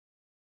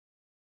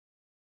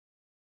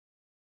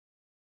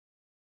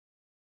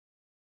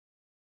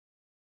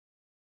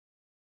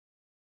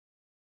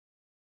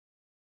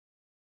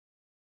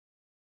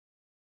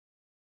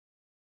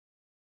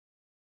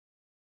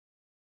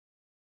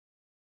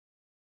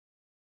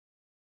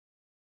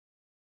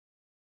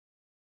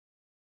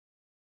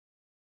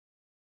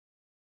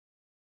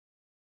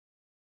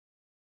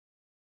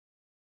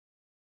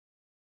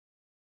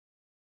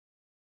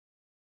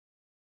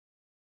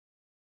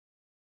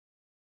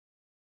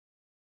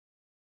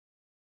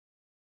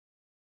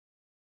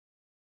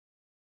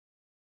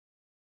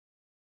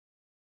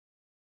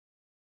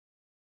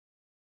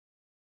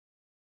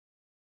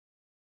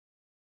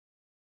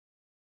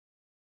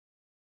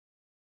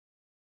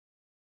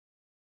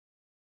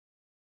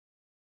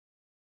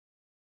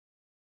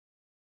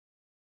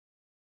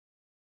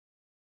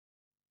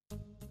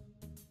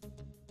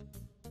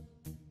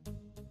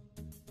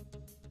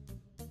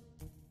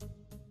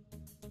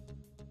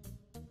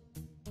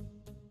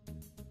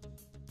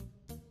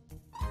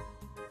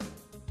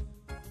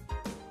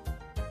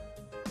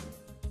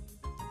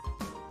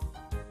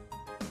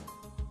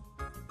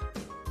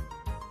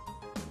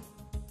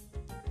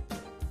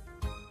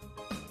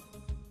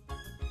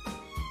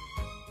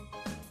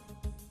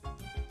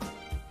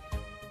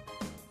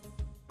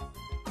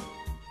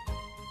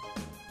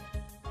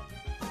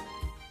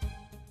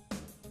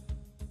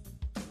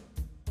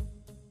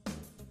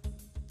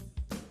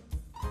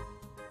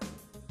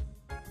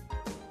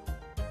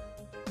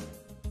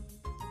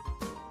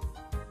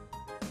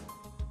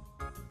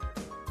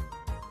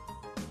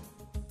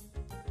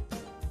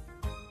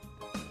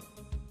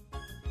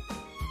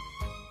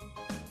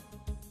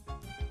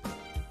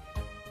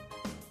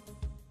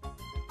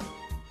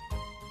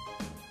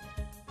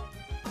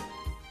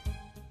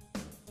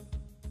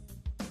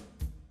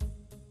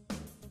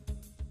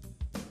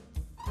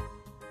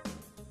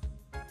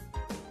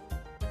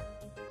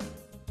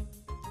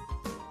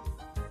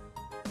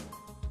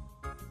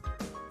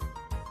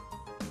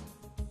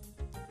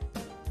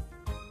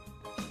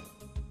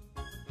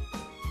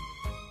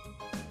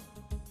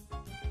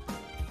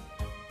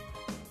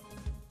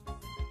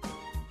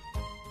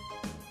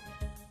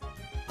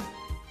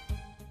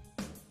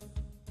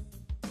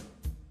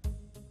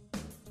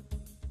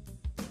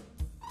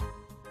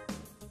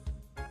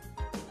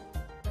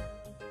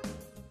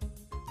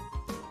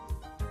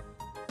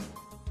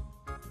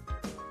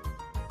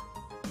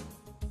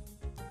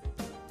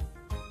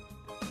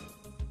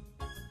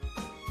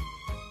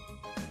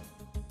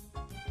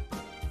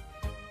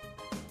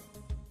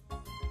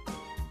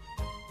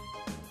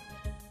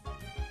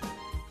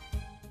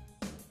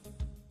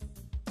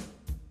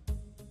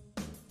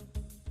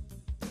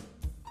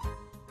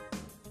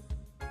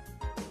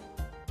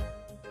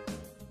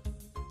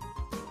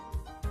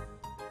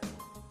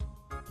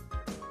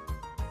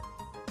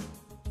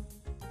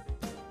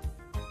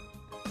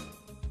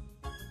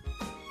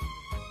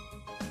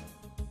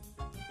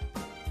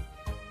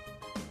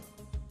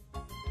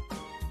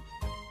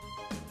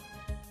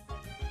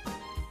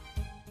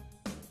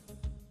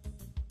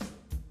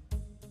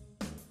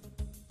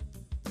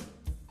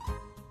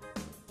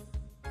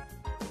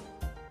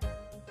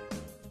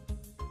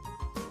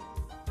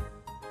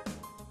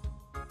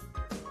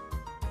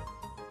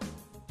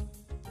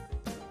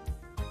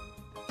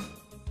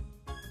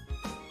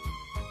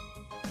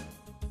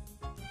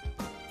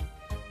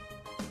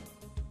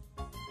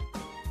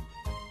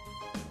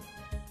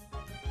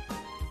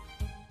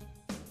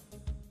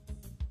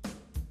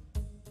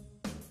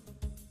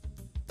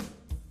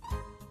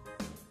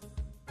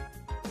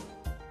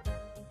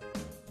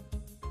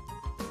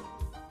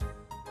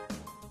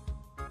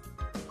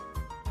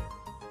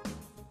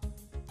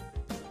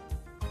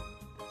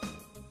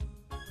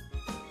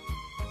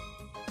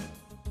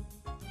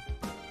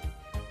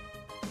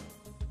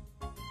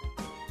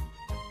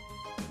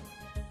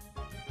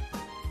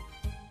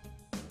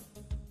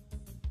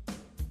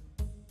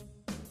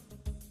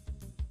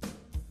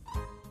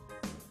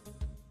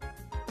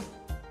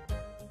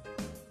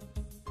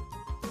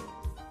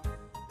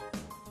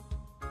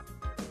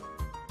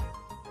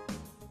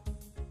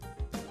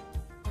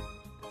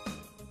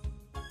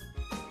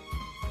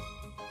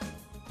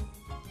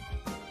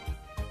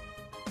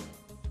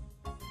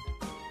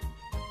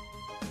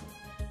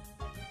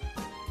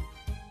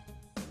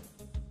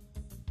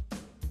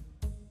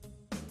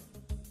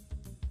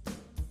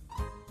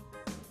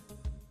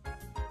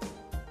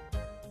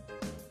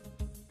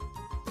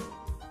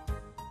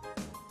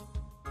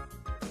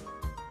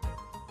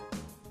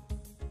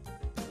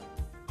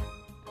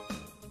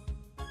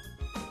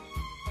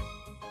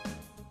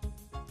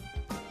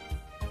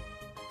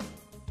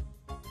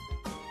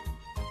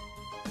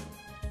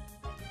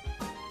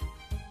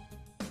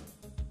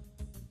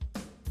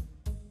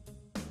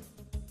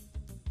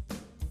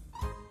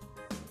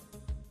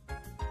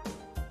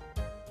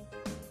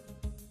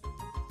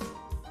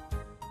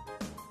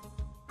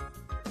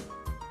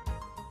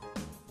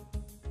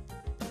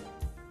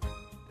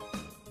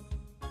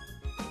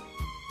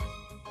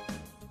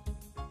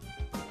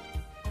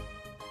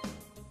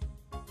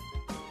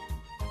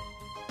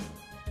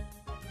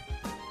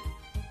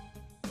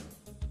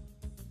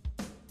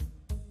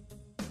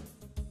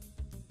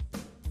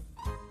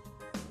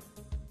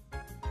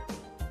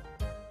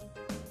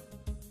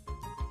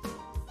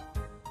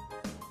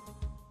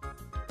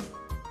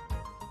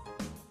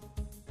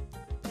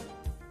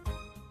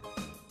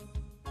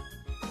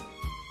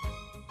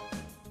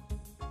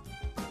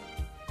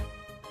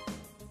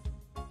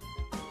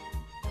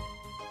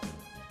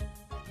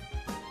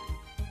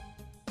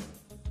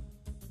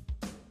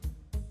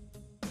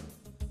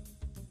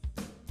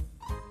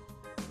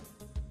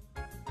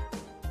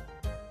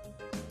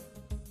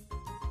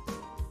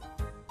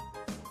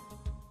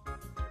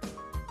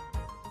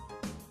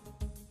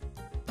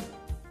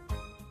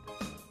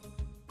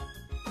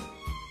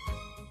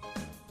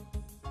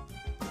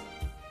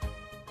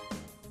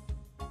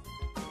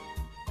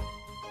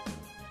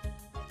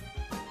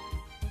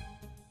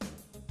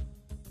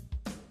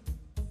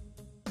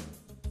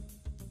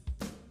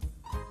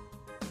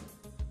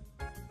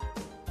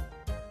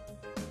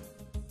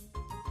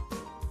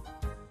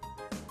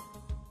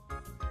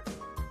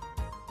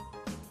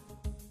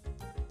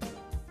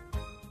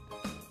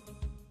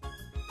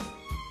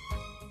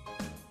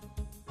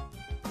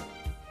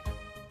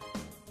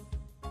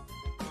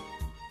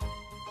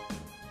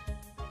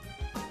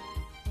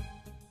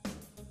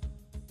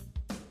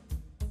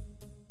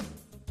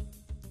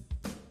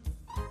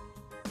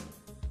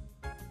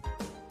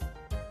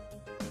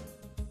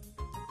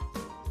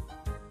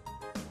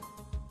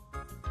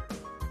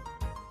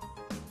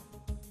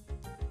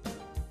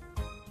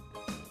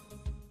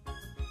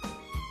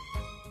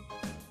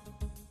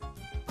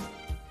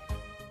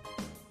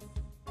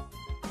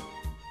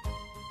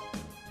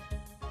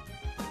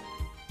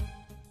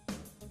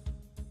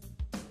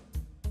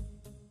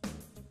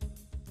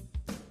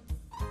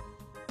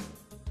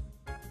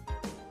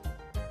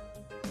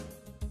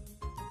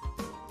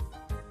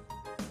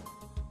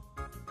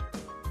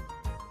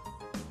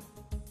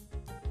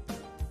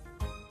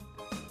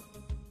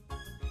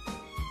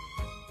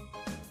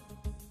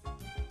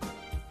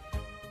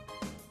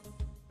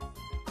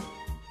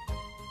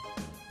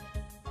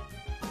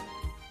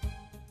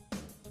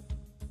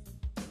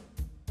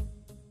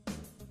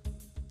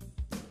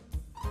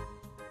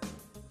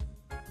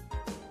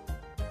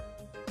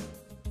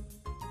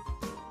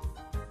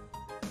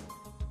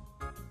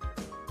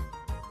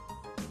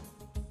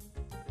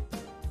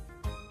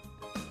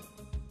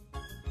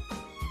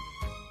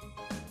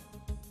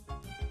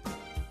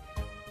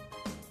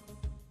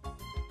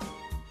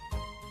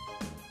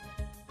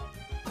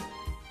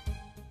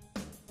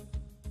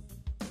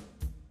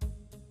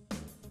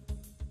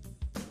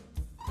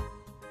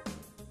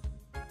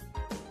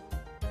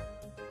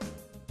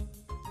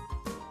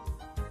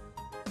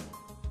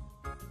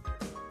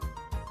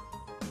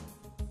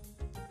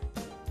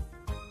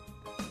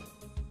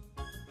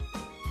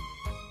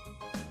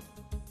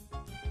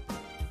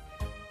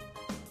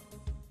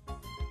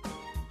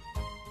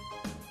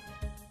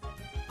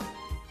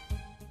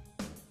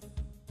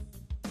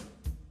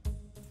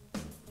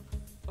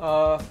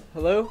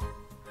Hello?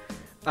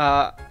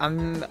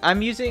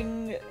 I'm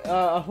using,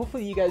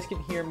 hopefully you guys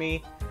can hear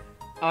me.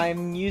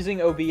 I'm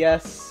using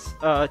OBS,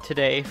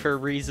 today for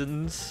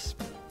reasons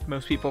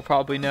most people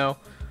probably know.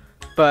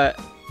 But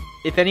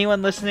if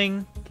anyone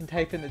listening can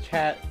type in the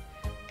chat,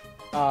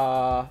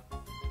 how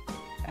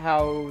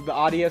the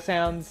audio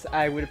sounds,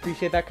 I would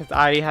appreciate that, because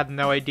I have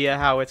no idea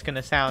how it's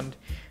gonna sound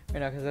right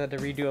now, because I had to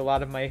redo a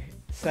lot of my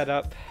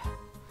setup.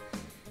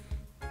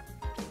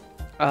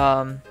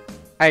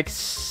 I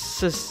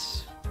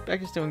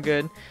suspect it's doing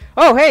good.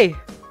 Oh, hey,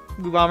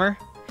 Blue Bomber.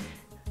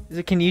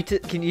 Can you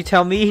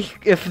tell me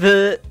if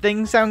the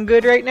things sound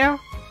good right now?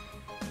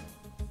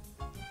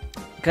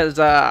 Because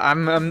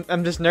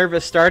I'm just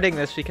nervous starting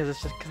this, because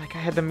it's just like I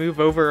had to move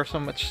over so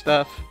much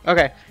stuff.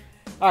 Okay,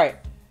 all right,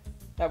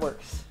 that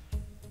works.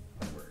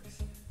 That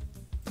works.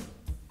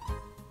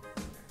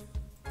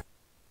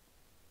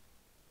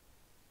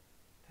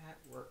 That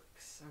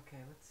works.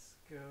 Okay, let's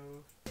go.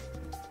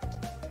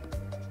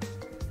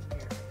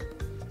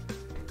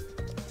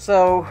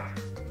 So,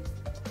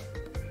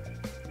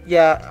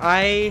 yeah,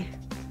 I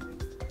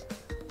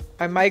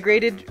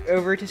migrated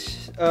over to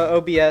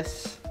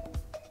OBS.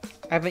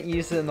 I haven't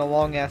used it in a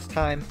long ass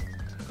time,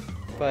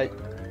 but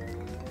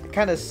it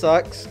kind of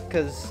sucks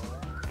because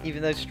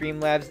even though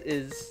Streamlabs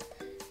is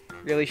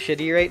really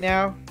shitty right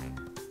now,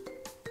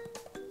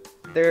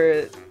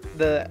 the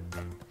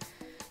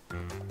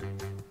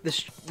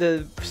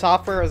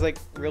software is like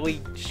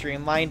really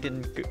streamlined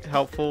and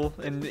helpful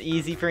and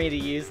easy for me to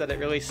use, that it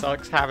really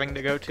sucks having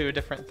to go to a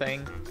different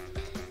thing.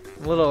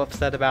 I'm a little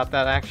upset about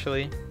that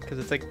actually, because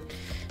it's like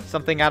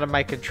something out of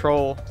my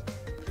control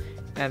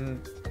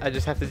and I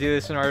just have to do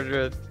this in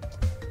order to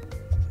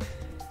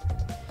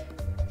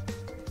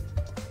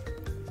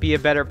be a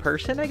better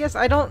person, I guess.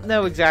 I don't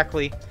know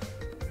exactly,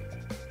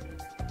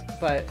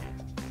 but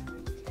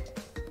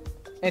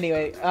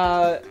anyway,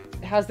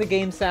 how's the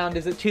game sound?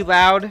 Is it too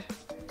loud?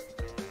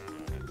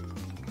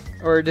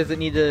 Or does it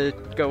need to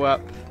go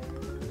up?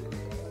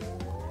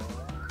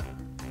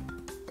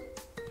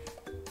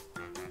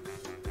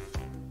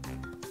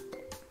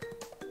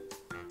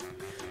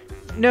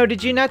 No,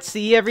 did you not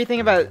see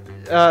everything about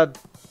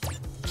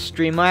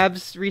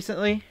Streamlabs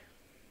recently?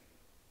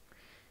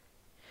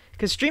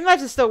 Because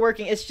Streamlabs is still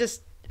working, it's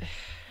just...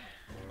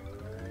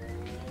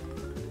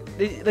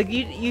 like,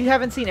 you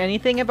haven't seen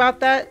anything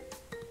about that?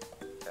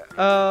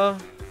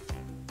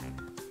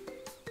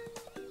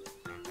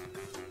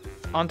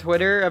 On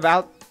Twitter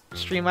about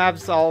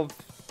Streamlabs all...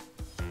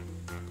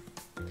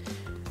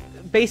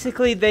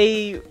 Basically,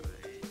 they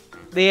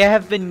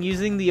have been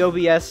using the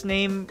OBS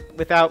name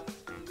without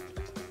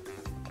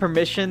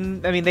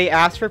permission. I mean, they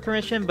asked for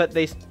permission, but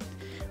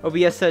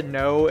OBS said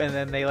no, and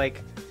then they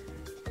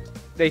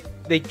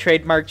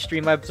trademarked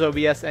Streamlabs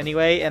OBS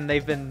anyway, and I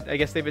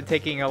guess they've been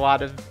taking a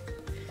lot of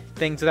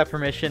things without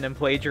permission and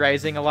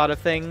plagiarizing a lot of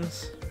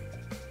things.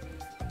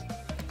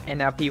 And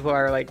now people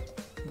are like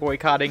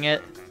boycotting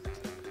it.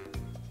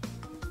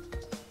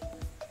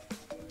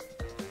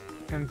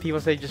 And people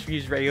say just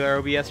use regular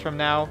OBS from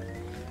now.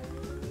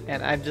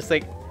 And I'm just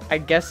like, I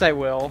guess I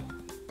will,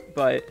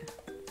 but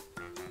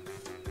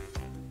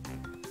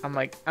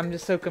I'm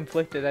just so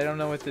conflicted. I don't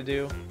know what to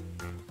do.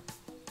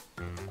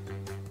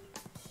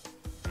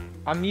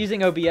 I'm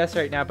using OBS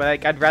right now, but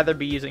like, I'd rather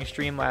be using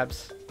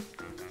Streamlabs.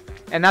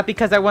 And not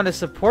because I want to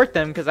support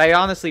them, because I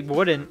honestly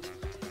wouldn't.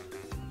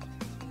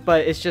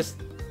 But it's just,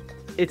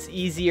 it's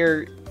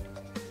easier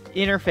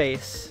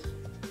interface.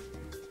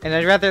 And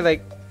I'd rather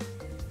like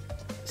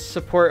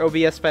support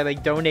OBS by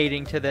like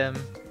donating to them.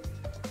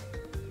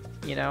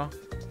 You know?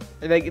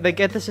 Like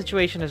get the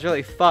situation is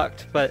really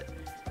fucked, but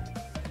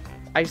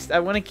I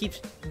want to keep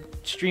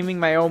streaming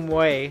my own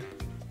way.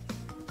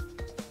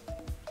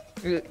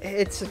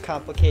 It's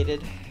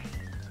complicated.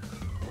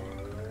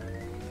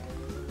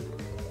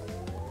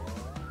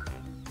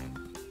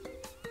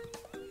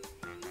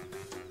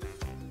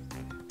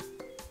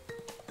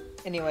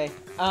 Anyway,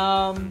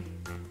 I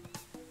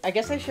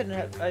guess I should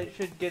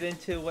get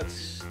into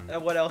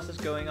what else is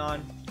going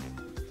on.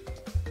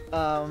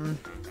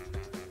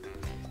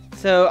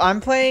 So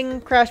I'm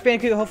playing Crash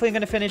Bandicoot. Hopefully I'm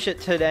gonna finish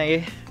it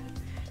today.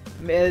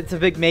 It's a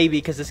big maybe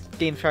because this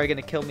game's probably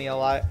gonna kill me a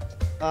lot.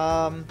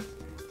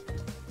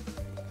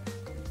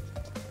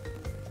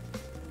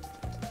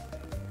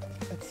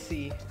 Let's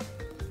see.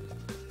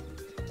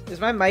 Is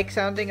my mic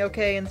sounding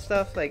okay and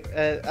stuff? Like,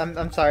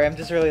 I'm sorry. I'm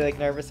just really like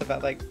nervous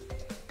about like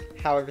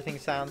how everything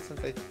sounds since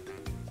I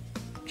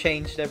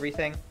changed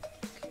everything.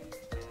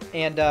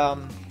 And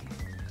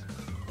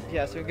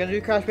yeah, so we're gonna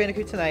do Crash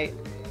Bandicoot tonight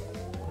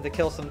to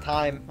kill some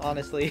time,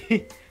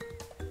 honestly.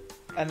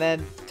 And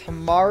then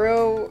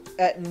tomorrow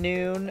at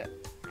noon,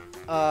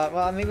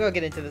 well, maybe I'll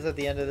get into this at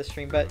the end of the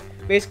stream, but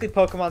basically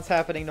Pokemon's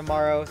happening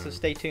tomorrow, so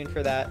stay tuned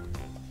for that,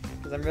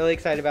 because I'm really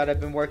excited about it.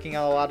 I've been working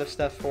on a lot of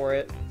stuff for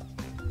it.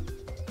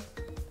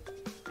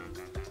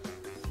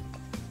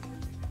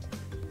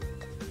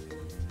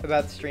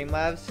 About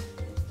Streamlabs.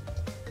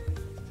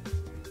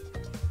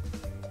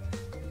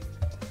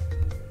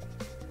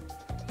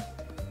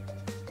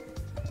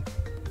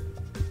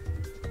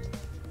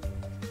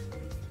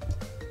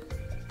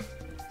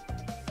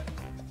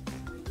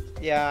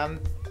 Yeah,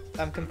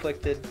 I'm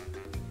conflicted.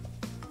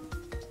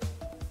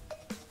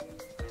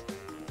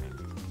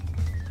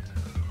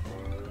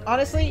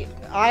 Honestly,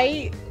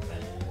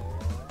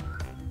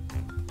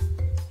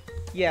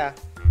 yeah.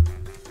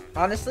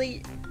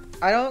 Honestly,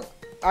 I'll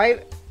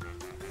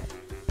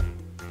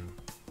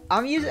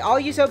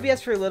use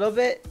OBS for a little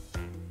bit,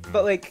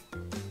 but like,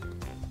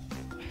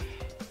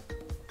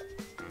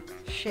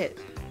 shit.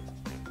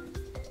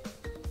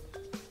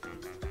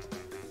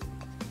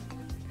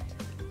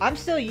 I'm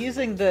still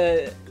using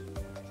the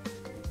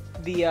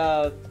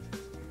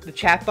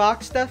chat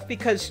box stuff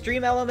because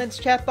Stream Elements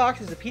chat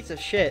box is a piece of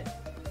shit.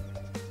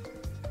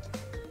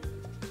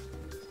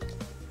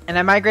 And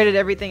I migrated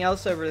everything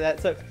else over to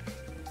that, so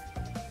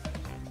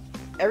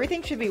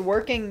everything should be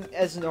working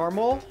as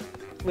normal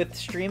with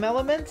Stream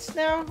Elements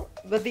now.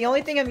 But the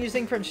only thing I'm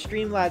using from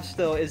Streamlabs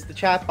still is the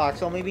chat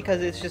box, only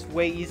because it's just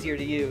way easier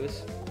to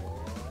use.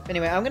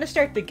 Anyway, I'm gonna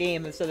start the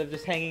game instead of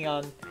just hanging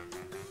on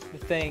the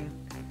thing.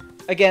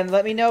 Again,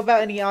 let me know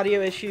about any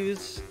audio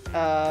issues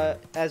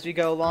as we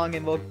go along,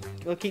 and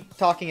we'll keep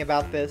talking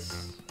about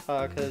this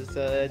because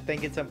I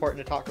think it's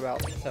important to talk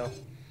about. So,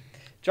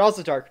 Jaws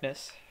of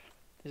Darkness.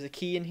 There's a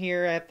key in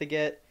here I have to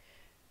get.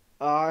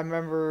 I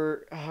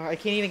remember I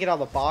can't even get all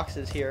the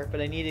boxes here, but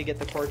I need to get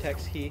the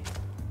Cortex key.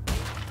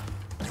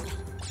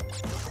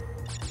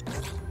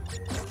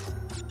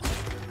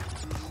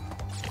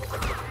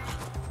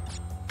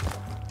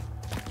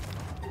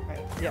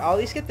 Right. Yeah, I'll at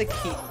least get the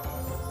key.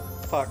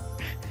 Fuck.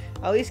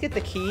 I'll at least get the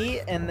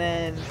key, and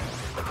then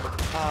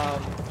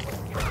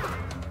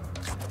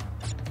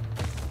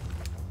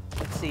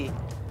let's see,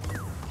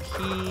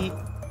 key,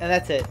 and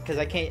that's it, because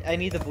I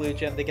need the blue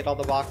gem to get all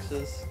the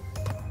boxes.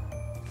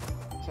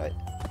 So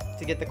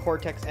to get the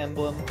Cortex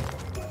emblem,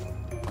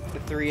 the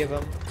 3 of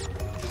them.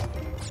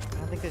 I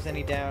don't think there's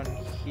any down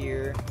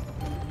here.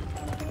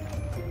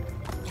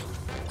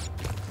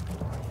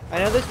 I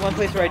know there's one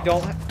place where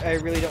I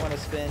really don't want to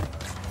spin.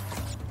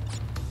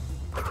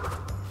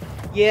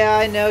 Yeah,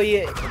 I know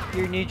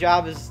your new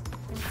job is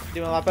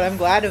doing a lot, but I'm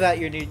glad about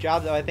your new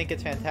job, though. I think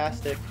it's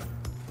fantastic,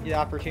 the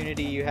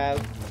opportunity you have.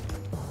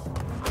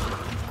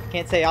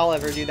 Can't say I'll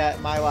ever do that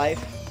in my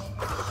life,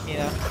 you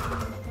know.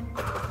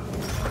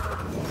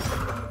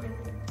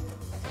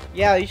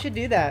 Yeah, you should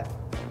do that.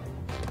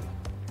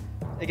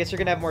 I guess you're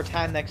gonna have more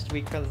time next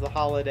week because of the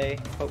holiday,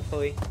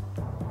 hopefully.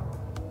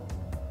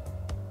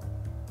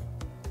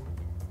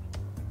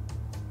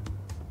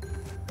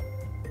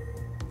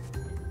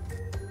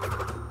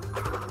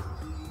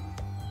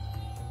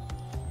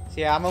 So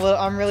yeah,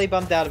 I'm really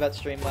bummed out about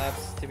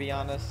Streamlabs, to be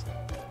honest.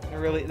 They're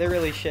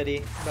really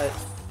shitty, but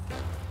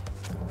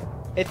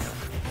it's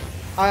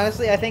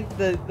honestly, I think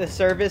the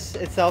service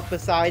itself,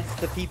 besides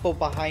the people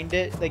behind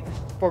it, like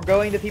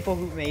foregoing the people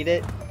who made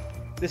it,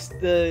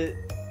 the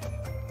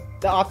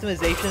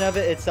optimization of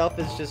it itself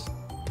is just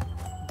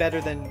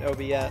better than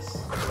OBS.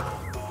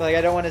 But like,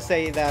 I don't want to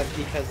say that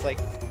because like,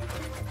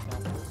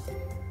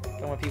 I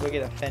don't want people to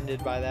get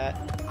offended by that.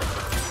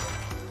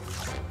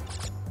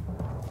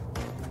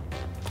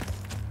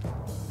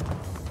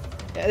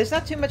 Yeah, there's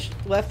not too much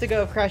left to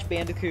go of Crash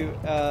Bandicoot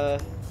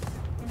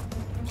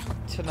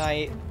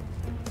tonight.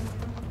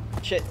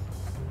 Shit.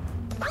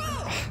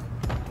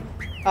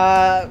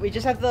 We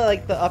just have to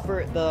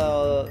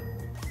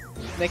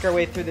make our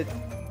way through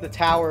the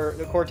tower,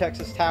 the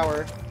Cortex's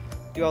tower,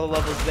 do all the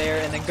levels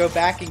there, and then go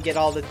back and get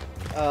all the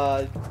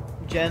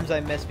gems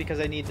I missed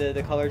because I need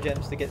the color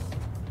gems to get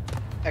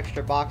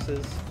extra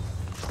boxes.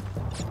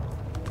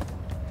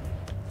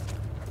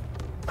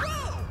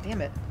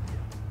 Damn it.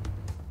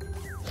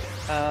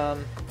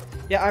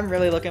 Yeah, I'm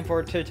really looking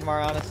forward to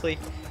tomorrow, honestly.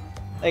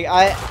 Like,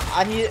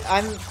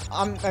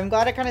 I'm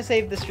glad I kind of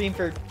saved the stream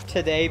for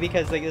today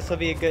because like this will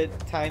be a good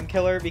time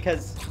killer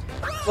because,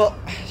 well,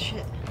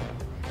 shit.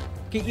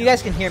 You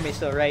guys can hear me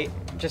still, right?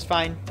 Just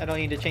fine. I don't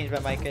need to change my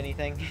mic or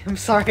anything. I'm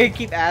sorry, I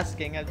keep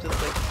asking. I'm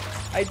just like,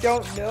 I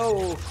don't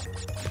know.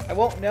 I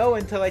won't know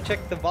until I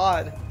check the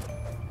VOD.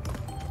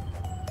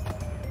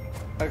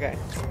 Okay.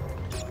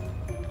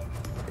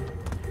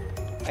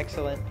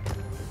 Excellent.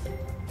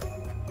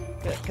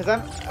 Because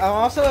I'm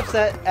also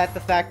upset at the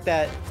fact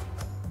that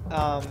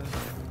oh,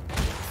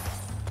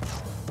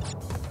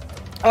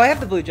 I have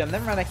the blue gem.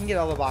 Never mind, I can get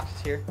all the boxes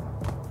here.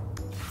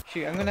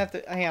 Shoot, I'm gonna have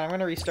to hang on. I'm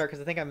gonna restart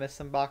because I think I missed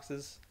some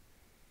boxes.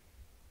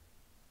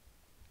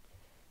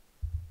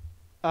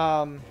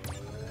 Because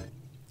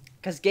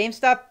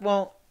GameStop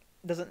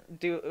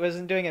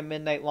wasn't doing a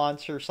midnight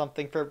launch or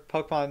something for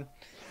Pokemon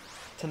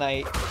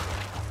tonight,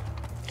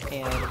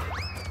 and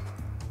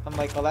I'm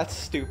like, well, that's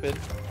stupid.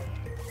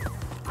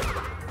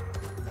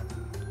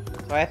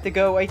 So I have to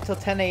go wait till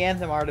 10 a.m.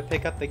 tomorrow to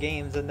pick up the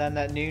games, and then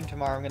at noon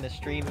tomorrow I'm gonna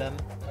stream them.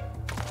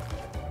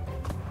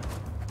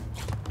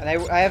 And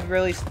I have a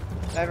really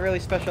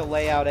special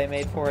layout I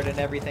made for it and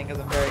everything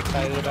because I'm very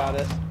excited about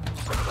it.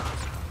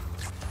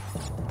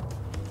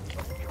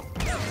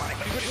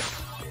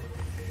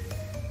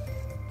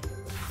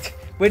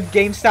 When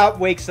GameStop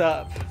wakes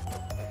up.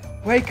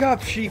 Wake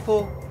up,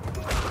 sheeple!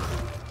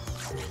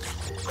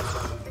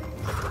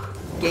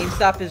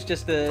 GameStop is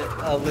just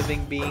a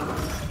living being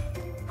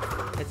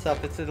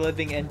itself. It's a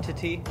living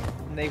entity,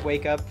 and they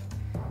wake up.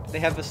 They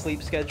have a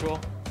sleep schedule.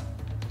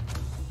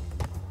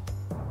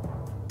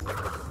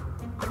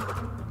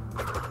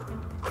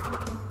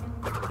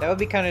 That would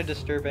be kind of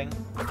disturbing.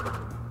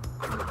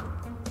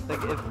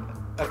 Like if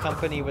a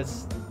company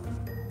was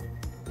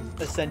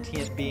a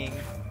sentient being.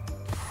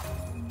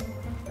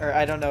 Or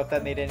I don't know if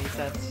that made any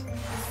sense.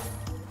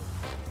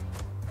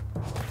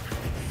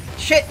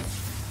 Shit!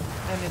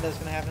 I knew that was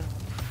gonna happen.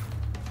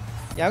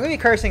 Yeah, I'm gonna be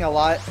cursing a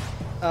lot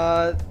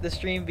this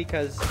stream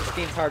because this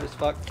game's hard as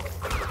fuck.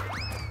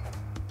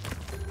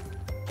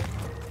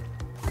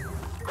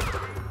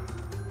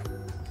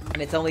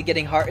 And it's only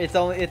getting hard.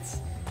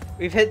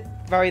 We've hit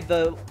probably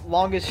the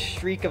longest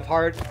streak of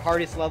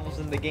hardest levels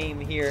in the game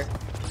here.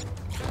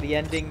 The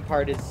ending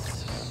part is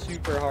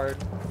super hard.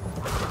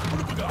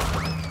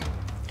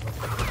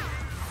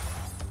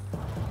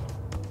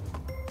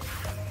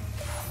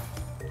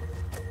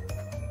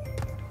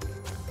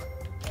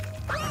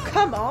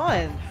 Come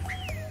on!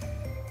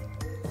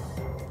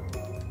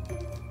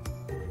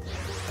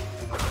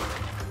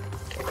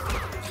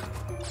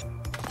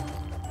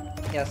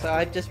 Yeah, so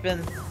I've just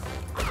been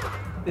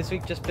this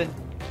week just been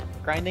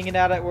grinding it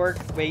out at work,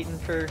 waiting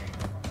for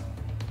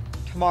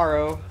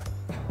tomorrow.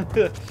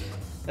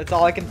 That's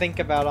all I can think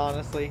about,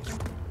 honestly.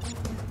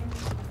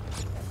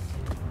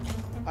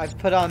 I've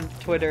put on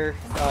Twitter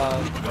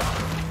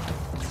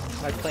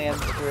my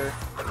plans for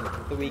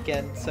the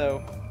weekend,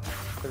 so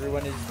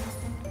everyone is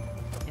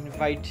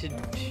invited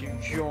to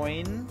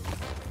join.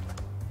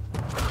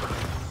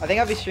 I think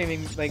I'll be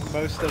streaming like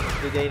most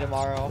of the day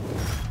tomorrow,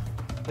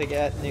 like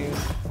at noon,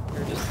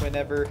 or just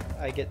whenever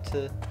I get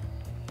to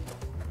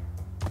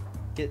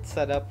get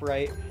set up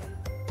right.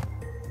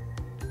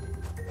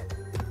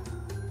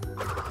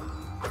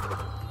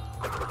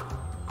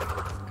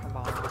 Come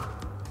on.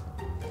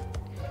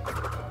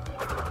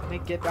 Let me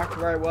get back to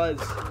where I was.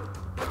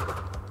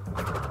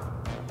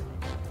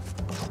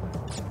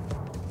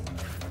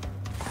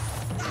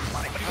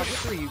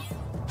 How are you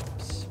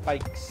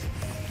spikes?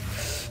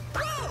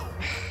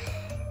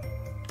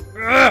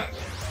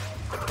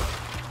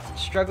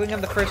 Struggling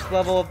on the first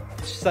level of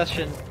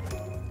session.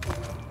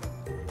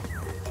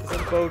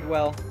 Doesn't bode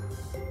well.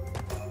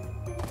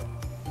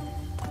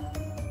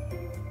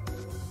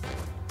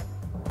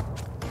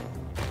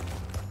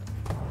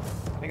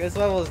 Like, this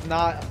level is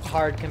not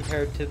hard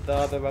compared to the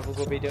other levels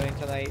we'll be doing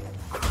tonight.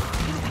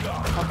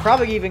 I'm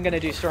probably even gonna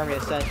do Stormy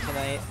Ascent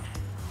tonight.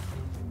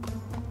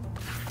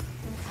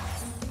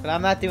 But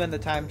I'm not doing the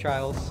time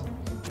trials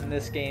in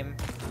this game.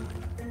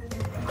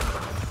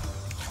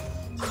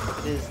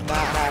 It is not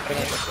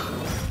happening.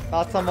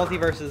 Thoughts on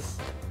Multiverses?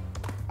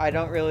 I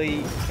don't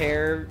really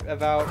care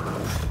about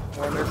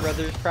Warner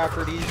Brothers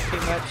properties too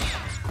much.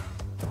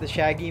 The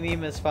Shaggy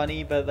meme is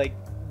funny, but like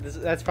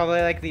that's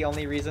probably like the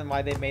only reason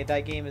why they made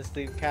that game is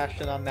to cash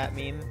in on that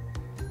meme.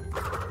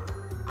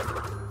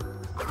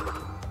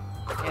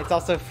 And it's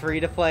also free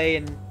to play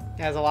and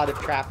has a lot of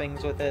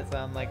trappings with it, so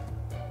I'm like,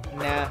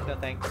 nah, no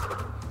thanks.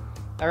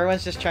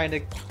 Everyone's just trying to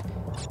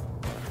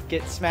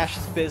get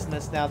Smash's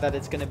business now that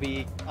it's going to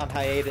be on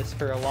hiatus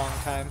for a long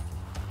time.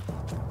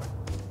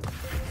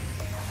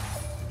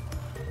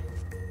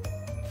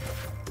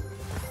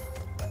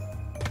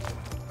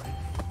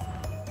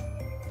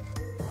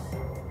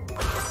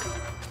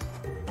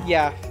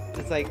 Yeah,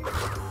 it's like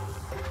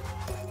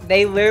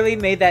they literally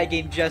made that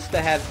game just to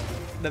have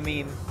the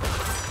meme.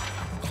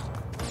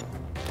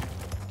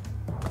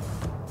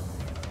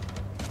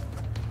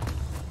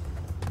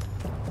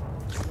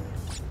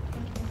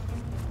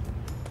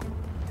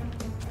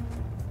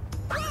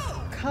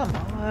 Come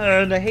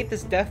on, I hate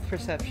this depth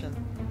perception.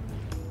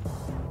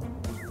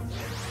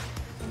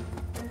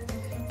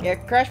 Yeah,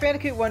 Crash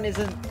Bandicoot 1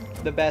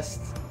 isn't the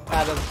best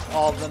out of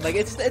all of them. Like,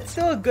 it's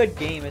still a good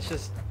game, it's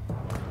just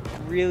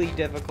really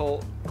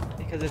difficult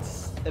because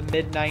it's a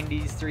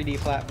mid-90s 3D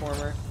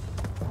platformer.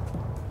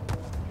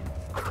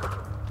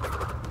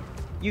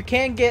 You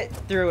can get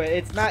through it,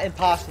 it's not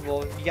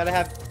impossible. You gotta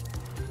have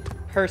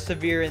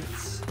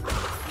perseverance.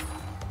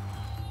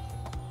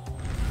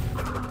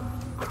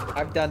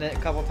 I've done it a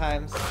couple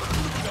times.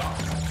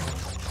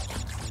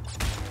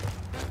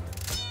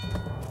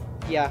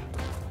 Yeah.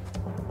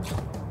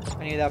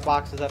 I knew that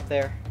box was up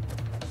there.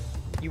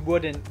 You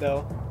wouldn't,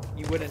 though.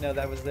 You wouldn't know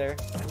that was there.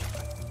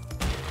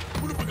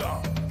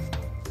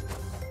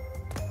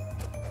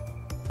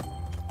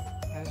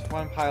 There's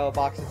one pile of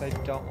boxes I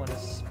don't want to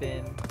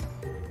spin.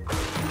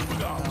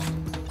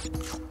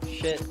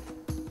 Shit.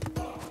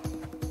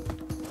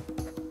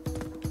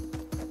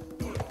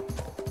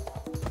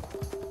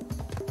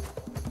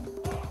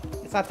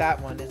 It's not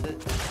that one, is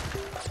it?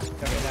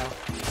 Okay, no.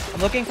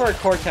 I'm looking for a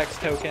Cortex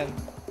token.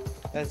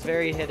 That's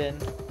very hidden.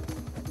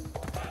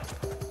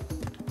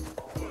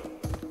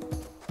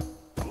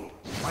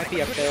 Might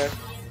be up there.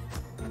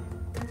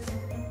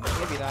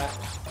 Maybe not.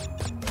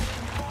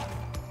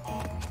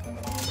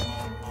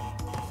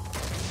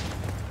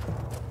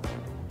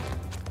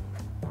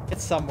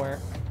 It's somewhere.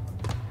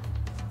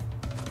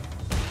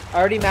 I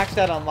already maxed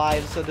out on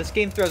lives, so this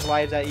game throws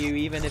lives at you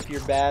even if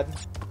you're bad.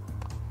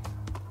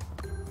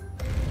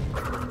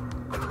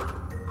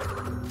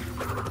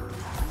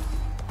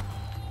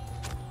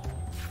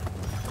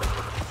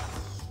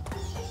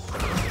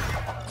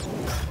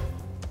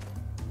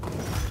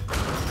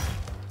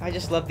 I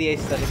just love the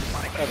aesthetics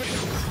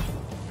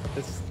of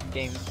this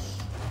game.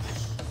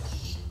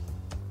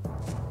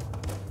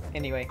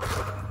 Anyway,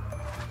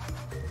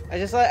 I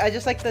just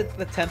like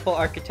the temple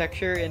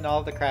architecture in all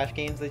of the Crash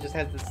games. They just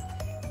have this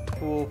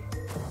cool,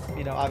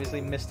 you know,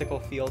 obviously mystical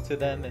feel to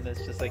them, and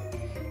it's just like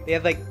they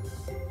have like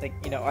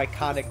you know,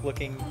 iconic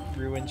looking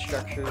ruin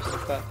structures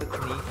and stuff. It's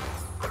neat.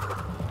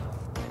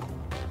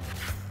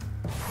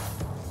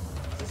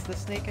 Is this the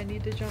snake I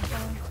need to jump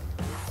on?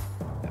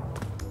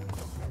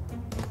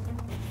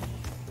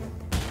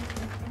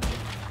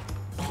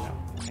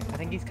 I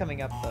think he's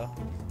coming up though.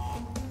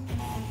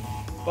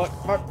 But.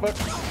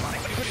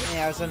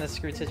 Yeah, I was in a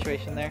screwed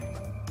situation there.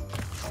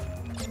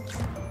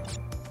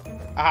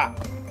 Aha!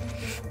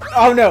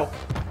 Oh no!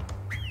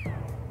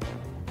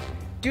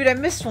 Dude, I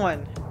missed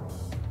one!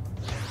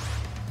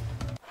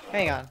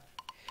 Hang on.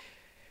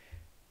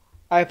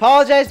 I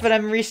apologize, but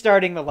I'm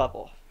restarting the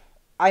level.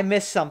 I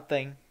missed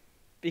something.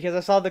 Because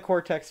I saw the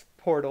Cortex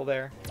portal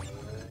there.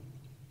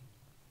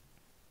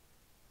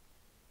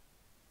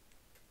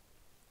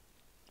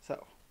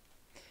 So.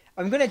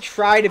 I'm gonna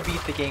try to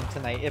beat the game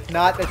tonight. If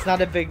not, it's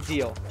not a big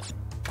deal.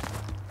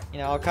 You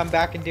know, I'll come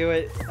back and do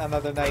it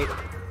another night.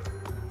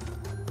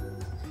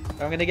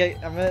 But I'm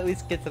gonna at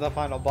least get to the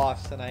final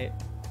boss tonight.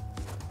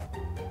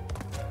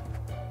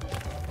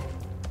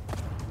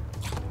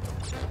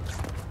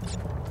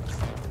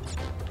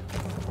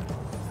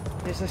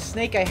 There's a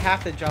snake I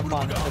have to jump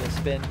on for the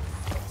spin.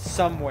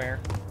 Somewhere.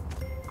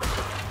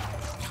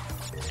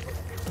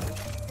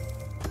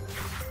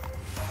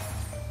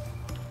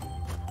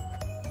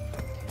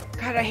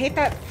 God, I hate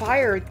that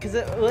fire because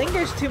it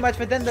lingers too much,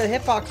 but then the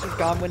hitbox is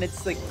gone when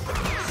it's like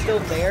still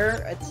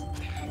there. It's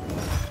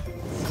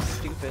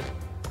stupid.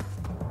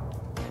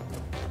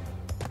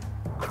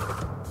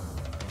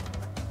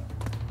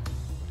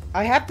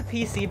 I have the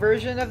PC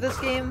version of this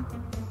game,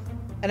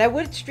 and I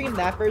would stream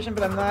that version,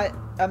 but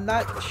I'm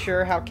not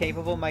sure how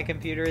capable my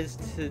computer is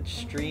to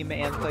stream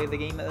and play the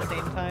game at the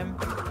same time.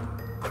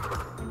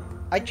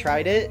 I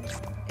tried it,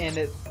 and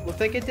it looked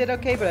like it did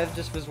okay, but I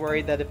just was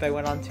worried that if I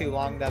went on too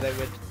long that I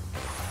would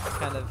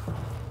kind of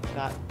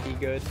not be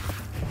good.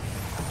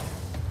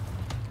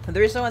 And the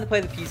reason I want to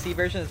play the PC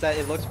version is that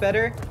it looks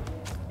better,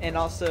 and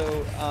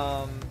also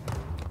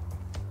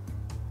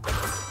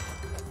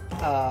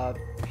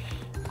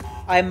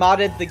I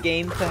modded the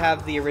game to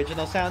have the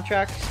original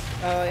soundtracks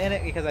in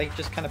it because I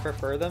just kind of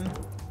prefer them.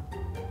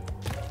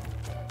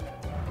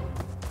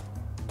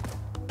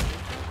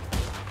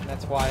 And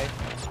that's why.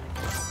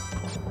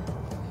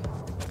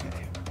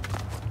 Okay.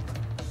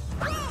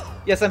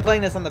 Yes, I'm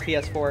playing this on the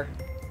PS4.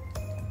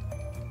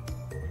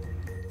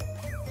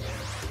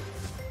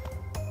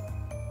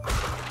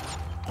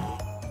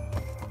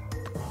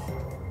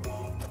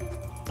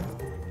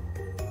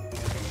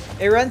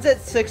 It runs at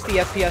 60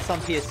 FPS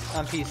on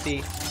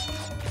PC,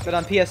 but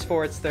on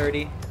PS4 it's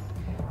 30.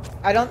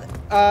 I don't,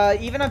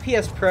 even on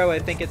PS Pro I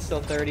think it's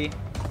still 30.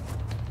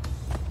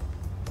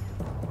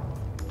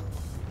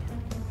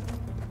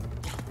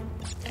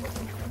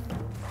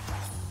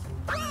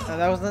 No,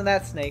 that wasn't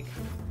that snake.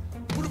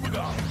 What have we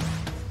got?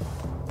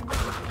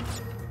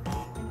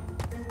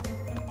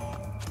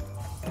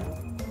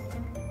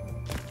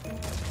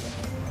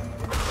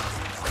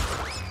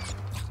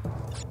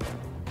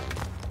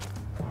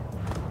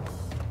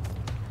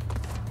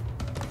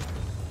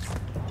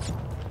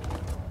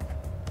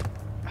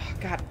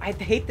 God, I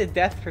hate the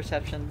depth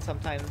perception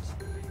sometimes.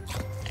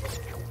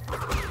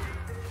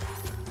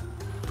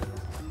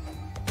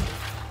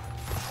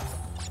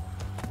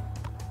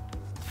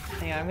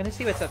 Hang on, I'm gonna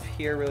see what's up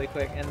here really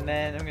quick, and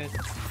then I'm gonna...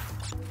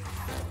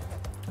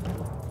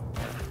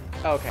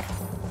 Oh, okay.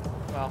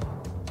 Well.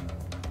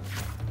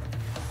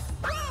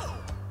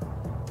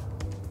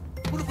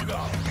 What have we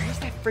got? Where's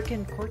that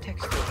freaking Cortex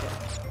token?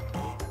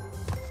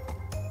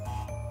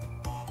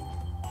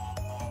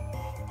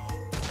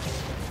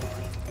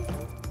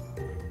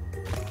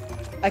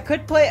 I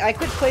could play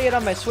it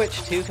on my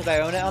Switch too, because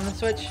I own it on the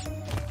Switch,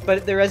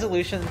 but the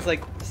resolution's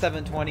like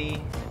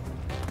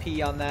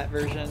 720p on that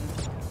version.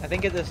 I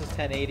think this is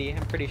 1080.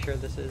 I'm pretty sure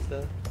this is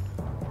though.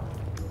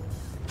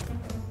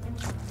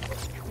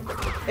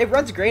 It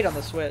runs great on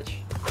the Switch,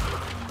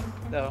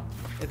 though.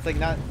 It's like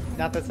not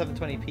that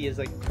 720p is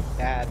like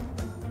bad.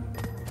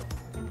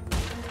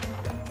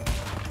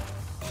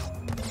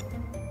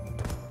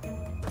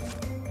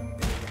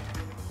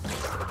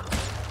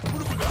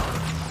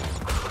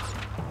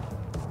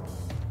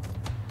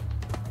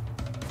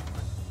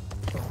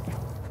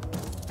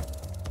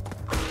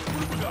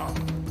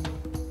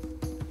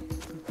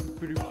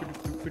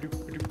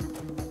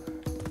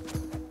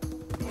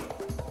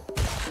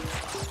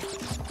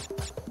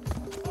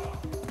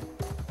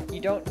 You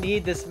don't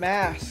need this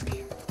mask.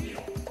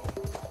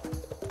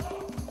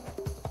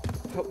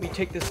 Help me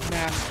take this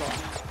mask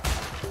off.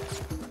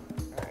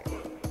 Alright.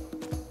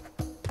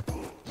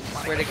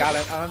 swear to God,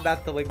 I'm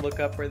about to like look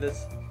up where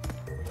this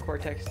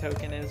Cortex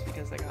token is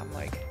because like I'm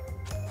like,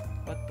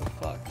 what the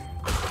fuck?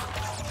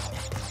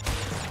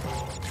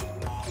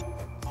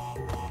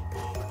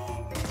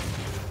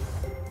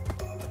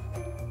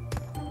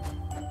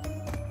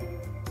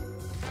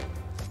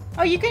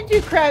 Oh, you can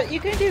do Crash. You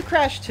can do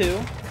Crash 2.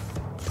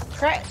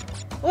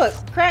 Look,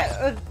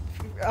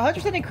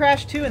 100% in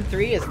Crash 2 and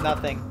 3 is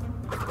nothing.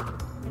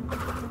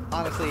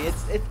 Honestly,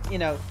 it's you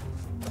know,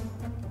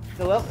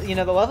 the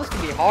levels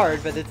can be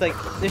hard, but it's like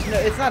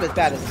it's not as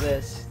bad as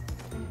this.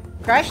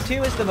 Crash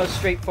 2 is the most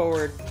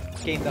straightforward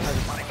game to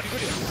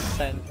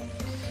 100%.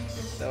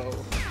 So,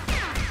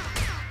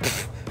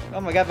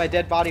 oh my God, my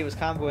dead body was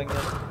comboing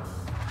them.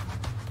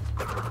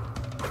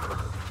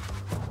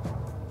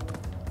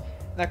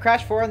 Now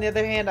Crash 4 on the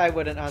other hand, I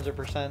wouldn't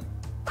 100%.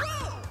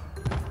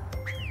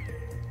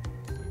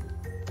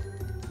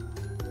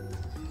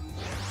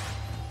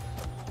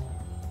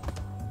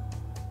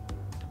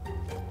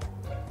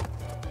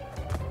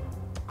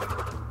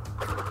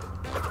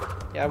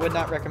 Yeah, I would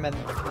not recommend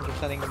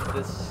 100%ing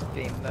this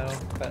game though,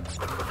 but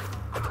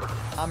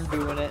I'm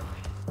doing it.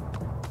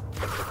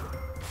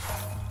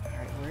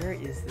 Alright, where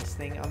is this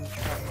thing I'm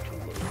trying to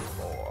look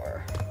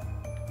for?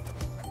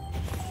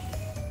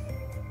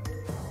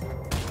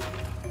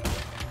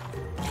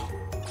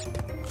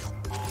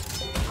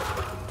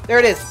 There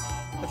it is!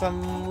 That's what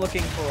I'm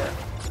looking for.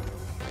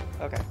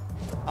 Okay.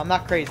 I'm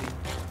not crazy.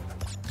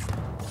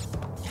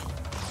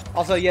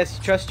 Also, yes,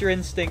 trust your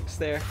instincts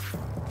there.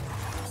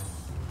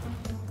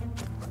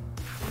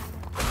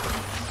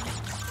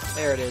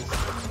 There it is.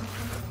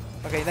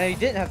 Okay, now you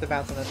didn't have to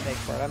bounce on the snake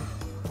part.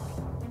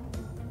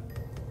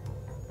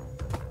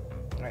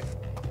 Alright,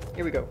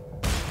 here we go.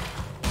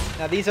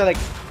 Now these are like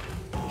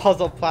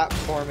puzzle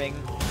platforming.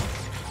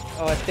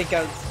 Oh, I think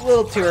I was a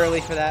little too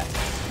early for that.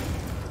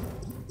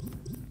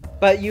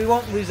 But you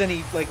won't lose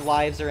any like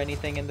lives or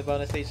anything in the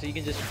bonus stage, so you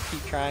can just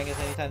keep trying as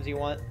many times as you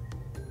want.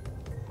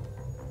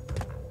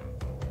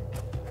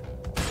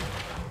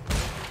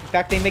 In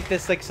fact, they make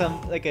this like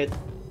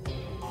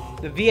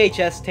the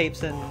VHS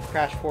tapes in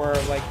Crash 4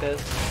 are like this.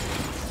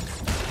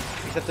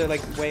 Except they're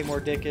like way more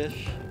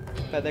dickish.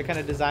 But they're kind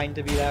of designed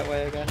to be that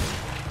way, I guess.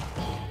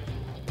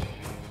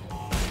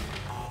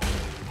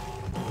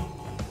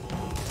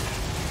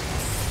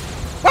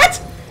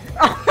 What?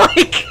 Oh my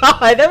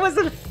God, that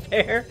wasn't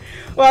fair.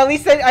 Well, at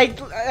least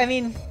I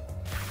mean,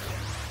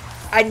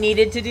 I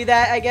needed to do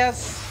that, I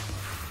guess.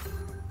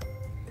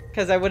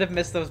 Because I would have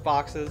missed those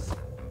boxes.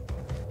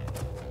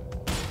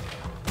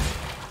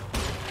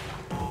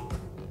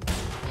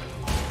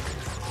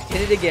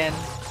 Hit it again.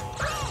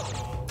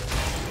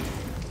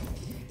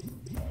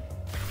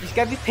 You just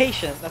gotta be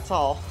patient, that's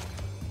all.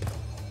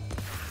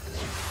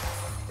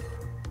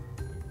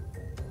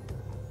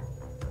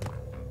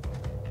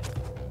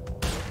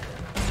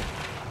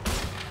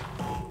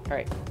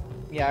 Alright.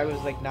 Yeah, I was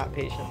like not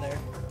patient there.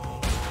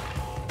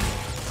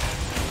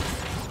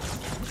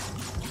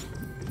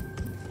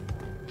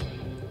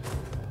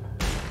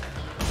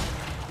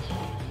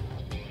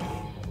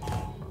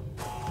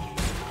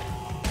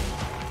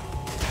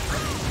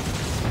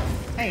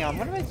 Hang on,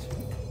 what am I...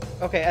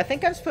 Okay, I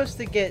think I'm supposed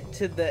to get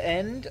to the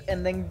end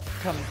and then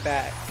come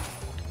back.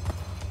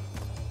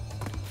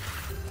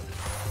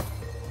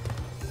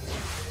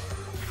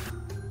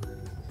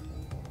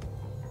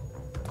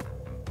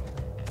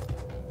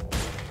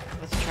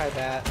 Let's try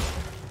that.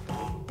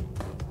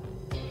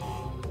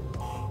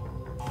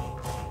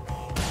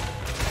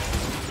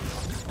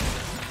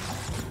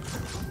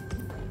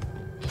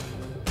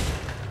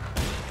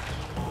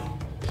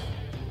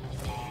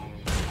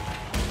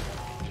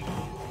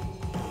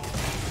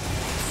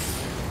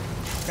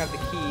 Grab the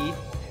key.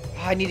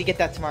 Oh, I need to get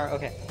that tomorrow.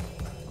 Okay.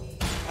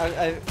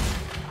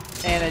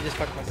 And I just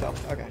fucked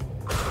myself. Okay.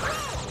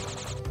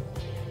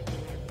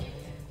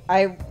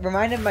 I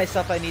reminded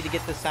myself I need to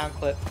get the sound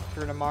clip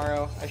for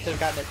tomorrow. I should have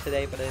gotten it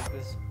today, but I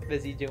was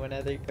busy doing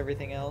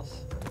everything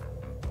else.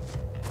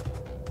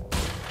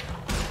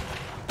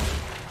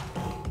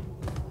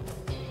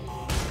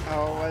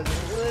 Oh, I was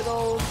a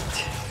little...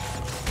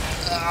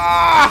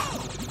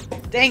 Ah!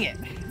 Dang it!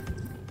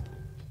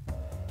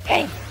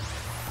 Dang!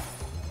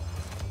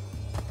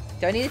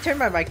 Do I need to turn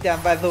my mic down,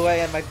 by the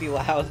way? I might be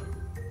loud.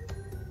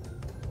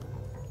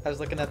 I was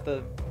looking at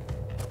the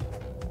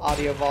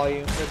audio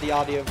volume, or the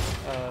audio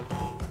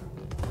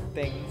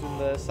things in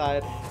the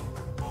side.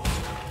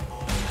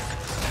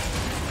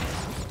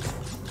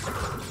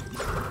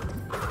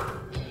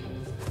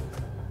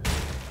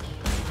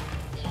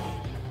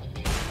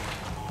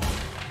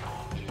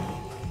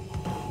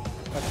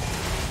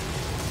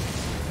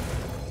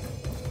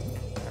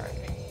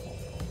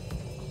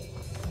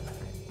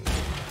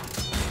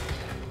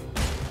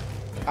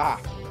 Ah,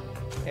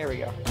 there we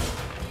go.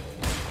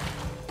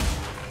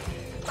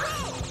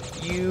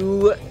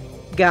 You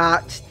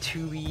got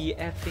to be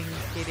effing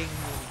kidding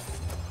me.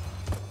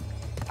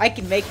 I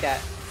can make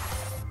that.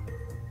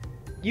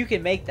 You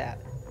can make that.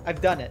 I've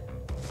done it.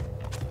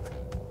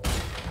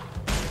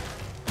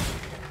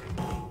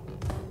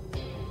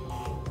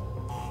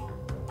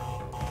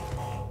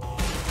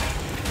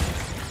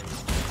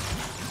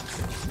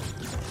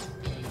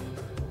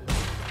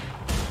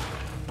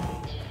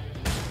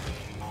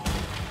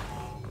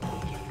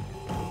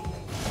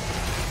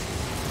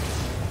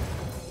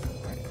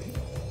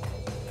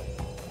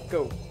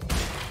 Go.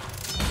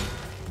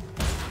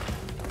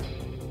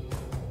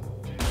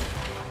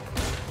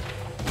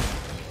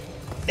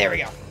 There we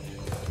go.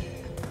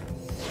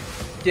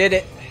 Did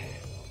it.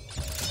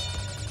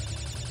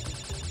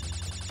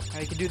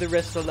 I can do the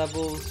rest of the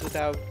levels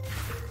without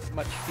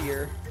much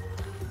fear.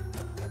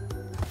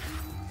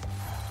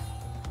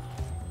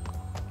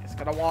 Just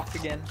gotta walk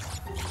again.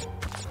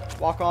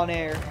 Walk on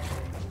air.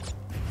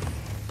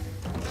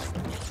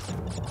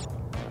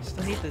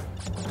 Still need the...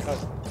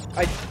 Oh.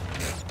 I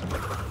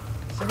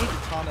still need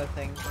the Tana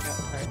thing.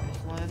 Alright, there's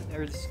one.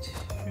 There's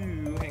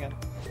two. Hang on.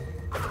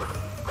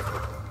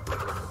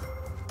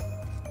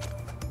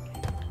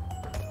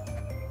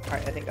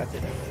 Alright, I think that's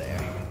it over there.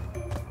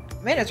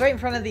 Man, it's right in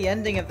front of the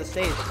ending of the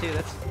stage, too.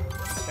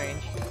 That's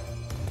strange.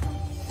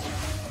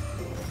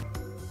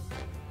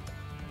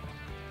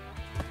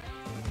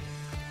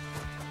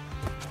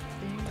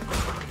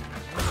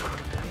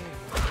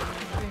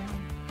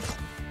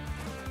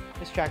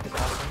 This track is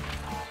awesome.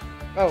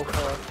 Oh,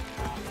 hello.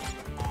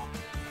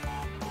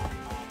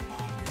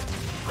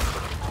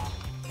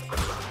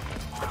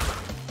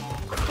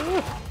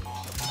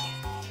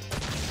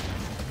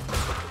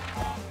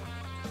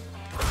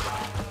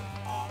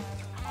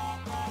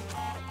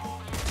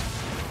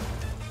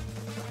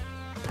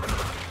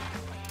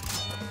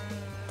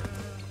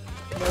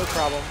 No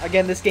problem.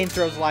 Again, this game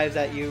throws lives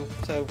at you,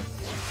 so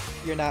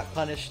you're not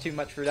punished too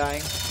much for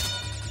dying.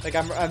 Like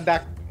I'm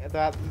back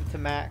about to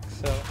max,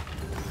 so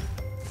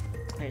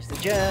there's the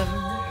gem.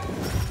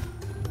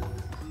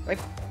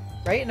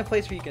 Right in a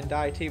place where you can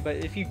die too, but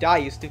if you die,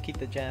 you still keep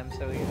the gem,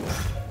 so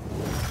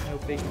no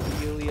big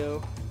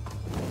dealio.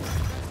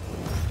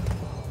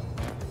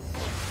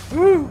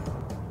 Woo!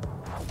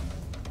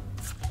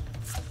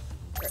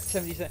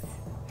 70%.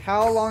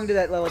 How long did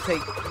that level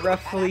take?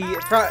 Roughly,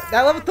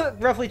 that level took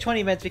roughly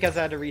 20 minutes because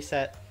I had to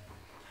reset.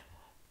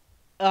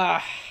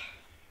 That's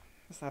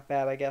not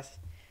bad, I guess.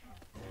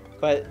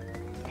 But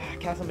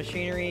Castle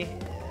Machinery,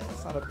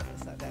 it's not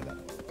that bad.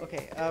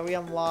 Okay, we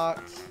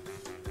unlocked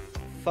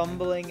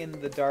Fumbling in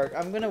the Dark.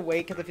 I'm gonna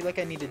wait because I feel like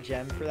I need a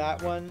gem for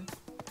that one.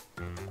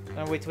 I'm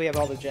gonna wait till we have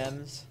all the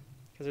gems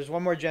because there's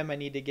one more gem I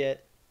need to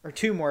get, or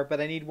two more,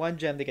 but I need one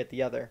gem to get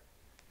the other,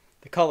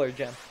 the color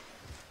gem.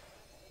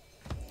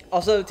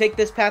 Also, take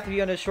this path if you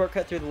want a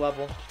shortcut through the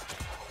level,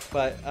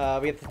 but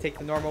we have to take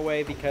the normal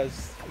way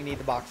because we need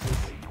the boxes.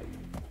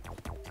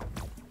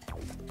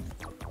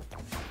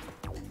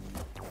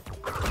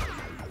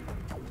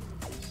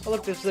 Oh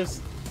look,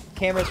 there's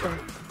cameras from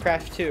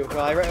Crash 2.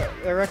 Well, I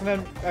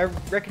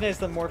recognize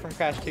them more from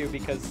Crash 2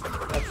 because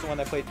that's the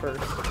one I played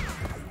first.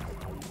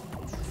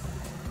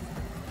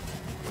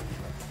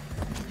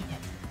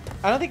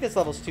 I don't think this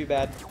level's too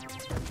bad.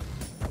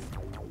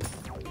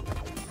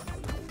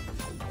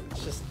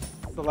 It's just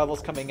the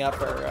levels coming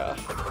up are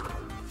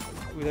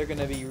they're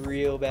gonna be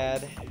real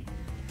bad.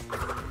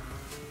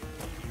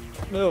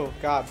 Oh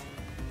god.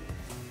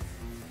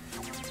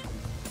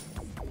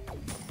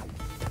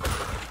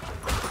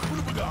 What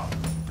have we got?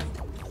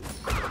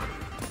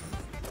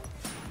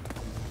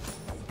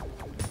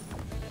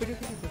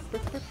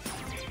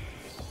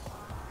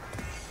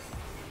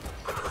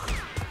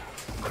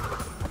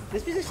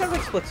 This music sounds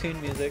like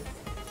Splatoon music.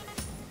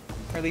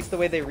 Or at least the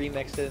way they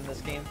remixed it in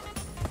this game.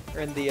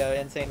 Or in the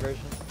Insane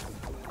version.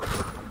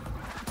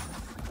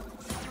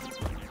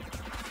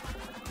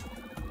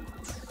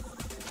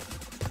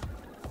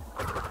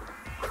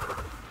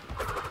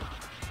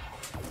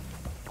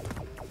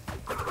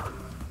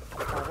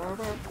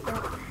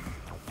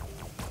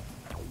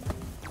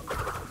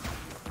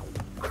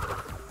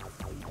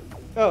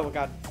 Oh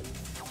god.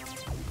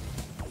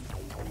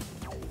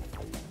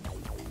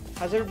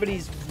 How's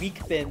everybody's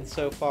week been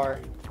so far?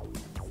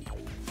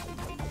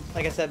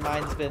 Like I said,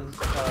 mine's been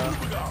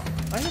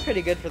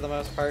pretty good for the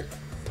most part.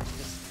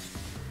 Just,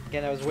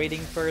 again, I was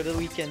waiting for the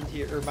weekend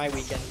here, or my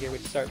weekend here,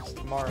 which starts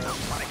tomorrow.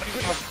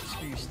 Oh,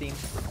 screw you, Steam.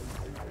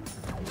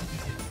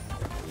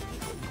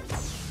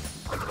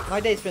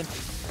 My day's been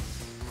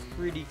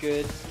pretty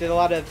good. Did a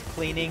lot of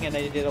cleaning and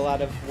I did a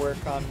lot of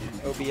work on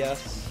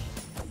OBS.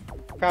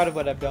 Proud of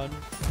what I've done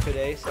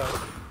today, so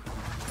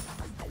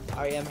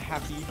I am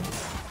happy.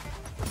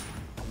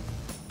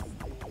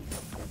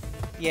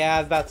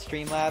 Yeah, about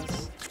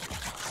Streamlabs.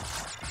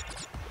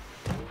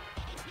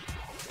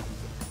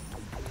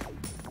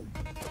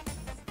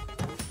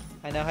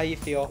 I know how you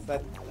feel,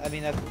 but I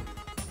mean, I've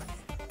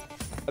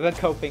been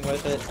coping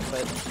with it,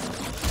 but...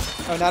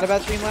 Oh, not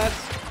about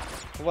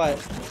Streamlabs?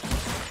 What?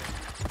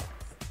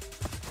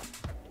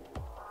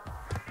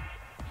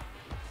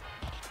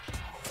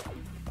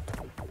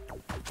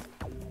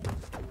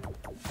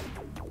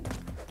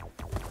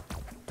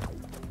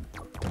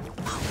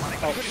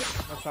 Oh,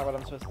 that's not what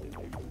I'm supposed to do.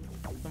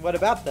 And what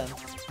about them?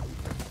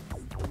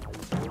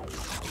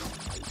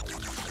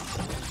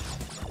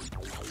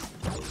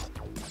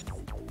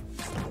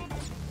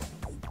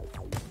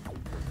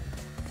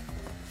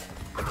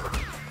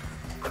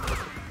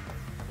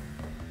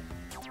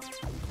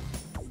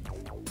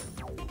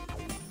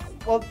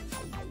 Well,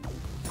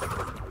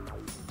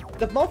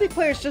 the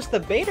multiplayer is just the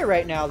beta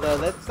right now, though.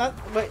 That's not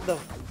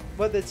what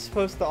what it's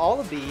supposed to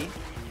all be.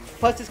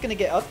 Plus, it's gonna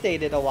get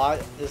updated a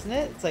lot, isn't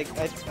it? It's like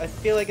I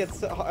feel like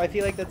that's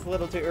a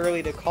little too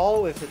early to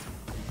call if it's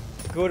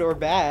good or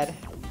bad.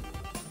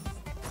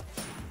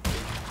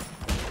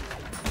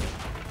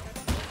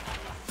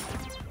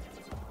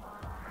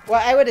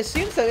 Well, I would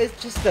assume so. It's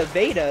just the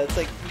beta. It's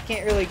like you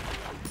can't really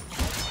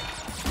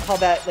call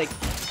that like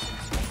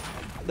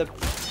the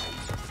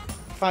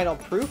final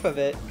proof of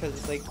it, because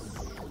it's like,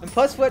 and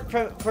plus,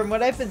 from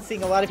what I've been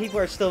seeing, a lot of people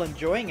are still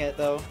enjoying it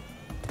though.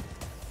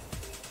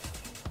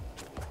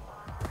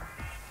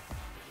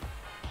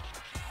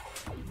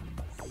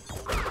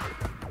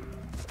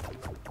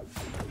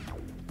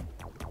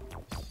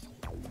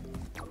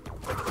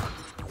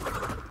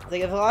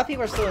 Like, if a lot of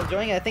people are still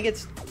enjoying it, I think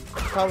it's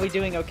probably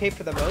doing okay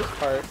for the most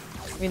part.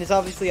 I mean, it's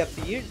obviously up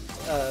to you,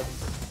 to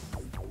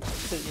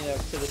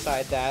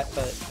decide that,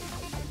 but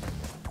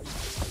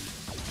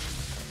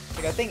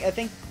like, I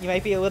think you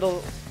might be a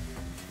little,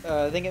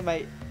 I think it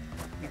might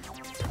be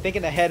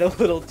thinking ahead a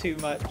little too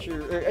much,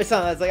 or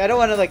something. It's like, I don't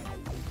want to like.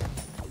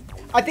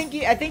 I think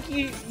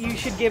you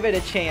should give it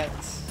a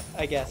chance,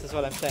 I guess, is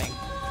what I'm saying.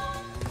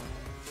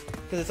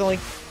 Because it's only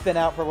been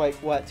out for like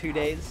what, 2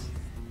 days.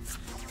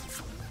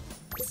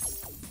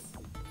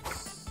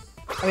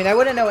 I mean, I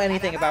wouldn't know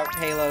anything about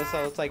Halo,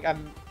 so it's like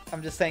I'm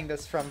just saying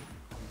this from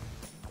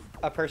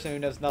a person who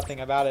knows nothing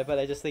about it. But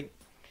I just think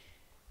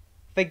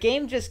if a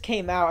game just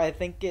came out, I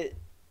think it's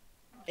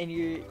a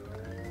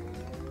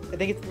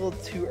little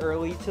too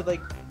early to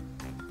like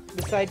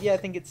decide. Yeah, I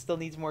think it still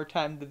needs more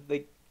time to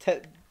like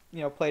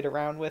play it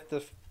around with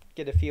to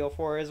get a feel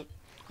for it.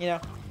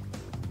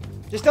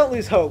 Just don't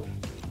lose hope.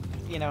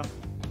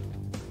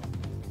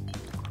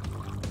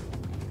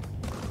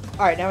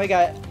 All right, now we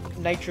got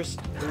Nitrous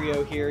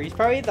Brio here. He's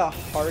probably the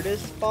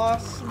hardest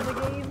boss in the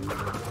game.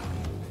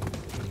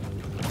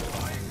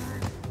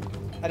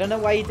 I don't know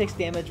why he takes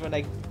damage when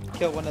I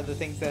kill one of the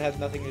things that has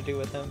nothing to do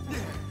with him.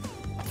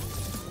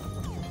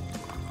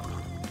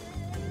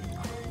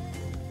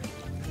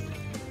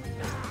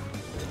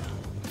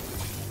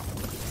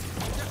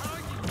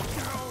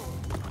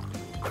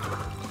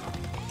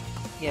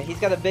 Yeah, he's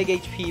got a big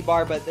HP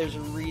bar, but there's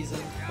a reason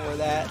for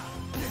that.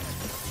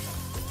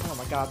 Oh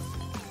my god.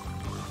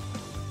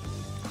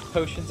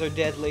 Potions are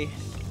deadly.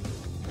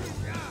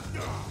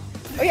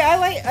 Oh yeah,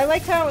 I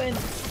liked how in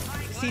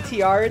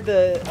CTR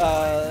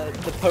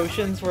the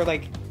potions were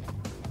like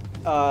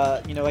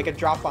like a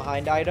drop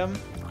behind item.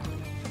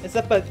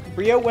 Except but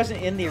Brio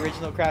wasn't in the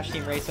original Crash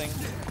Team Racing.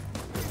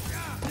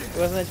 It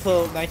wasn't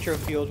until Nitro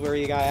Fueled where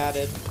he got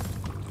added.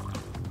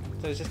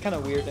 So it's just kind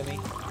of weird to me.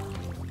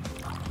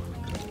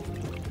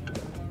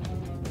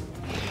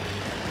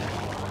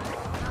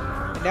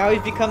 And now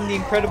he's become the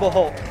Incredible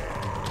Hulk.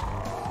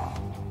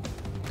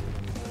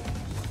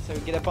 So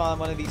get up on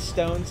one of these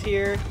stones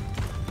here,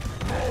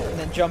 and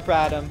then jump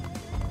at him.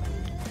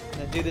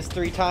 And then do this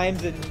 3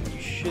 times, and you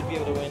should be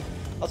able to win.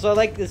 Also, I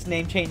like this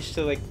name change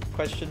to like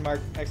question mark,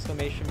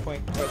 exclamation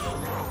point,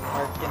 question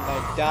mark, and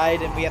I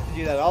died, and we have to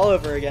do that all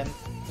over again.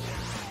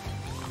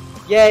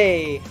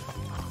 Yay!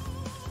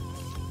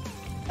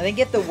 I think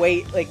you have to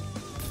wait like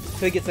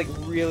till it gets like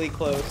really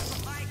close.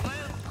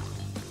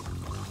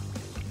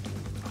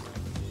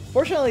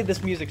 Fortunately,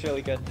 this music's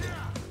really good.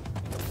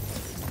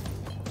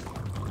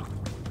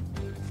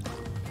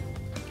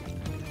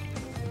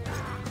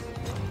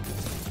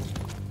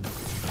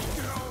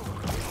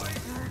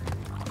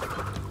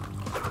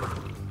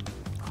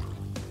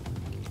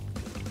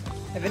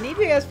 Have any of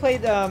you guys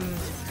played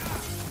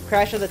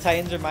Crash of the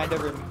Titans or Mind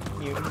Over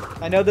Mutant?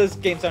 I know those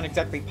games aren't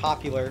exactly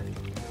popular,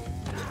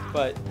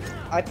 but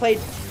I played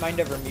Mind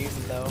Over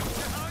Mutant though.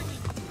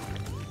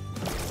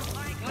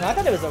 And I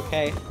thought it was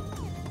okay.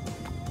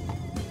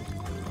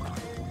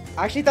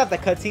 I actually thought the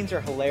cutscenes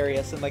were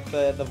hilarious, and like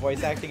the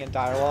voice acting and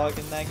dialogue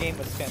in that game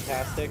was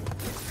fantastic.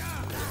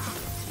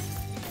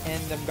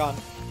 And I'm gone.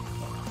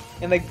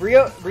 And like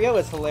Brio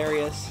is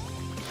hilarious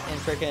in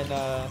frickin'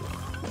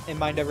 in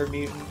Mind Over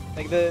Mutant.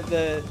 Like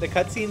the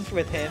cutscenes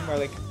with him are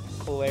like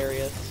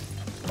hilarious.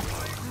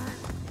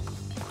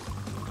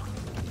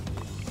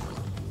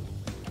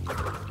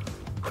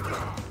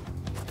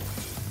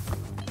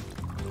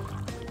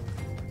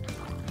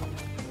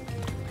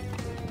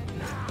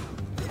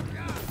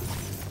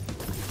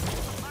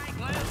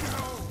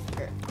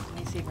 Here, let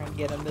me see if I can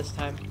get him this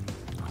time.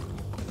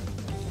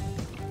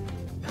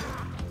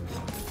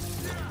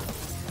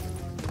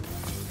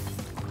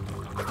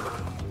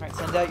 Alright,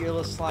 send out your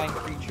little slime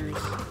creatures.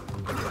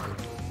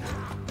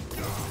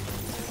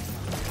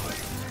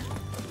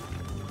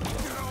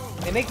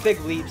 They make big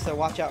leaps, so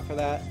watch out for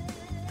that.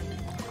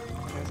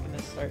 I was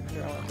gonna start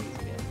throwing these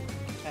again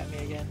at me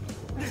again.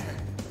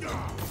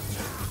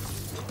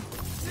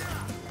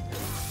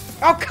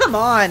 Oh, come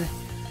on!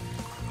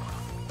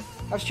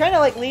 I was trying to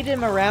like lead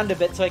him around a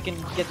bit so I can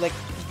get like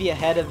be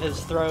ahead of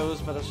his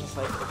throws, but it's just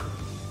like.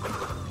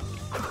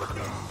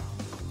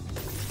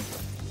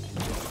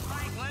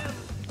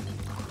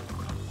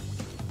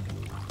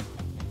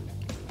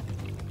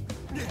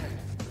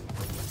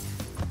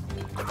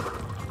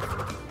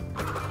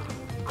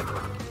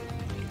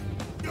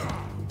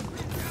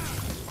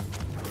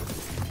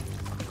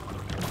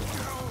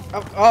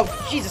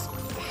 Oh, Jesus!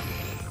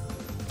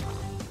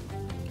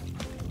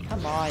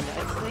 Come on, I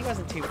think it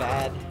wasn't too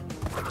bad.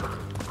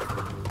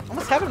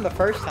 Almost had him the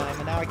first time,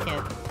 and now I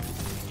can't.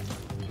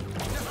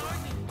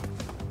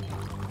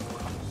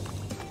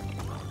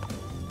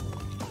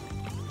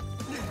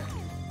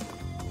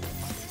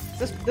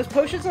 Those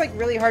potions are like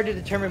really hard to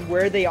determine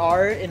where they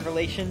are in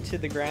relation to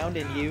the ground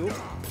and you.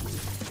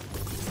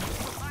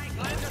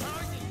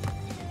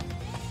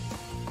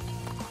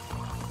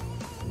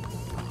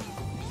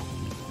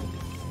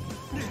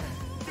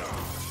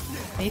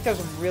 And he throws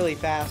them really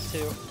fast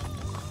too.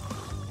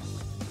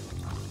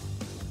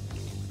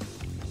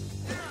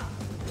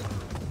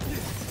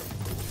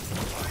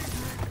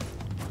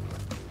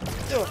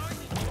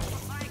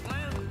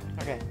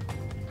 Okay.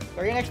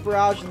 Target next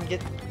barrage and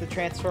get the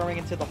transforming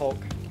into the Hulk.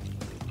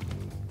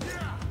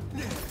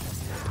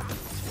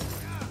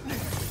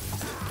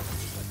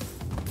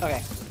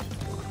 Okay.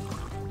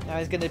 Now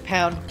he's gonna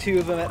pound two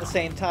of them at the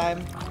same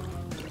time.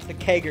 The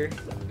kegger.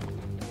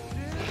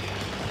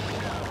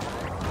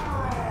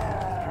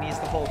 And he's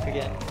the Hulk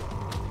again.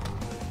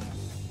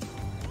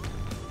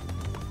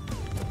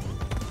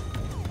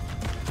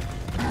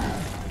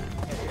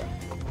 There we go.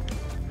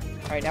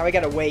 Alright, now we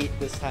gotta wait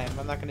this time.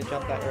 I'm not gonna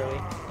jump that early.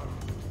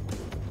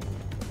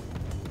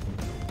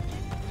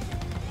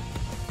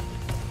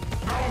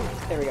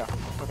 There we go.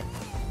 Okay.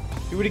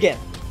 Do it again.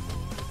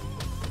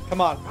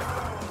 Come on.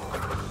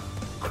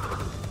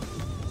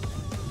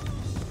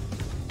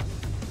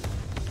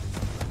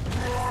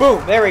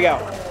 Boom! There we go.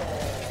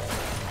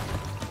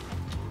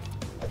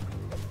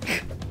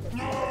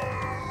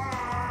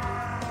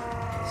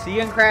 See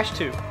you in Crash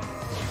 2.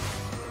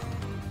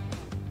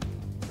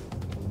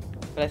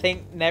 But I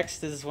think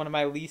next is one of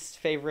my least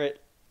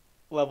favorite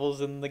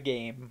levels in the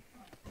game.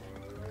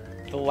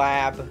 The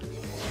lab.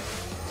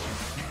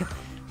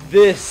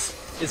 This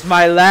is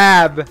my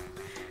lab.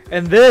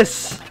 And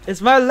this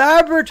is my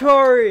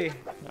laboratory.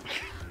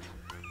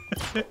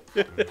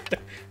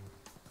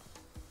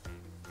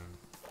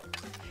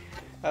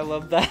 I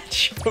love that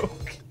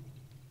joke.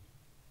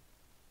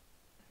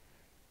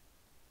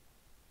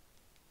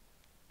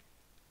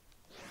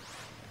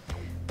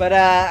 But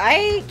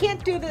I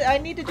can't do the. I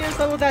need to do this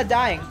level without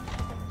dying.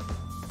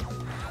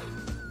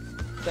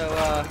 So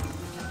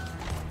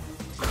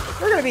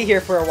we're gonna be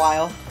here for a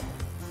while.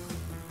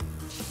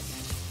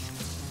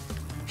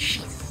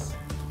 Jeez.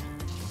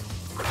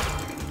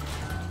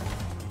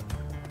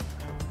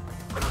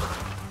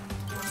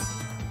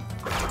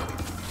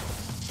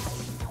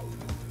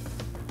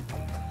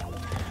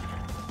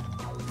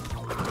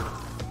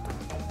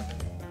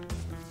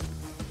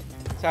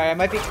 Sorry, I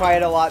might be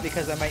quiet a lot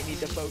because I might need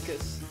to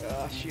focus.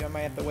 Shoot, I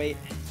might have to wait.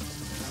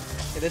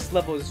 Yeah, this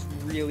level is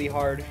really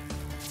hard.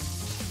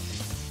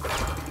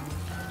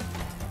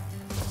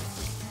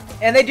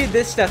 And they do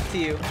this stuff to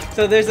you.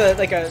 So there's a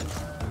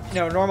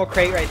normal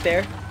crate right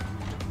there.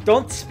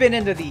 Don't spin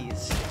into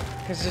these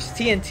because there's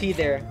TNT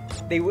there.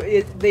 They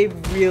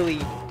really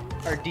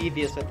are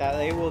devious with that.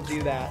 They will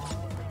do that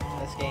in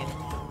this game.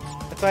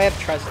 That's why I have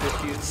trust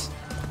issues.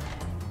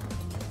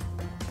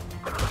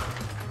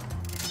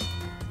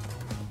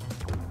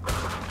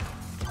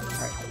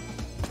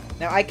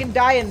 Now I can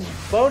die in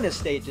bonus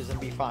stages and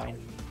be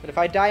fine, but if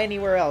I die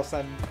anywhere else,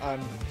 I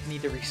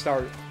need to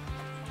restart.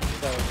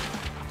 So,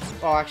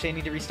 well, actually, I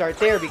need to restart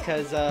there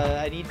because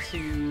I need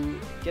to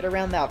get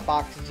around that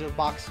box. There's a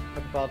box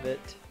above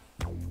it.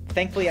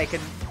 Thankfully, I can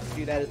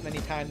do that as many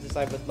times as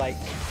I would like.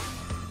 All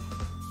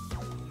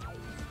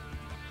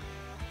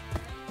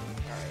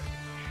right.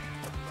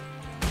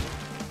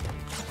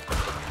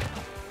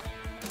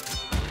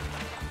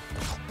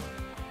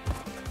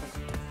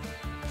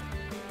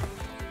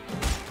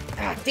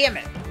 Ah, damn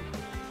it!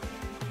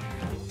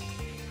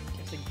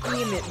 Just like,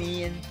 damn it,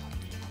 man.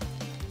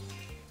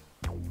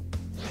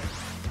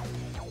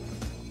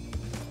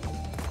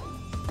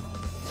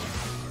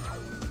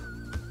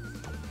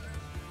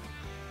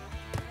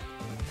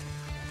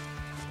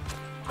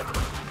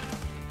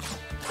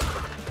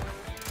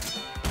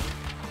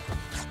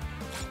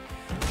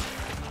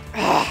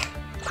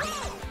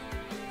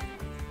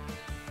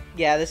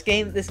 Yeah, this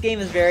game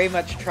is very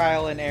much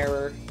trial and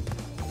error.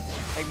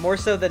 Like, more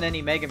so than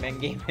any Mega Man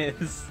game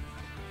is.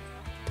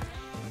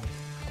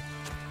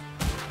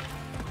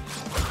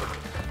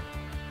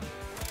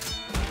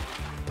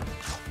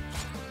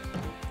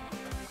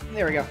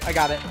 There we go, I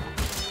got it.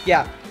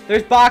 Yeah,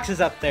 there's boxes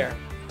up there.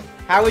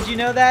 How would you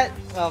know that?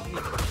 Well,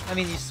 I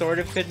mean, you sort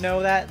of could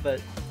know that,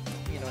 but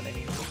you know what I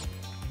mean.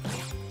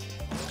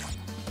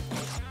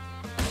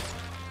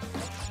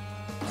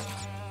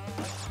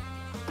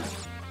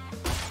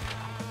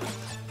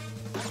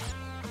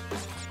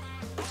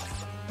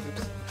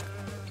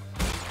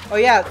 Oh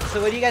yeah, so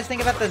what do you guys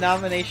think about the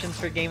nominations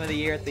for Game of the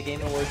Year at the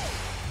Game Awards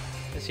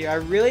this year? I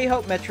really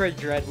hope Metroid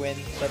Dread wins,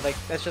 but like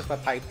that's just my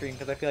pipe dream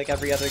because I feel like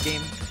every other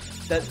game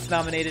that's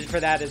nominated for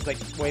that is like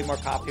way more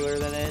popular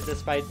than it,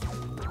 despite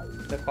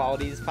the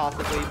qualities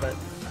possibly, but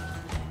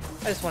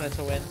I just wanted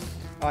to win.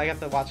 Oh, I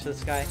got to watch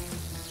this guy.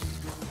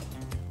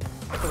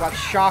 I have to watch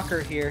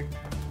Shocker here.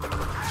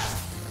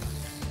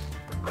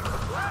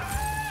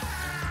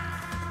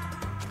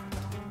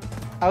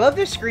 I love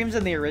their screams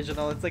in the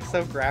original. It's like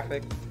so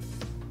graphic.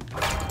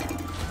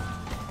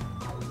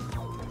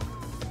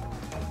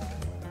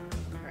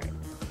 Alright.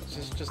 This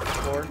is just the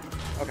floor.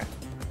 Okay.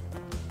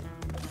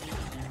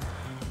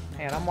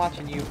 Man, I'm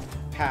watching you,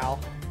 pal.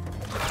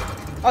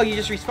 Oh, you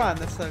just respawned.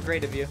 That's so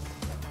great of you.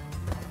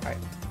 Alright.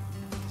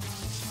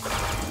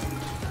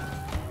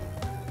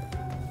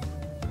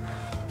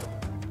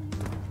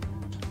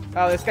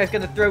 Oh, this guy's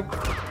gonna throw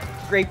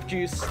grape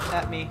juice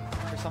at me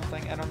or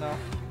something. I don't know.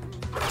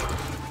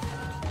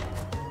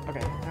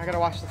 Okay, I gotta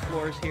watch the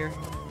floors here.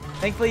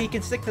 Thankfully, you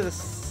can stick to the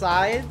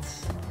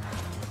sides.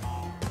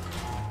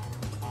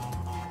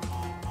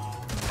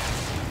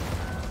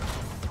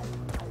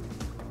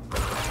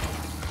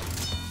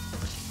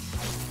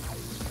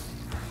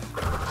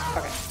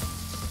 Okay.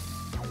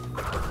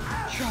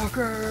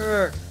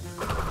 Shocker!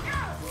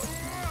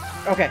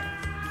 Okay.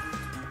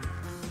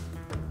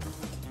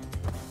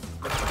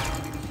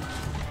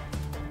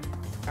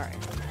 Alright.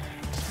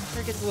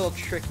 It gets a little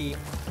tricky.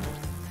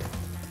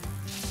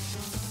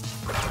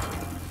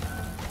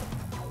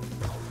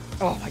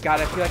 Oh my god,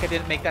 I feel like I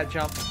didn't make that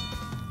jump.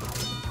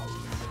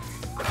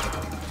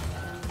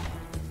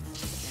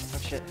 Oh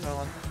shit, hold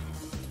on.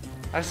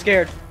 I was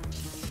scared.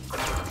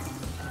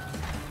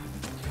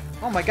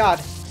 Oh my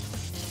god.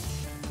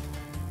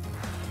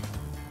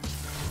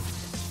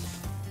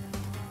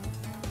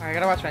 Alright, I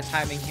gotta watch my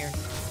timing here.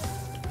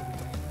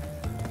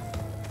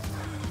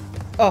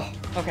 Oh,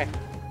 okay.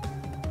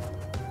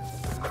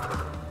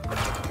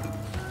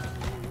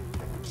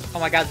 Oh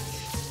my god.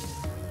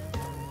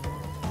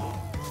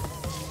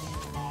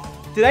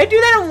 Did I do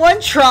that in one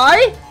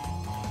try?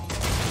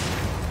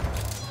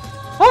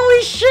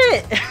 Holy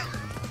shit!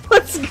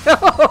 Let's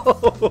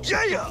go!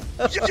 Yeah!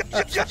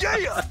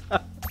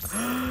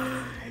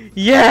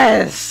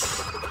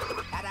 Yes!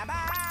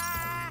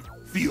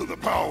 Feel the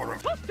power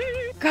of...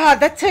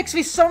 God, that takes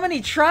me so many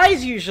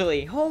tries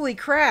usually. Holy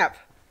crap.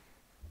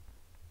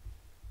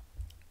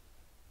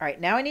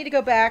 Alright, now I need to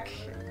go back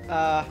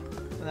for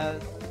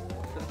the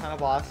final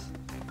boss.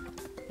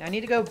 Now I need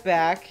to go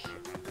back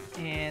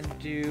and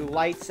do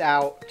lights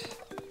out.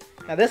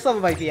 Now this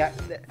level might be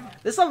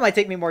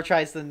take me more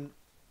tries than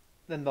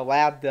the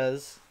lab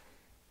does.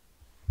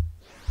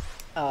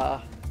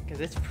 Because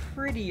it's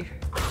pretty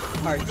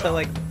hard. So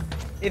like,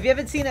 if you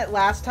haven't seen it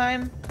last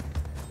time,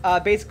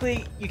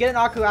 basically you get an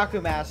Aku Aku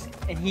mask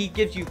and he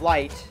gives you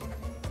light,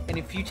 and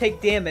if you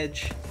take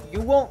damage, you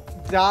won't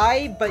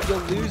die, but you'll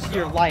lose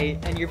your light,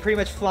 and you're pretty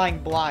much flying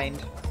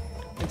blind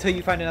until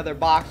you find another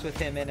box with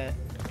him in it.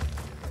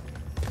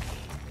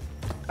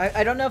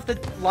 I don't know if the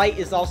light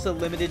is also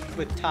limited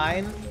with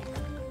time,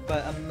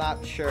 but I'm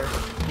not sure.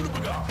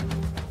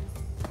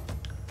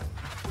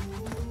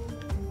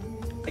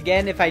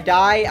 Again, if I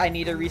die, I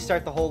need to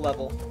restart the whole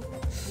level.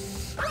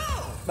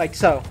 Like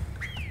so.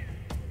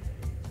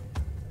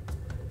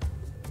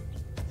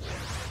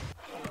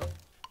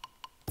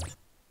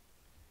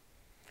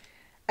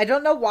 I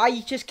don't know why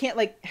you just can't,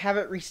 like, have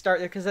it restart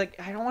there, because, like,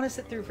 I don't want to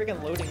sit through a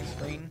freaking loading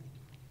screen.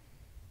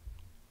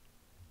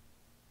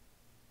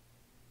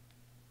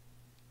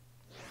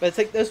 But it's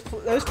like those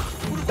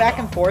back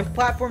and forth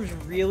platforms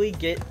really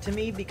get to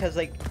me because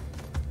like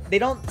they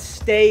don't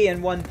stay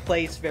in one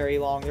place very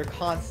long. They're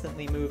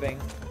constantly moving.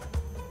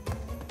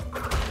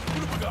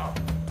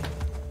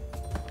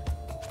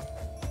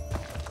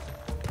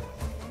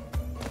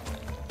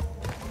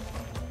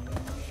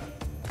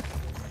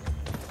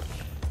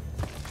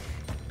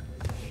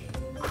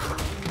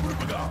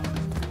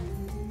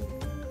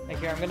 Like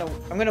here,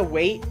 I'm gonna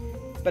wait,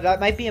 but that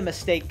might be a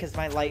mistake because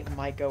my light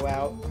might go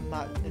out. I'm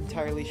not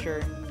entirely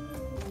sure.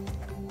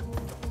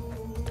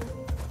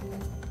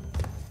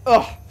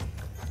 Ugh.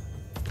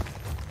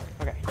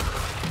 Okay.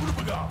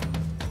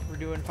 We're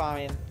doing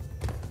fine.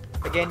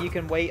 Again, you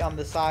can wait on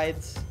the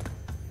sides.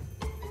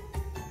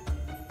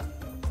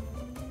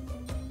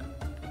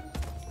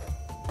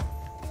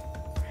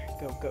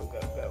 Go, go, go,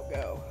 go,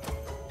 go.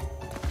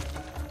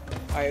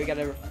 Alright, we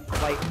gotta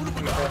light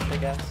refresh, I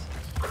guess.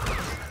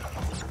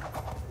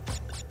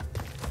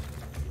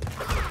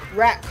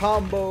 Rat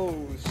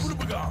combos!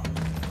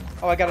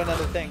 Oh, I got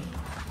another thing.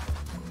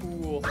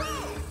 Cool.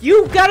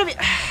 You gotta be...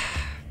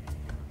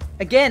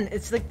 Again,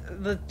 it's like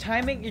the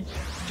timing, you're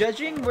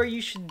judging where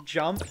you should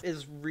jump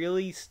is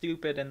really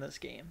stupid in this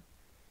game.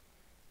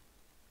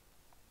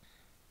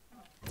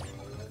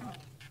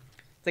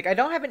 It's like, I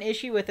don't have an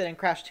issue with it in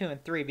Crash 2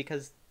 and 3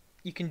 because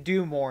you can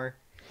do more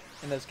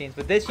in those games.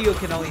 But this, you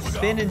can only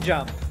spin and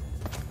jump.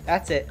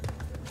 That's it.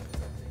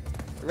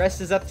 The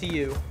rest is up to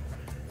you.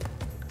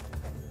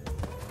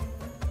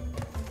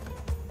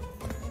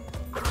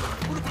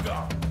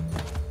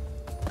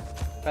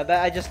 But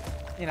that, I just...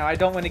 You know, I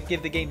don't want to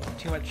give the game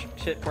too much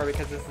shit for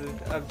because this is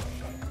a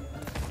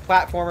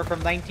platformer from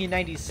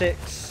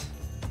 1996,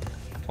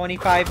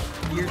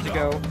 25 years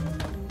ago,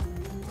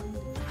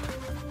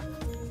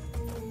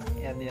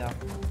 and you know,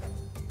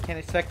 can't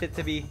expect it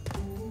to be,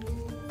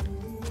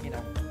 you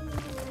know,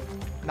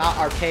 not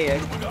archaic.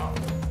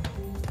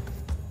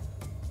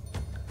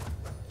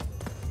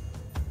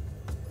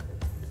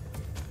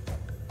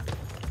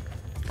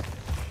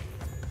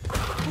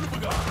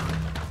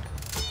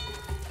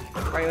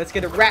 Alright, let's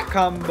get a rat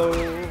combo.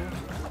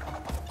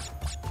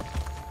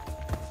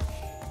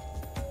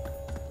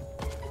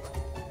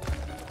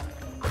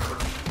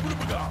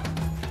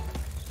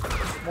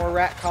 More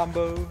rat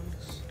combos.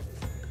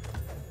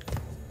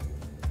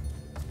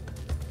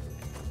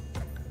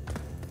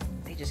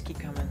 They just keep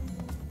coming.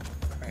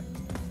 Alright.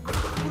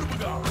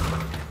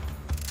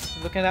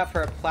 Looking out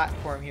for a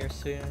platform here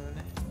soon.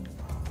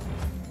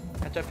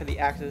 Watch out for the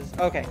axes.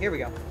 Okay, here we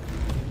go.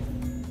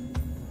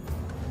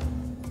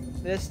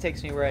 This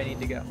takes me where I need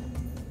to go.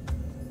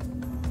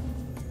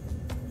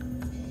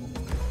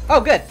 Oh,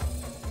 good!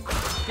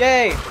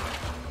 Yay!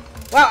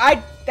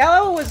 Wow, that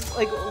level was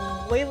like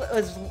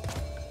was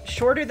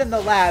shorter than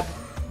the lab,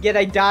 yet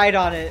I died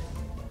on it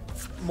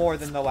more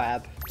than the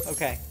lab.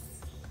 Okay.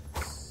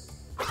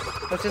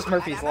 That's just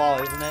Murphy's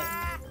Law, isn't it?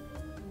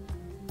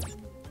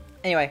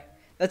 Anyway,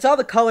 that's all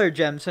the color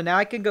gems, so now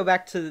I can go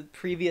back to the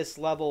previous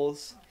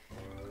levels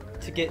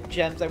to get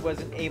gems I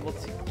wasn't able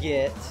to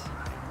get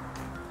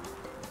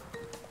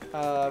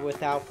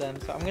without them.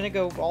 So I'm gonna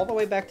go all the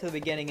way back to the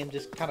beginning and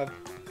just kind of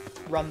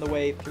run the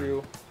way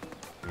through.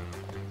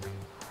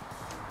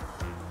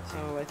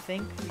 So I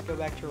think we go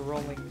back to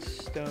Rolling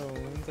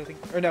Stones, I think,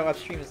 or no,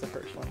 Upstream is the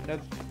first one.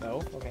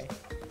 No, okay.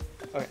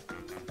 Okay,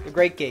 the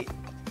Great Gate.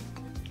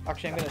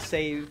 Actually, I'm gonna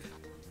save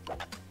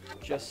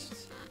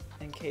just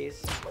in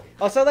case.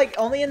 Also, like,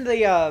 only in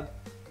the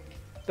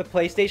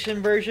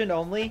PlayStation version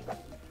only,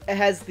 it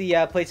has the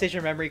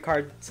PlayStation memory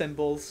card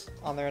symbols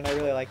on there, and I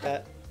really like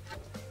that.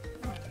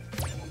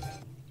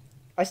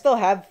 I still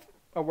have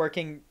a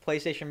working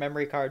PlayStation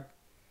memory card,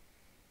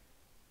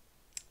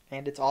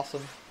 and it's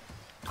awesome.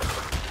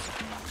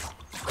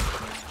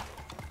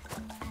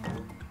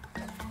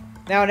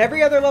 Now, in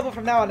every other level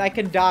from now on, I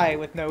can die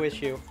with no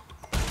issue.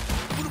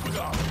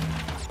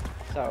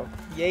 So,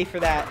 yay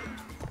for that.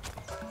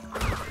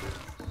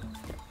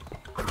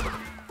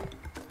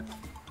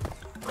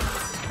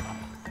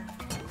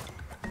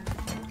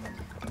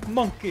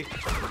 Monkey.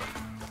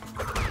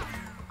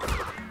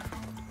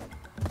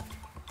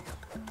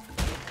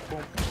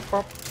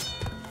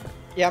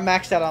 Yeah, I'm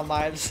maxed out on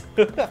lives.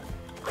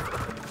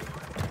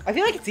 I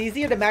feel like it's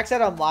easier to max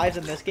out on lives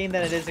in this game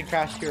than it is in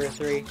Crash 2 or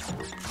 3.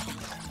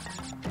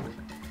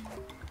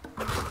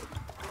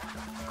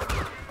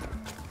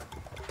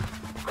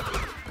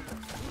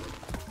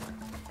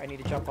 I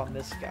need to jump on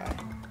this guy.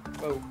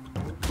 Whoa.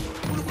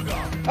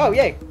 Oh,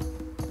 yay!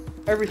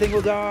 Everything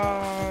will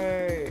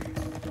die!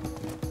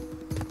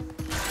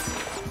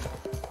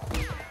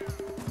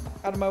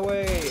 Out of my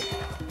way!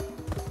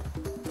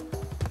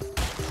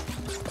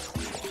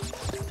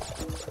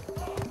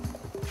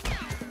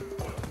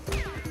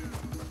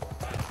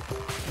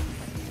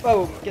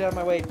 Whoa, get out of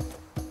my way,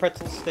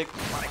 pretzel stick.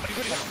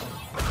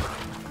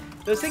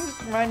 Those things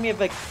remind me of,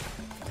 like,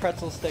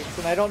 pretzel sticks,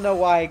 and I don't know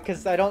why,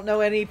 because I don't know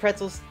any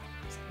pretzel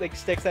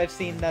sticks I've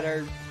seen that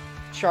are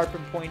sharp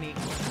and pointy.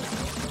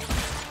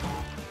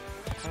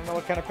 I don't know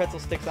what kind of pretzel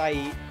sticks I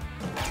eat.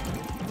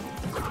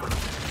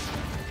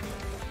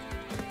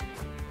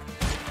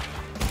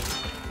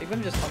 Maybe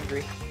I'm just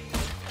hungry.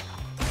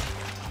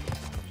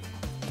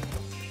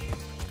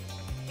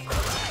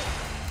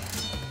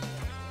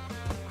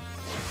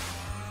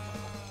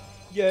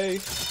 Yay.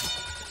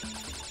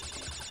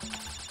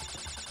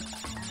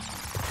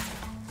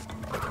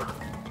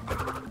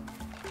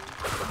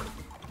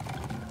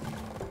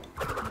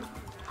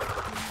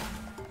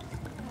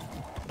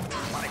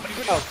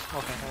 Oh,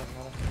 okay.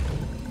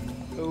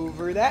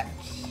 Over that.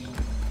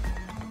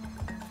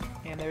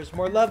 And there's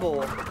more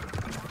level.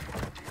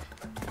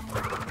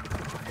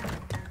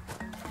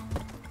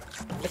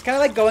 It's kind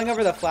of like going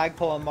over the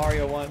flagpole in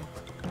Mario 1.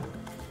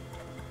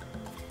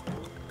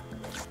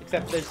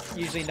 Except there's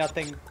usually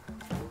nothing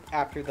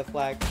after the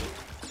flag.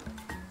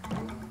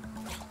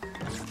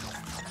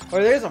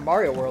 Or there's a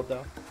Mario World,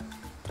 though.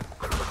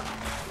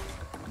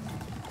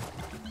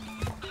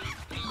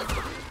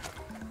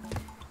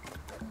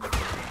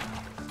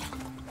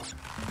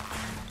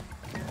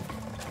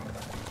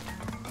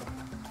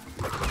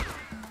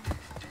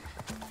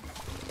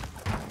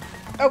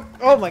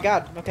 Oh my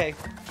god, okay.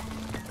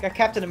 Got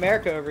Captain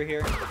America over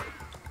here.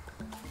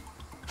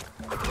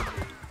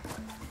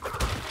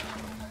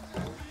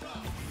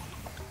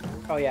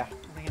 Oh yeah, I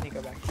think I need to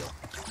go back here.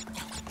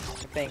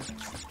 I think.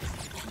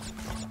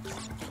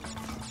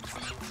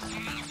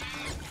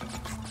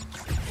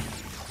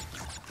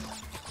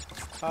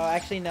 Oh,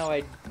 actually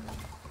no,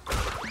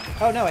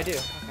 oh no, I do.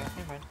 Okay,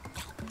 never mind.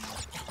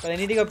 But I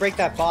need to go break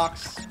that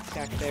box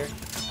back there.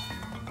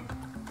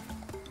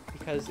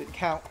 Because it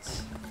counts.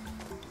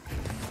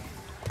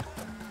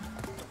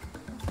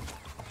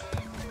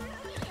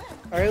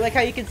 I really like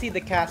how you can see the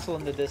castle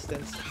in the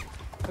distance.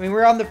 I mean,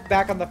 we're on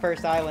back on the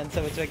first island,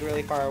 so it's like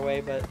really far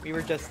away, but we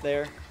were just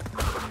there.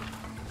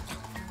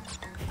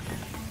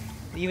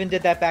 We even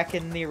did that back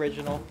in the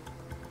original.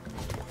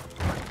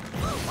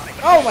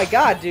 Oh my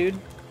god, dude!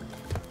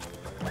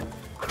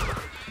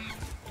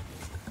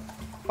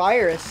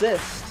 Fire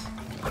assist.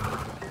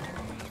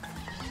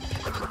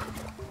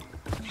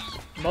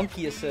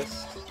 Monkey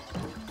assist.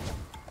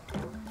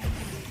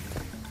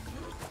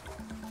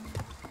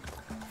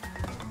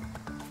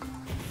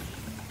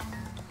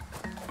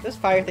 Those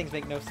fire things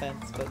make no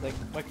sense, but like,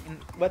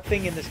 what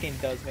thing in this game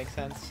does make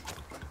sense?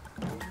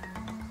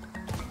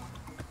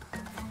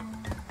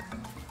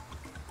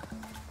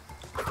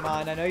 Come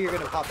on, I know you're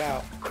gonna pop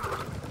out.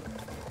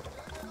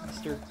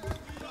 Mr.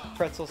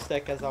 Pretzel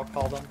Stick, as I'll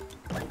call them.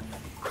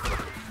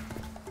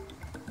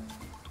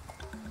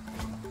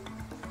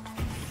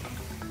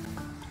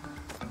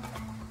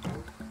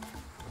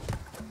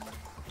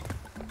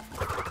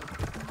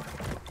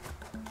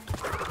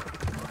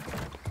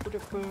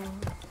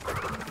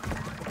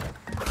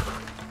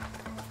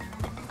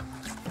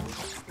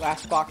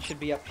 Last box should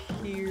be up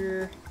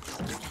here.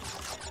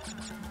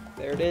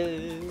 There it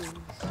is.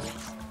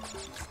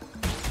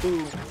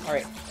 Boom.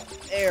 Alright.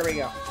 There we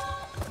go.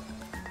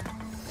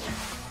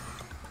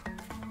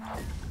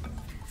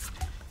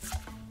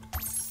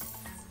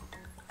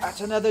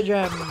 That's another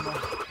gem.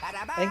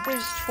 I think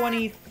there's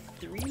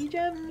 23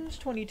 gems?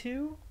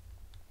 22?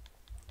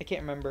 I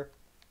can't remember.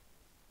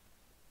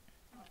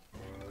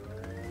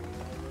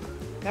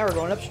 Now we're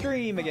going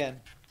upstream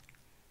again.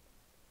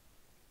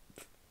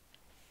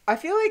 I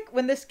feel like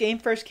when this game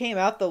first came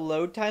out, the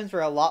load times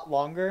were a lot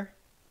longer.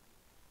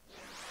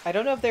 I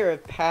don't know if they were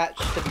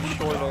patched to be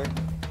shorter,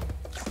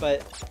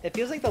 but it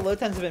feels like the load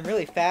times have been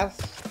really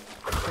fast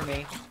for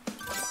me.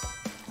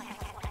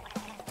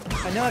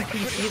 I know on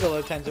PC the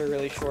load times are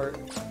really short,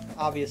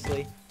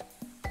 obviously.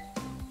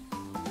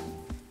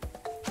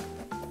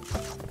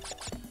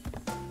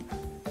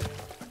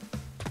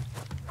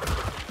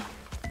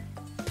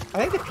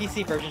 I think the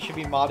PC version should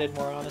be modded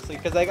more, honestly,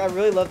 because like I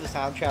really love the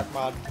soundtrack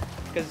mod.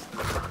 Because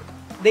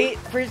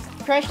for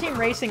Crash Team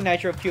Racing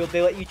Nitro Fueled,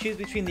 they let you choose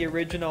between the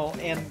original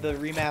and the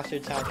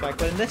remastered soundtrack,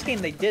 but in this game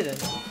they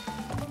didn't,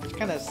 which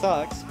kind of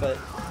sucks. But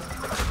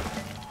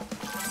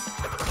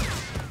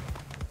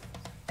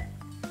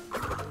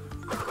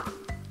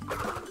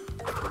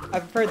I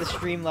prefer the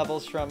stream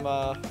levels from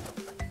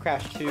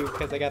Crash 2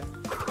 because I got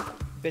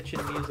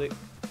bitchin' music.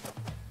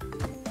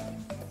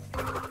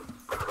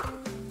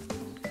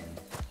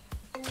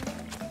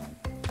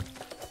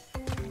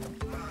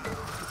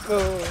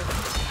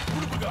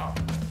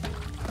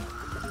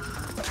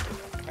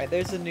 Alright,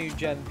 there's a new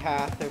gen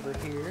path over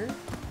here.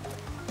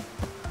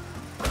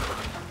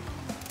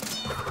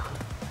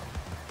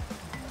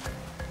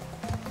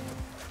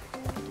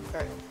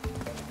 Alright.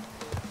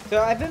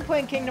 So I've been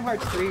playing Kingdom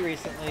Hearts 3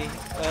 recently,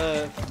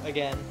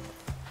 again.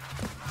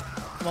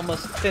 I'm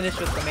almost finished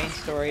with the main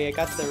story. I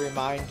got the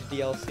Remind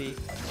DLC.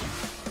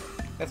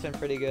 That's been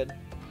pretty good.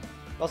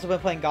 I've also been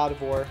playing God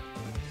of War.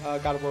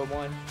 God of War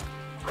 1.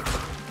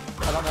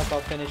 I don't know if I'll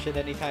finish it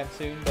anytime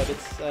soon, but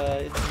it's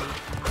neat.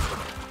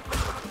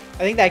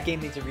 I think that game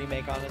needs a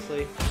remake,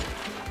 honestly.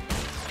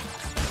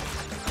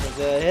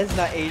 It has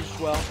not aged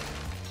well.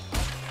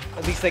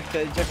 At least like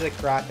in terms of the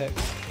graphics.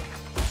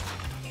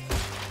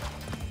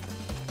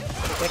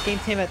 That game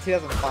came out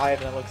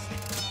 2005 and it looks...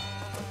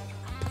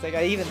 It's like,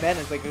 even then,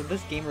 it's like, did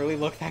this game really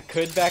look that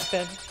good back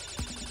then?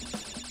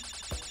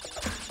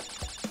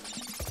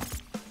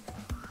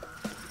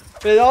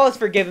 But it all is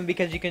forgiven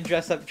because you can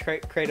dress up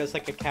Kratos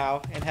like a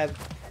cow and have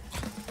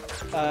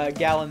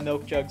gallon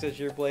milk jugs as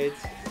your blades.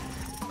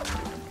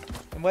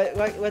 And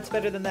what's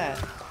better than that?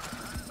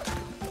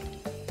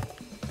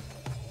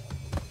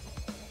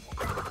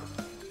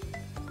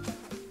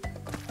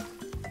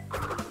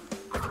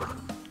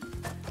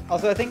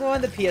 Also, I think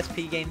one of the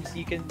PSP games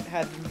you can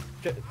have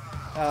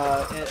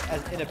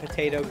in a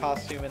potato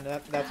costume, and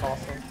that's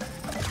awesome.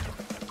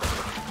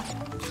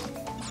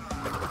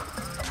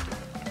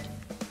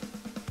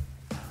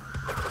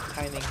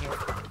 Timing here.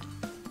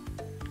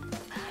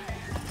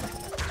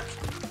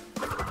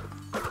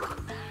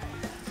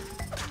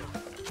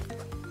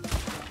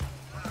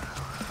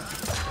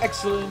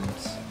 Excellent.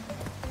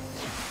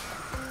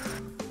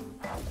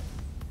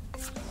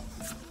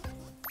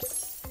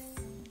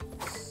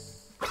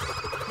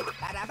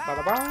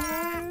 Ba-da-ba.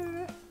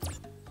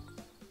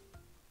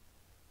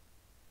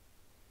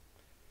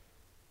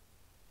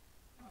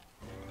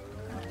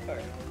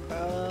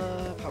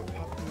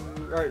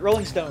 Alright,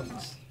 Rolling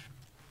Stones.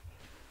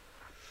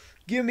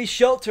 Give me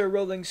shelter,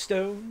 Rolling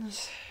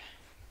Stones.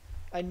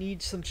 I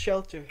need some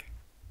shelter.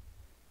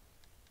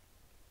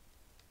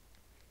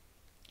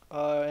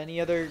 Any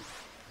other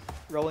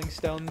Rolling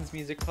Stones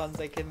music puns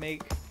I can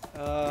make?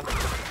 Well,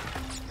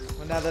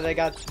 now that I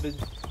got the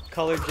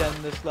color gen,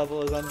 this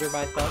level is under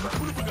my thumb.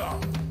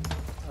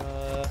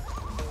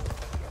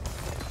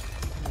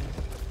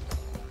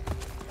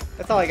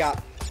 That's all I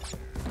got.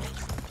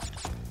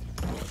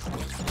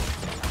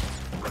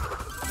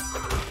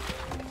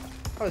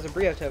 Oh, there's a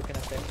Brio token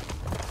up there.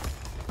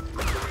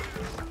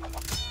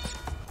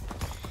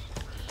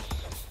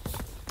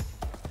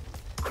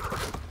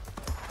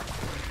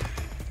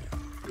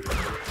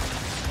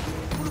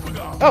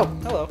 Oh,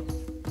 hello.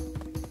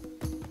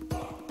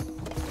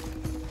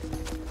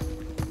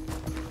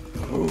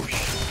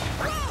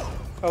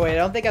 Oh wait, I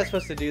don't think I was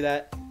supposed to do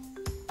that.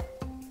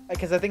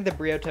 Because I think the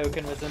Brio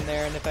token was in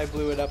there, and if I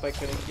blew it up, I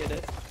couldn't get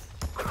it.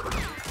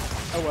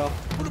 Oh well.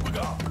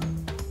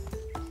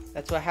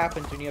 That's what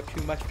happens when you have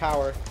too much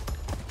power.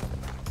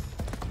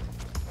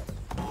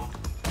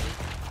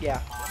 Yeah.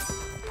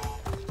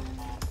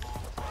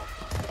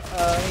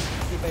 Let me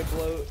see if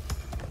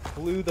I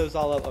blew those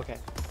all up. Okay.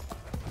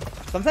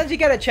 Sometimes you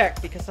gotta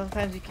check because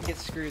sometimes you can get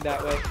screwed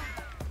that way.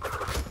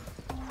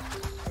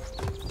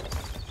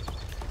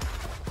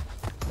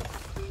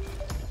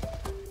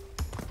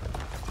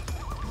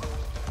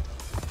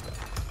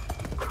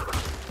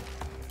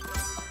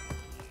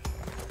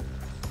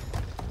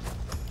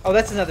 Oh,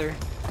 that's another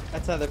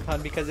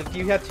pun because if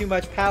you have too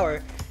much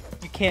power,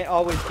 you can't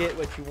always get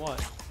what you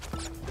want.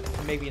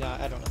 Or maybe not,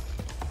 I don't know.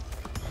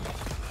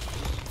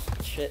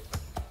 Shit.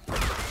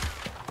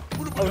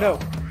 Oh no.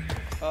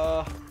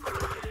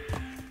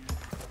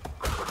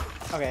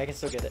 Okay, I can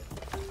still get it.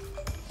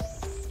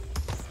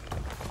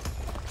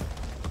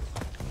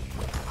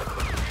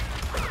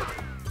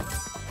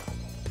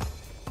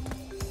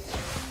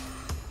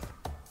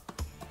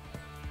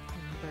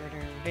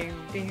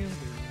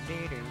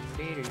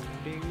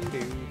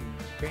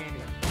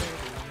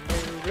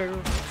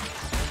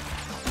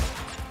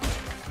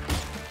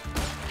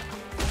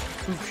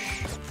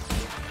 Whoosh.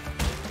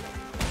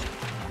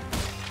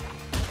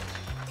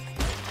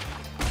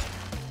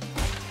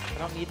 I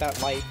don't need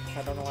that light.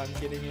 I don't know why I'm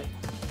getting it.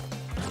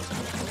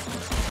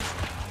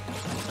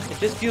 It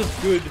just feels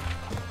good.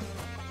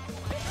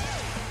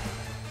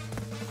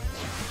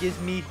 Gives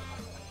me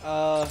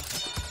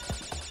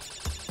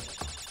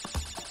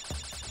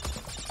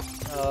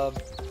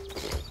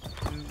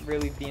I'm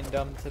really being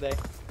dumb today.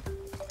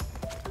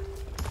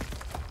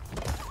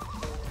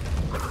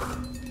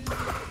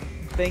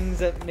 Things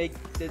that make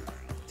it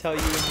tell you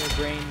in your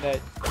brain that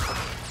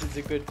is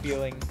a good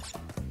feeling.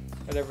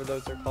 Whatever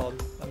those are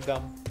called. I'm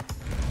dumb.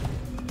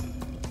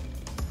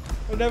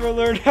 I never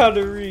learned how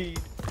to read.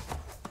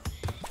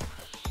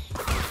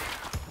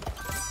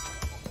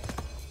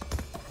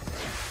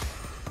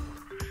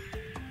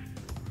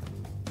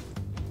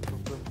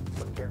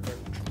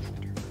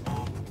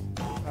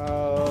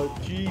 Oh,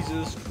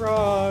 Jesus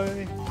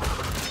Christ.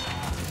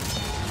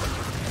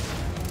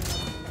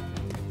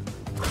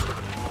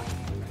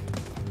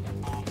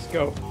 Let's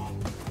go.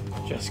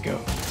 Just go.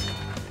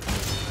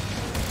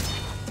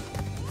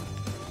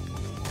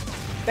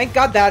 Thank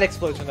God that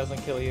explosion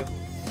doesn't kill you.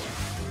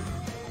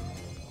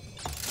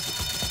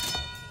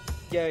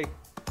 Yay.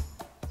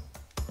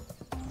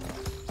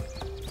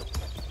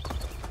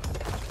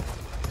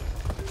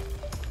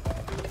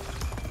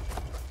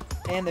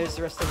 And there's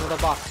the rest of the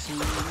box.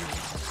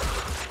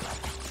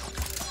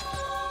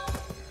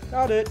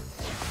 Got it.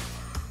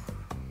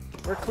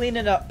 We're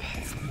cleaning up.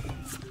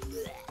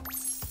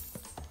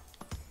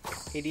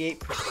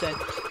 88%.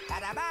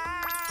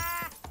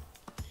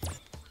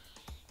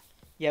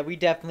 Yeah, we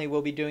definitely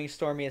will be doing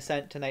Stormy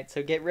Ascent tonight,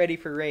 so get ready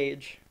for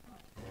Rage.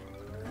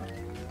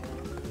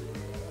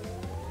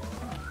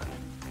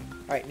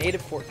 Alright,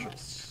 Native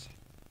Fortress.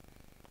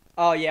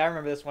 Oh yeah, I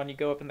remember this one. You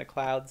go up in the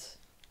clouds.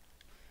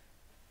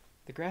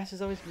 The grass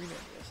is always greener.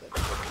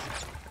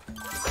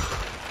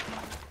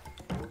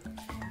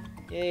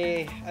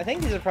 Yay. I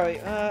think these are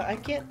probably, I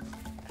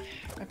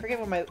forget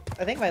what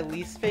I think my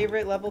least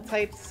favorite level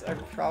types are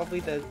probably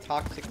the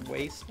toxic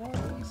waste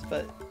ones,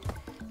 but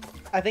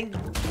I think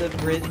the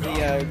bridge,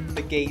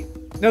 the gate,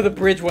 no, the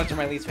bridge ones are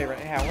my least favorite.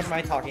 Yeah, what am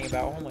I talking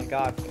about? Oh my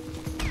god.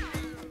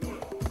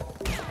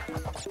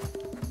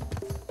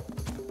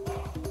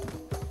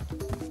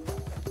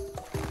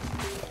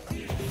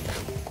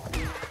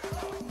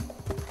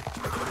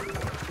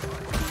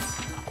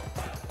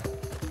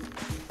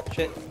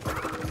 Shit.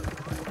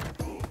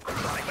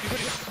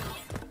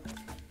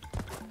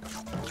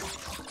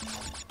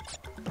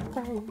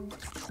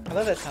 I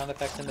love that sound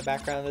effect in the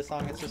background of this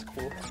song, it's just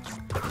cool.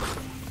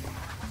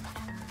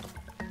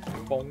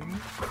 Boom.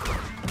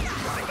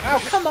 Oh,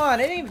 come on!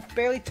 I didn't even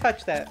barely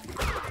touch that.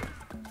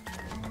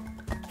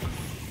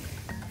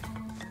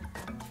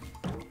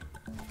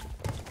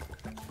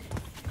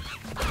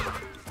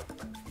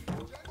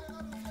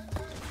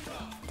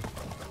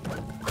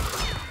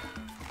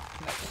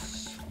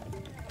 Nice.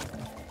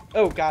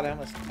 Oh god, I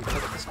almost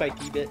took the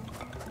spiky bit.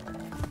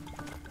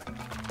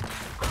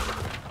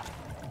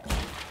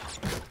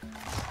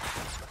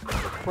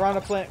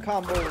 Piranha plant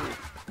combo!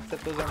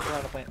 Except those aren't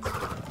piranha plants.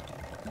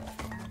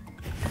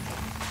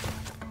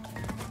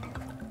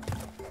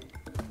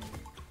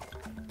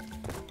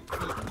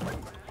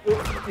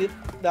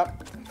 That.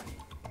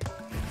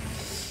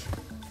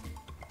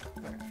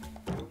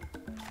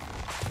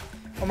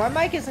 Well, my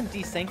mic isn't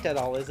desynced at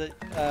all, is it?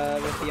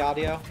 With the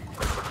audio?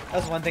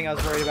 That's one thing I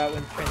was worried about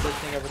when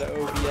transitioning over to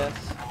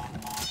OBS.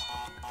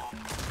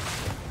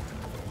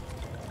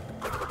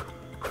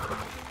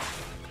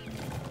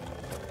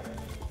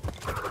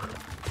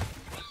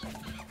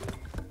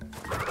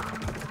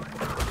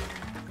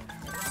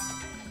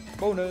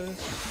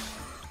 Bonus.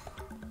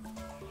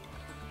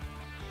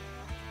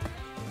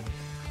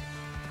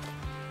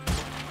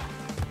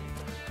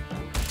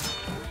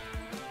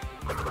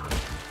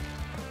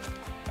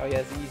 Oh yeah,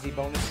 it's an easy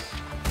bonus.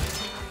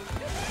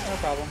 No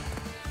problem.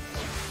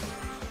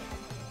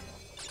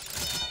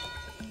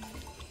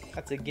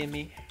 That's a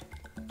gimme.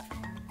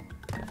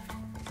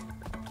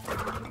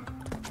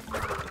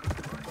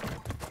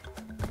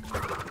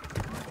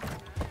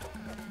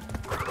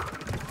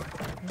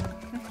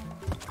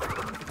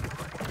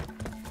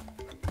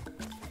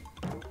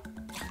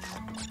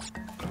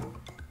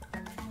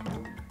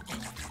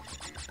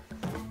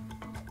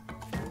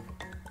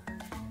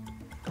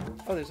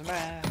 Oh, there's a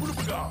man.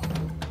 Boobaga.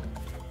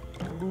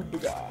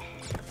 Boobaga.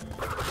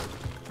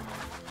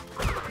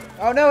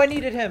 Oh no, I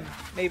needed him.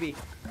 Maybe.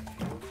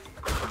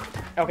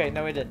 Okay,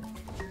 no, I didn't.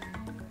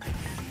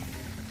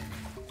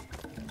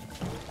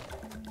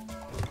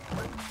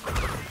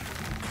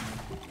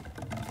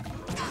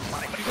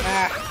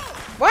 Ah.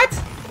 What?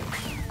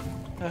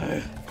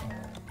 Ugh.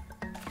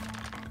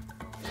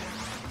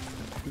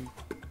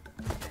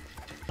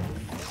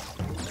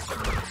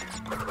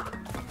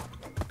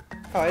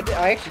 Oh,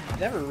 I actually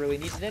never really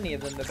needed any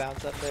of them to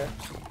bounce up there.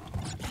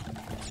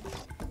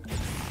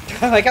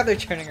 I like how they're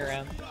turning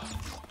around.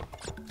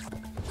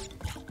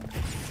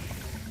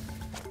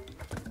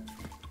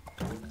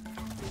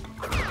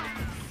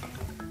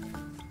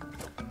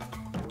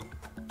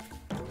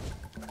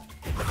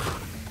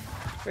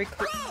 Very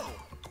quick.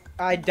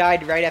 I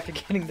died right after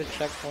getting the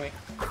checkpoint.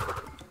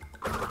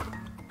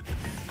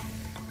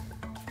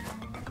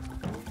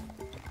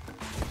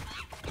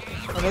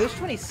 Oh no, there's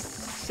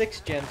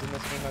 26 gems in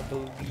this game, I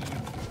believe.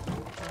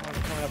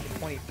 I'm coming up with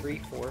 23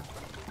 for.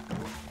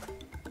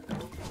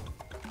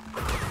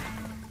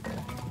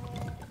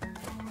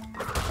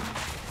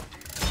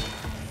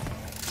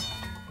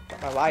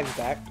 Got my lives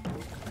back.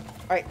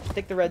 Alright,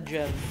 take the red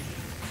gem.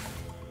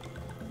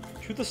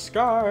 To the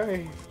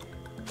sky!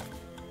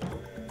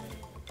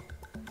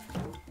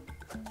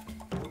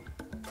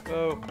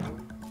 Oh,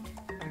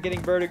 I'm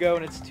getting vertigo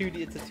and it's 2D.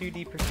 It's a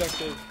 2D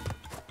perspective.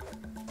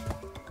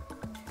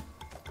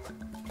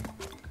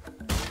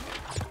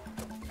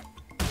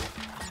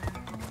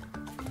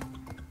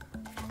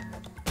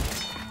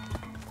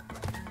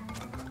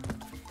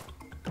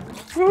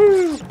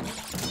 Woo!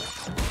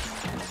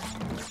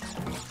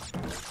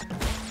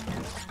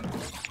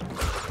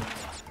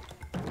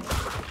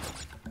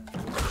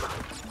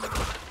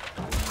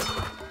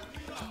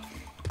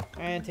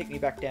 And take me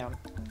back down.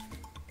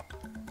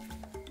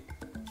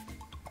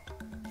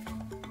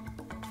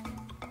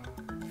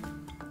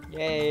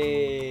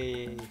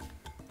 Yay!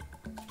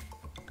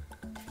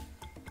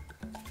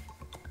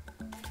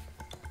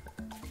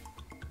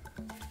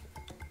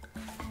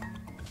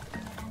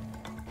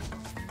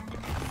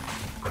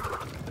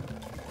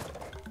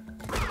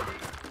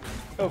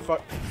 Oh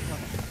fuck.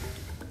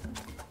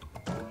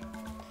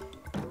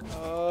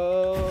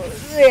 Oh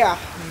yeah,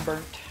 I'm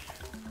burnt.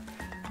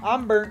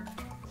 I'm burnt.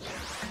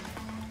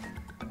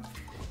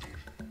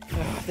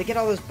 Ugh, they get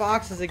all those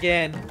boxes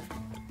again.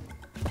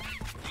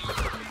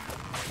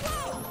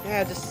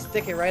 Yeah, just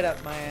stick it right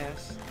up my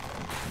ass.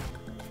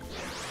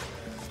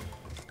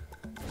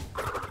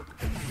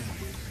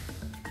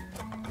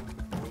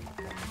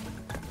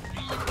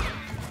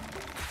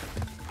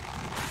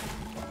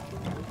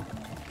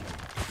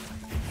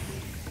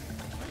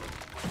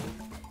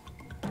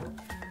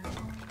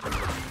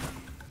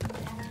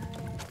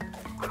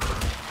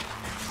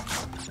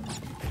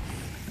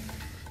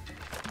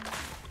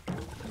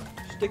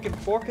 Stick and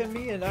fork in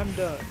me and I'm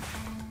done.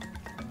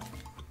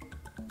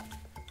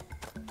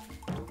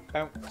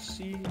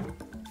 Bouncy.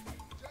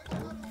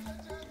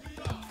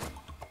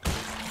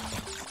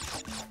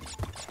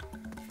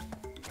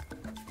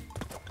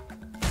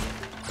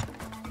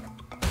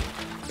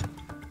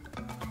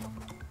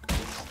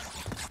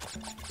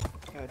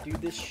 Gotta do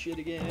this shit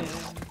again.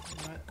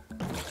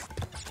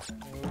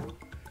 No.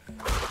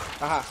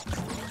 Aha.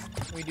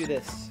 Let me do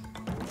this.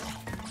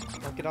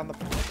 Don't get on the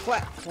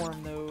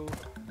platform though.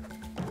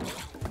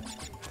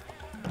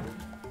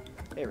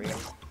 There we go.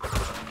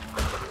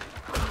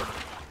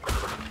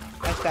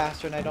 That's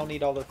faster and I don't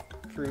need all the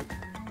fruit.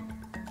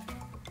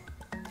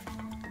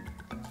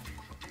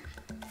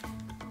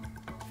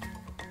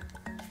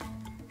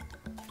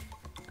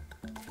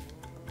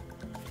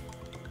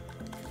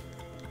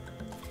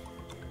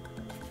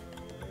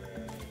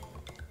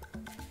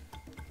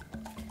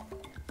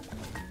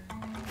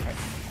 Alright,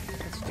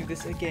 let's do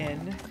this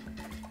again.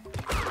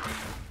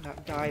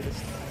 Not die this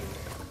time.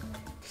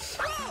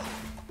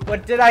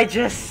 What did I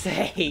just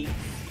say?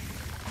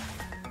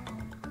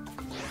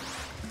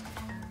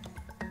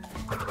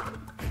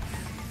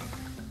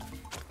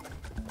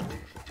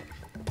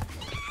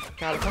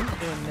 God, if I'm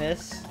doing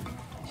this,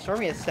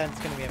 Stormy Ascent's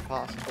gonna be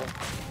impossible.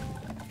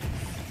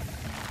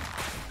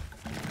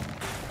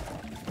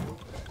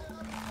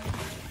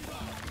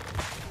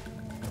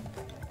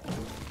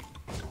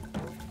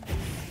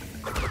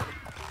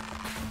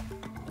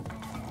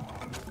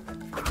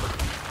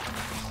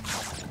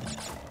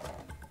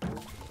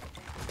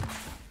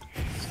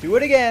 Let's do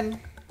it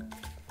again.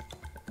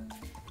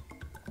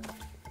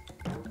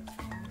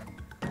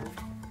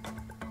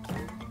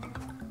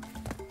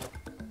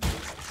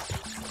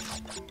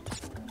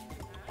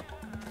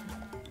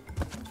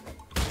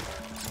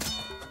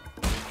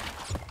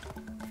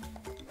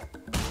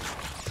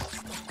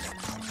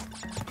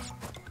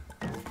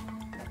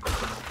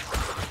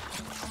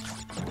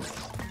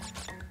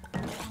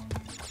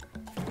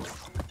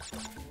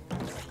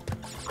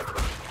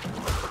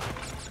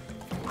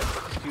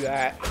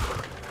 That.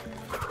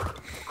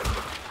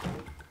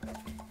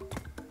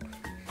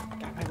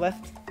 God, my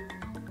left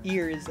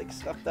ear is like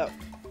stuffed up.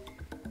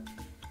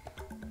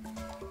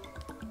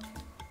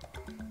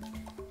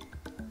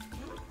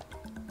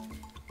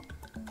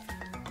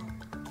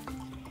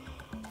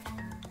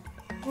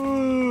 Okay,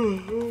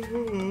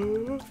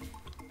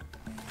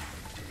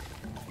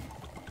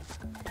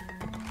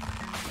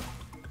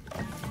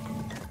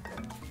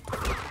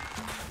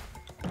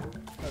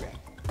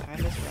 time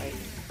is right.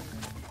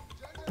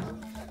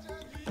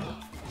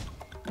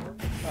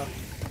 Oh.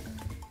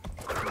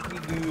 Be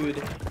good.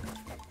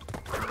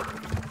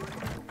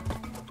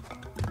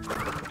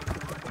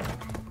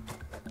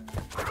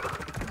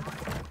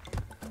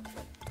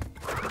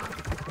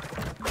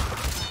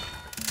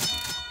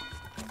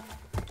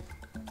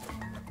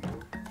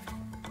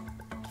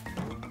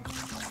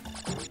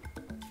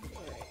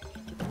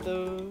 The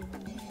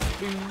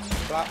boom,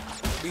 bop,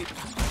 beep,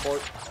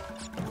 port.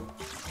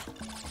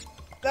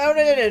 No,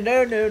 no, no,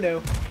 no, no,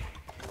 no.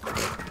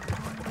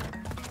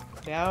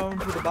 Down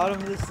to the bottom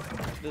of this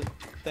the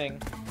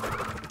thing. I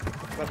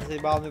was about to say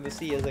bottom of the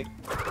sea. I was like,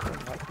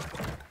 what?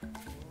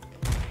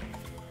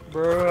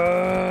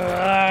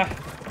 Bruh.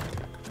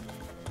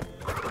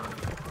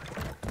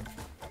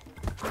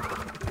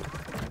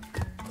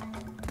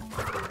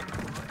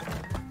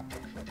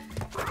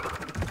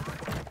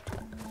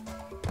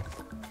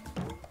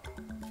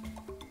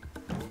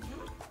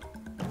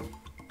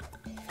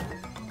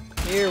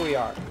 Here we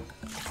are.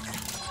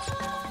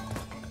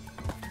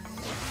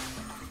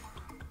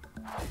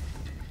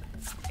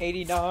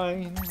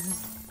 $89.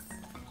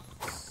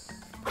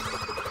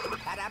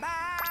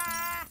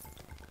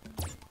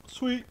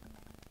 Sweet.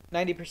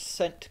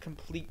 90%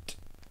 complete.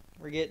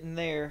 We're getting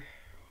there.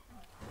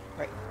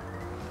 Right.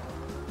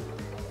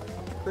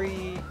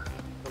 Creek,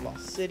 the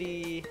Lost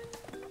City,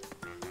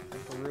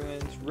 the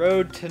ruins,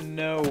 road to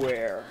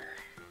nowhere.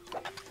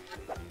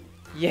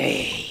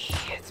 Yay!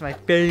 It's my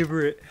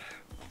favorite.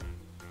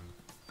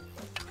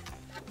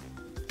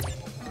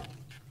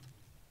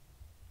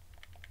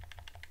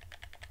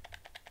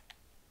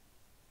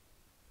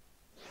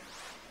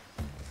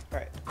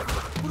 Alright.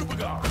 Who do we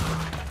got?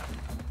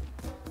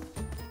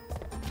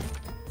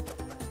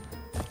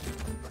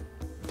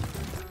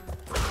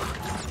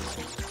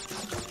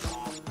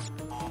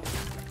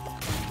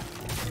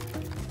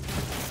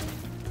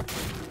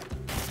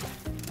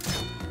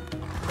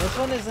 This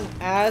one isn't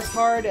as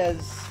hard as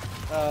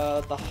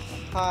the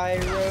high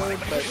road,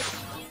 but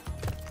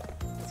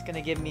it's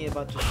gonna give me a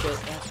bunch of shit,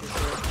 that's for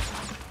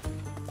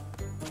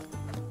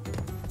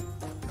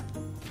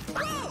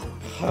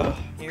sure.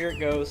 Here it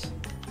goes.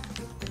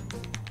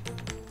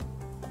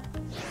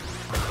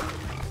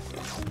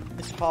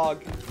 This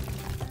hog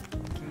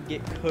can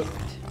get cooked.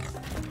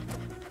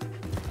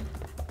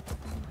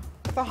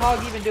 What's the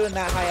hog even doing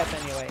that high up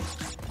anyway?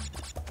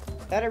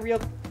 Is that a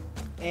real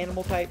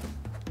animal type?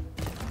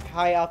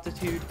 High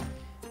altitude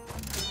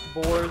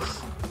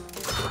boars?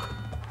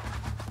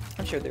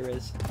 I'm sure there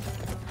is.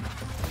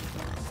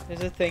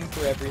 There's a thing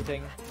for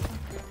everything.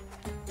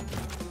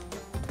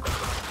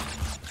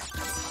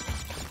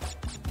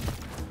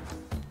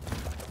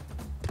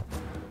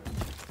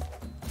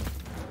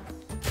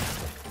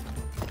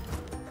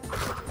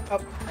 Oh,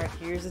 alright,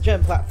 here's the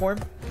gem platform.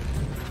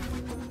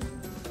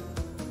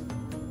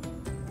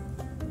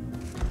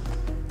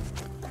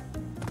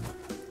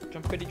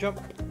 Jumpity jump.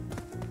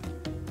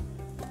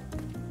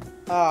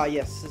 Ah,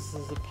 yes, this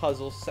is the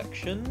puzzle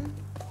section.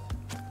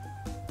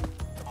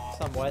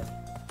 Somewhat.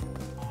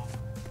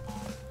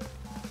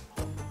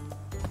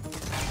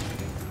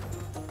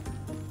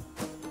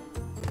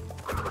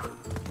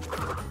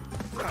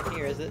 Not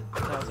here, is it?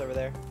 No, it's over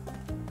there.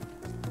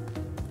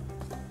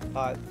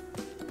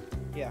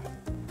 Yeah.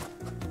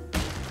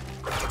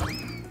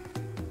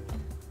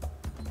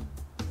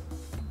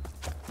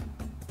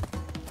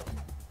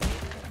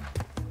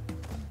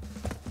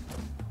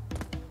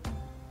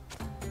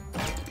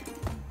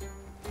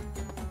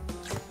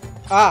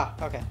 Ah,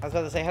 okay. I was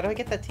about to say, how do I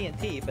get that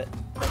TNT? But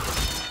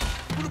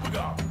Who do we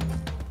got?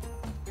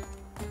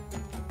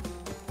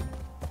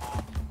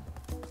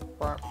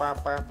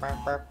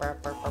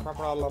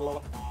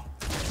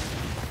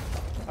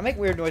 I make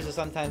weird noises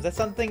sometimes. That's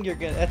something you're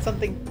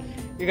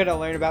gonna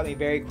learn about me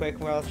very quick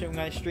while shooting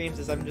my streams.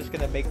 Is I'm just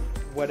gonna make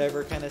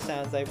whatever kind of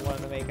sounds I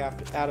want to make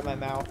out of my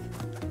mouth.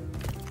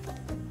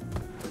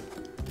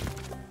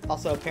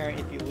 Also apparent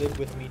if you live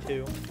with me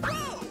too.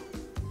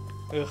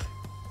 Ugh.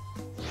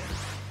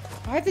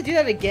 I have to do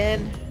that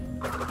again.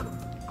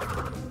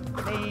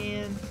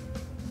 Man.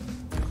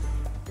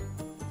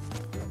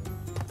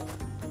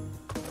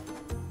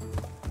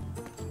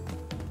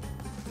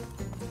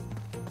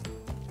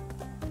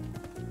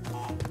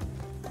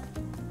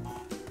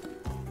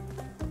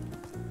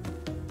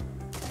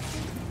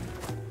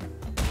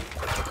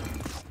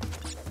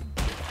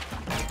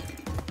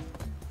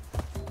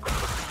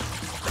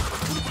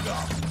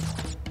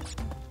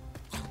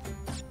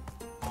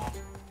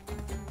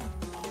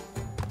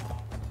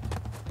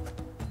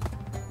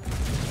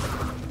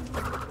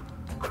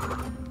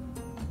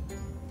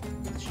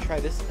 Try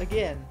this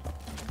again.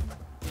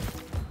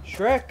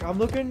 Shrek, I'm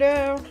looking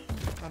down.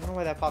 I don't know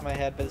why that popped in my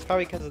head, but it's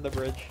probably because of the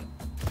bridge.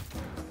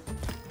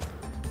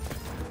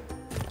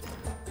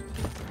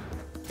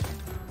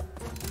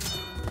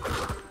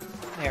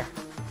 There.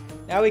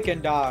 Now we can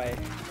die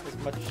as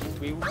much as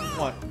we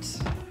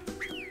want.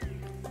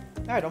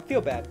 Now I don't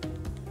feel bad.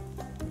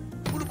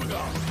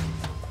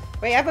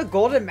 Wait, I have a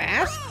golden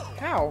mask?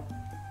 How?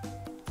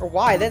 Or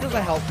why? That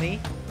doesn't help me.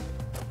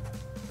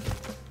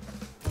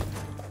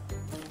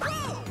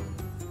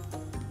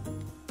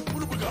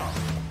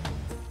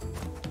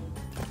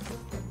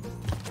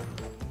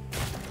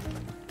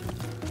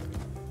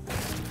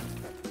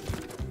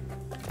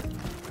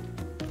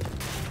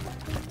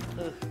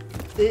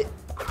 There.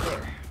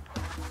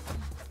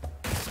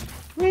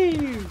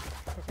 Woo!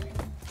 Okay.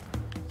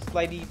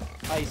 Slidey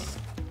ice.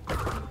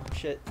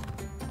 Shit.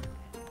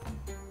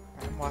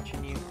 I'm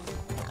watching you.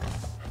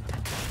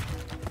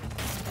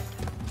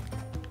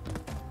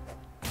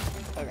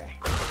 Okay.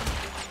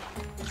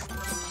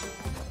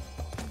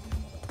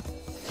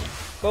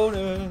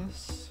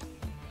 Bonus!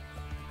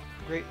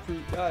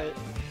 Grapefruit diet.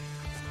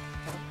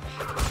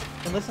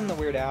 And listen to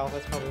Weird Al,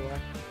 that's probably why.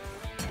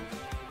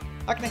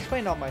 I can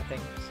explain all my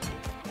things.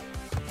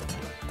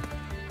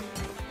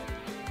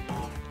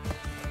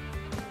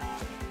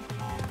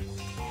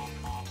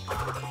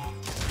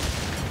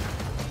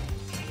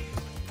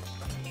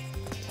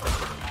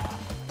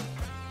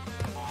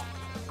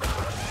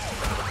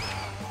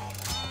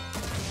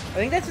 I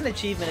think that's an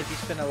achievement if you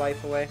spin a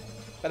life away.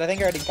 But I think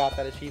I already got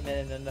that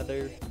achievement in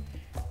another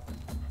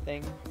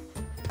thing.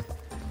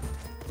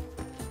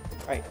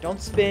 Alright, don't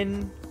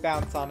spin,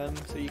 bounce on him,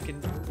 so you can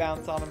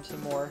bounce on him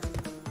some more.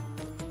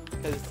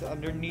 Because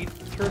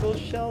underneath turtle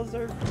shells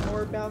are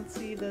more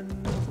bouncy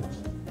than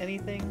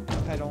anything.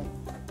 I don't...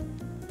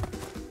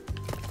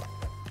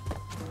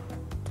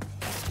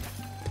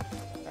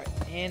 Alright,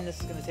 and this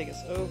is going to take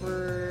us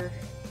over...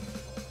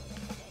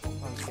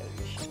 I'm just gonna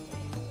be shit.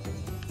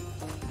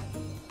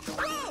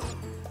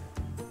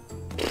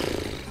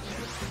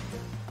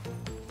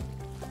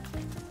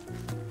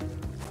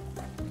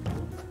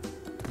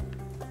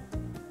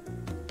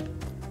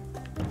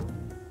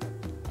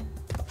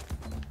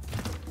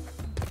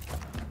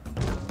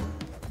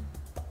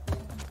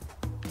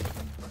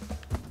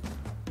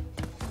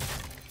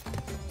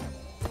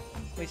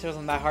 At least it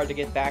wasn't that hard to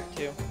get back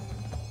to. Okay.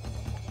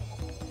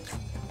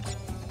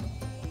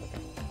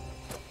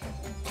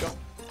 Jump.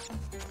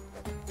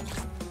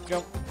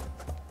 Jump.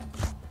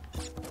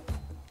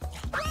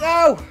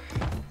 No!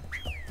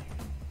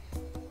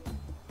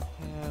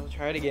 We'll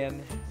try it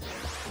again.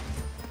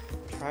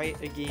 Try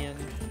it again.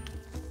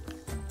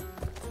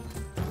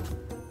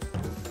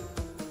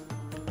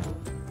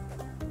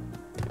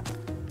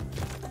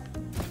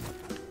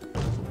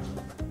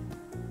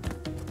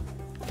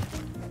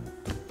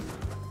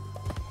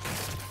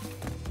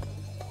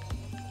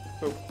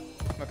 Oh,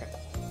 okay.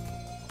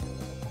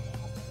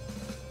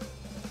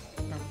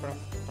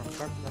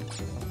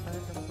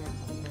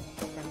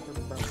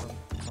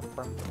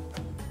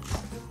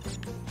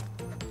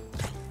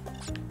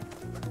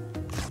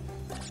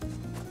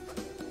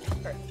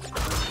 Alright.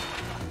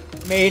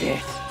 Made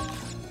it!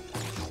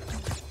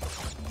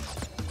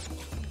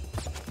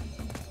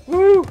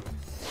 Woo! I'm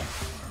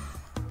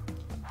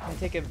gonna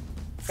take a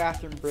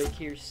bathroom break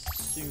here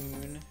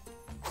soon.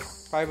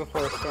 Probably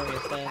before a stormy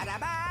ascent.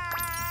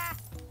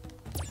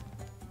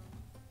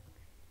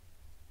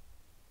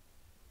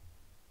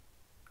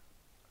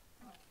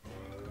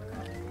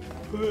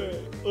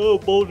 Oh,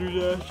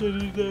 Boulder's ass, I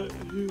need that.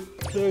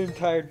 I'm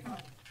tired.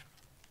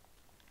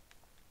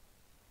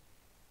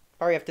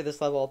 Probably after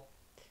this level,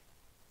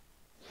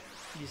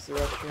 I'll use the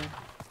restroom.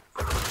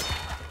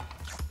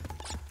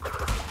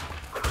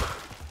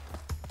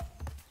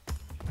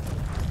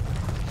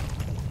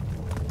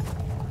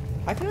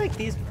 I feel like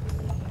these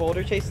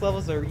boulder chase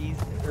levels are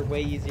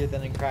way easier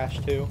than in Crash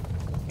 2.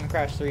 In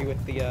Crash 3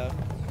 with the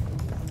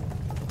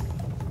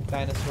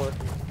dinosaur.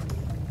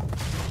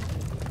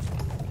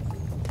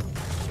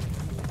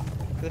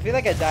 I feel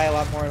like I die a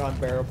lot more in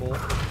Unbearable.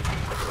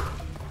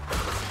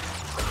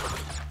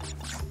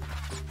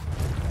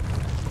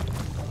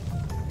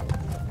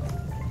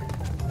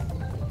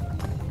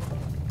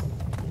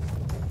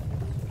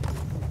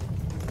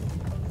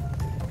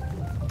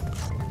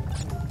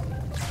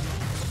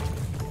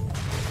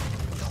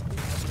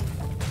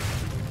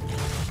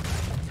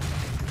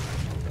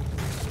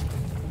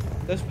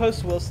 Those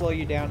posts will slow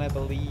you down, I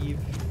believe.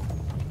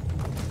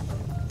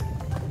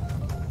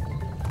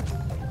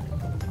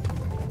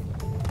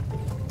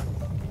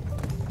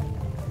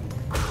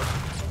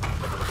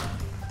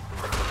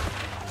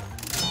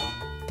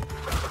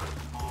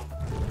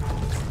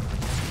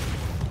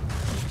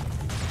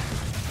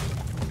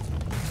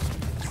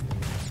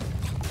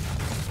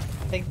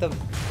 I think the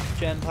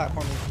gen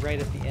platform is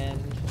right at the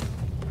end.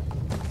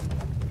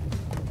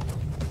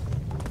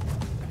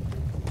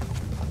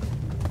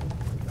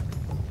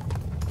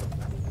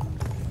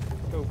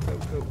 Go, go,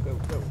 go, go,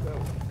 go,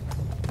 go.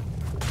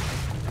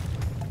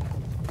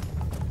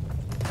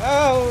 Oh,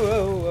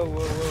 oh, oh, oh,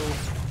 oh.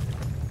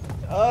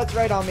 Oh, it's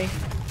right on me.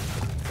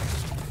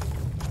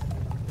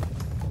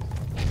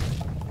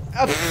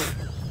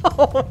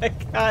 Oh my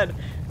god.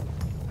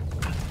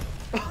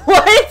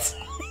 What?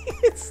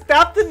 It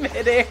stopped in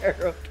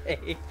midair,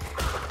 okay.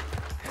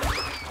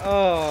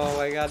 Oh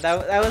my god,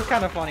 that was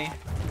kind of funny.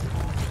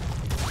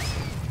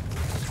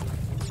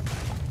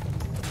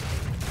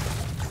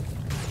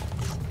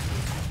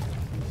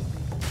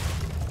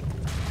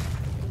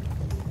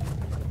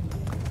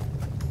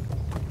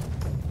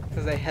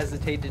 because I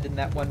hesitated in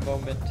that one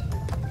moment.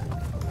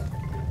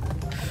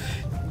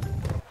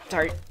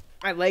 Sorry,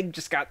 my leg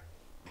just got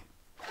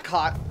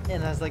caught,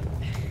 and I was like...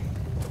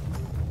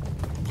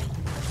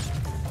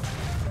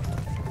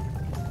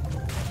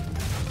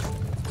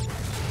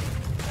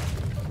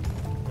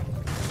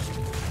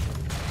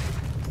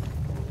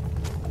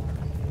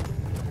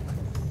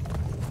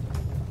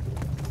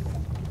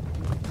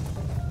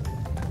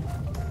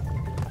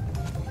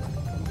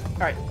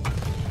 Alright.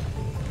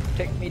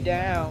 Take me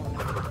down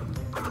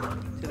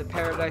to the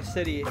Paradise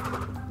City. Oh,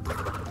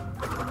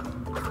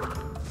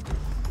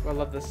 I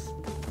love this.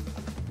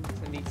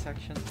 It's a neat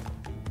section.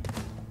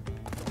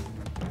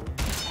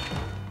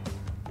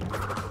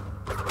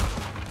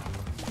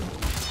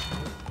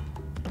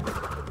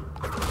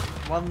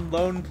 One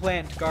lone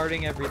plant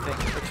guarding everything.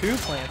 Or two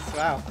plants,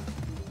 wow.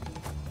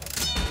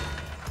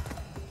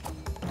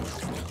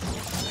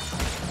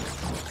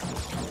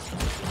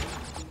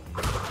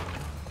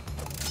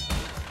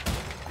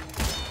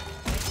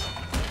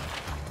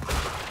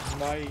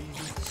 Nice.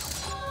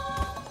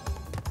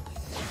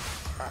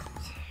 Alright.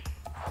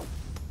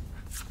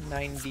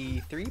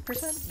 93%?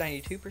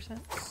 92%?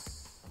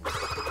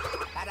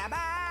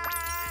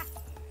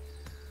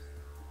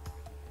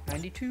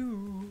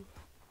 92.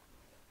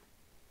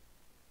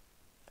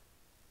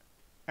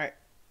 Alright.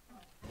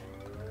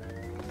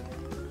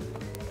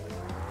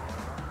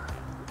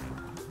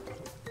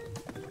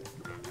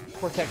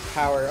 Vortex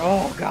power.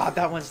 Oh god,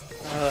 that one's...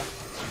 yeah,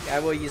 I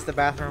will use the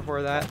bathroom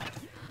for that.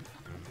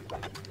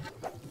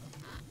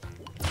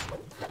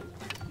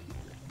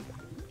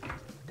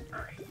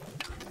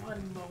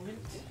 One moment.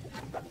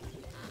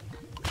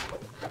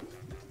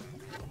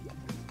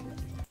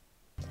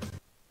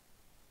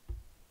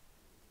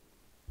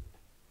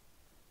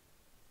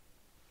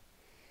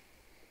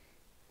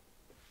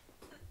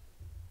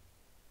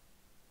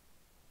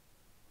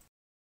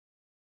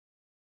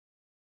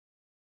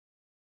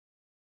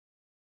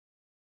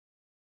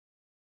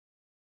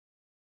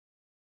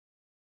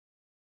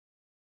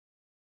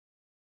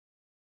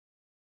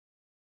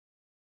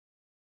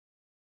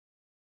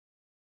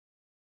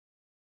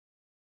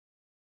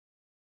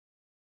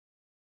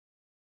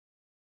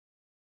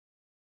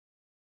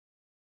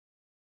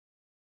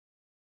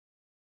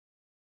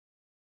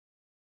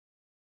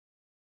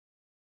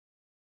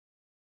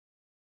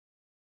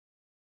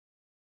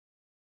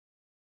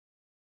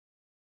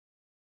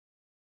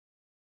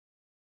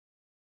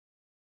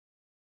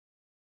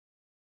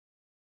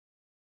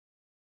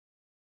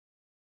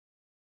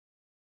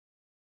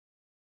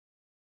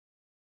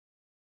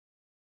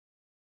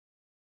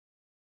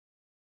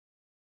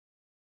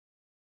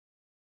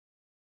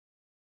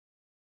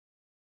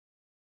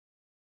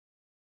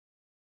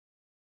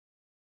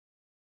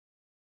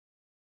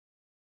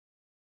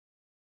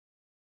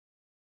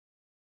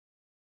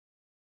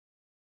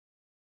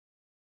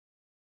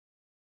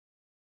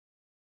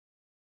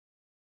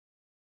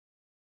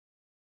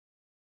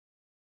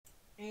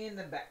 And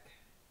then back.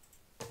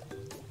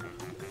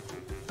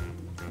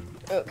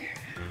 Okay.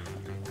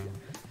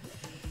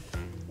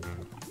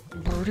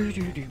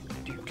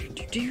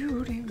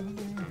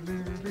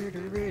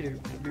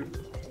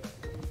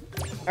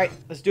 Alright,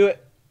 let's do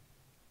it.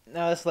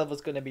 Now this level's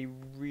gonna be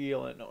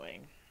real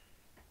annoying.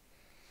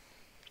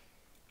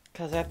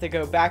 Because I have to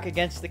go back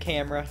against the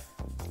camera.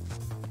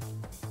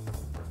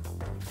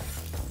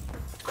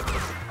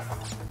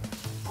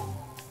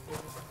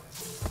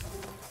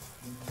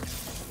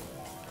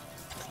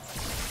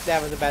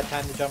 That was a bad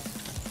time to jump.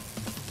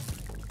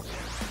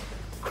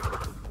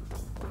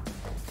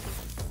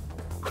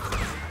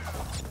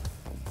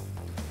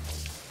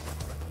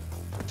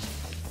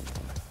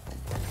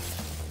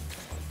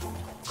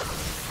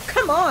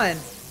 Come on!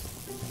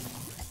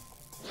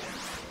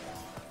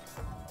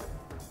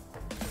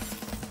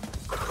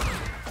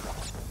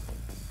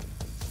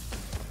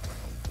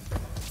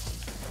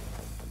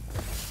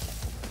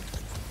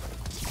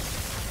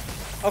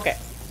 Okay.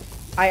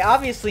 I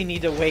obviously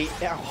need to wait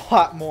a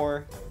lot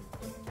more.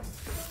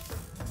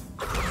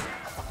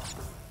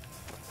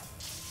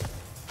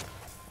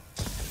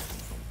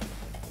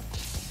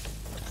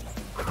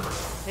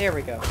 There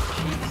we go.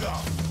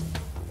 Jeez.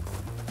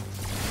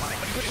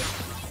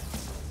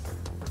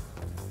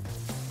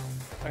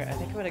 Okay, I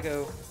think I'm gonna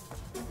go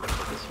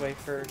this way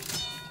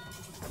first.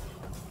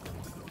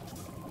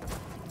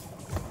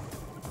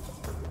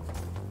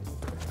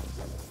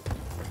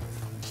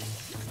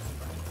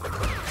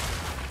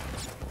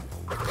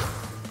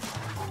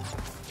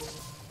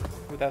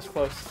 Ooh, that was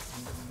close.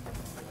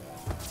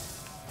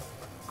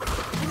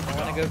 I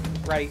wanna go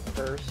right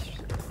first.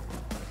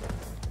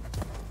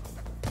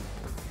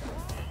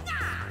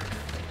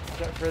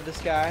 For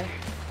this guy.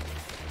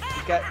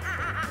 He's got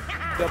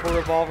double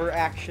revolver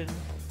action.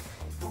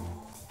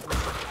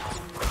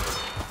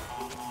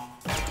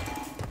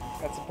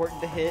 That's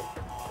important to hit.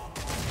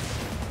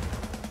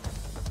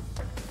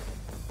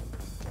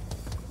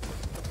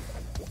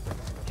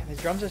 Damn, his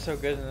drums are so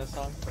good in this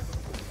song.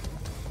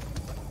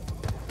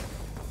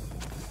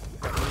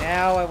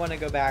 Now I want to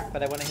go back,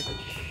 but I want to hit the...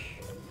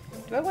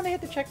 Do I want to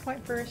hit the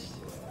checkpoint first?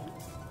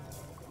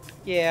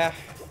 Yeah.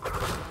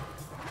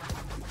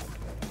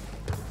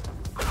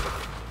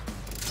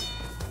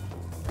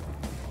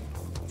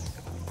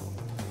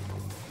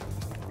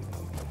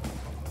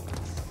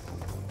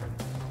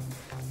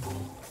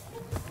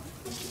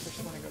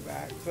 Just want to go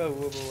back. Whoa,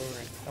 whoa, whoa,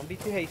 whoa. Don't be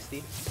too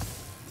hasty.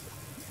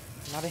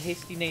 Not a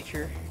hasty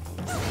nature.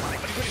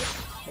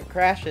 It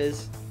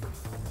crashes.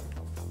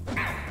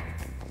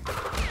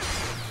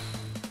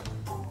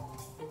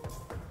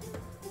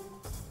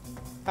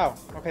 Oh,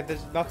 okay,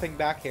 there's nothing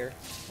back here.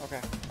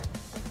 Okay.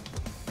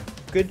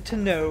 Good to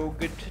know,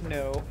 good to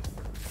know.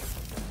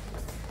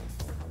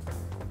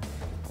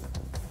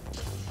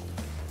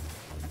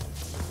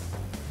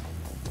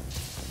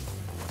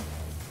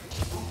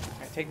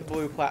 Alright, take the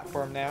blue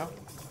platform now.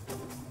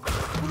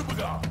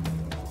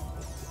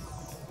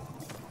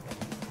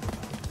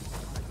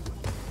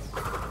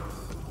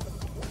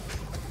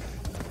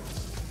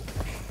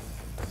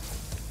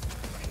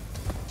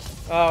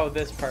 Oh,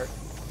 this part.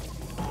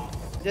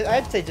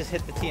 I'd say just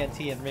hit the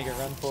TNT and make a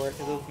run for it,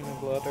 because it'll even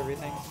blow up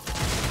everything.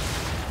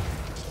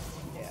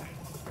 Yeah.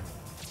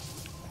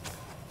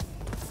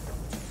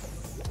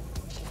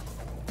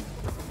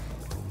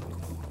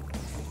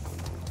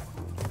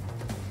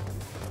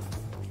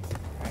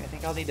 Alright, I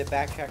think I'll need to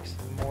backtrack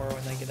some more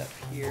when I get up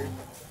here.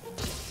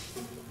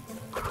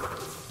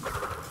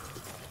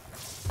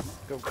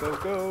 Go, go,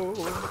 go!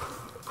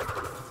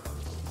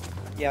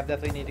 Yeah, I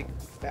definitely need to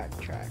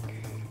backtrack.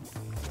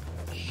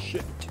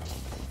 Shit.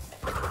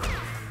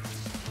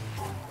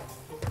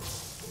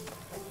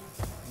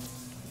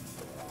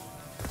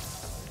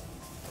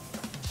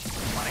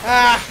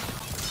 Ah!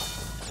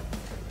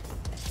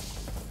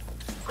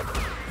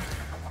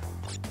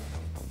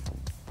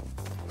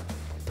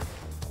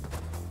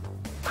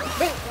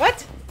 Wait,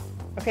 what?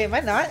 Okay, am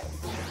I not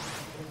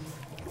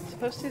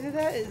supposed to do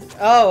that?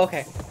 Oh,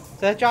 okay.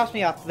 So that drops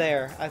me off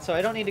there. So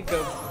I don't need to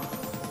go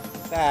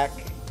back.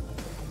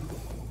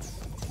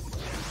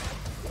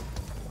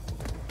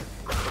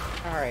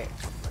 Alright.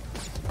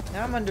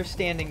 Now I'm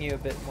understanding you a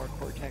bit more,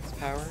 Cortex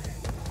Power.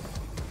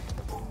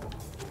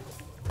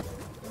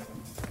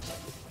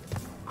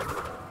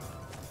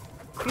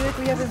 I feel like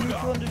we have a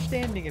mutual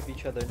understanding of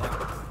each other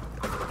now.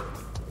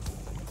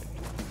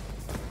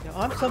 Now,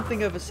 I'm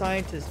something of a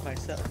scientist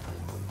myself.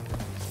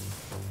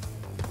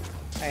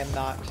 I am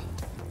not.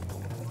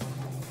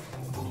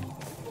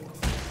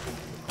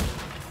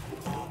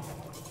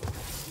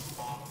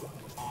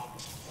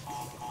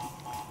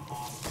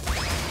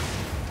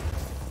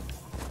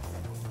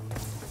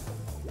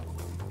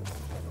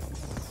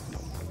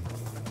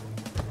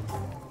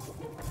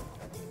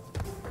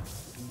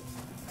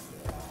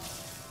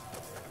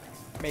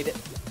 Made it.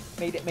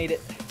 Made it, made it.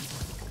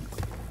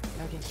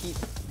 Now I can keep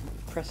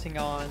pressing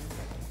on.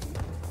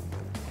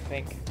 I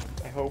think.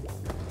 I hope.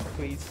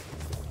 Please.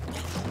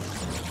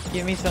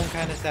 Give me some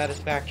kind of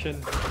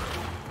satisfaction.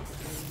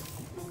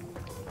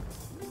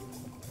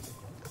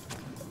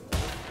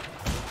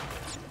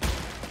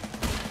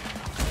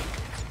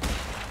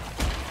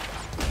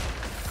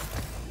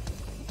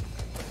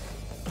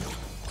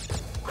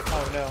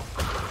 Oh no.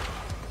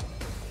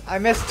 I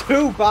missed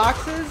 2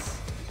 boxes?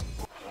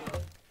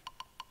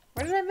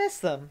 Why did I miss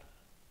them?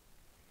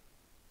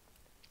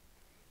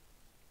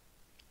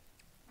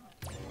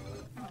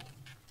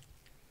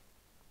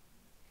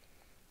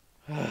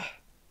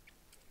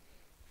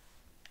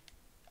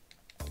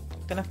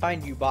 Gonna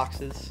find you,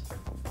 boxes.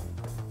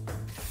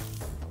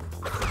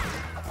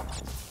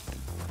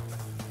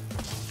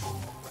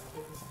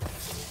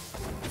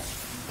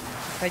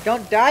 If I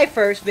don't die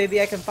first,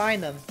 maybe I can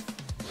find them.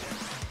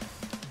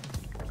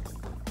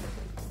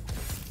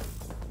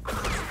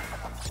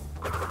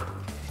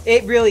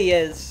 It really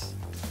is.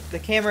 The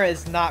camera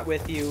is not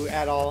with you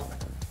at all.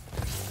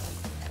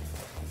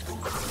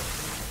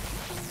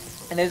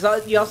 And there's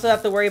you also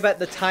have to worry about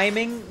the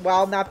timing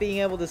while not being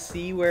able to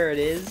see where it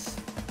is.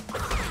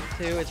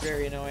 Too, it's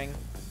very annoying.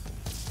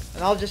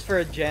 And all just for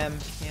a gem,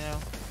 you know.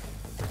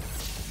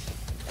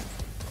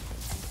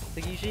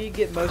 Like usually you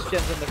get most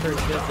gems on the first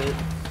visit.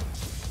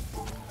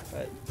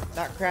 But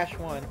not Crash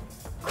 1.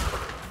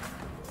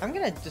 I'm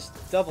gonna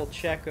just double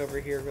check over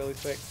here really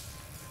quick.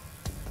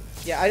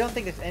 Yeah, I don't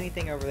think there's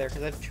anything over there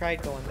because I've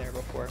tried going there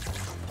before.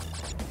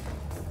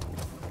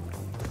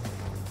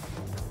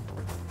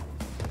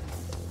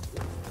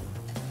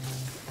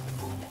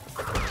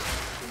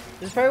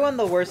 This is probably one of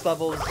the worst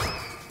levels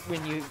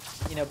when you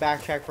know,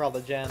 backtrack for all the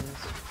gems.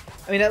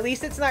 I mean, at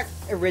least it's not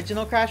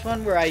original Crash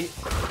 1 where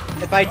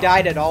if I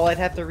died at all, I'd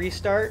have to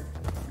restart.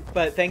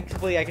 But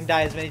thankfully, I can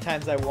die as many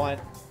times as I want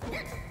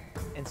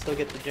and still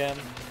get the gem.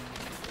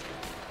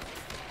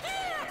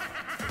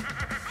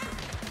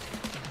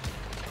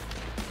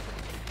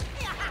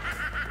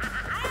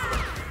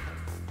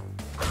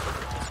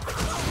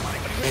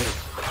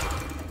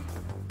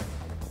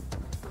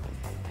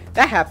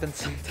 That happens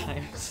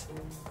sometimes.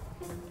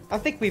 I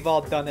think we've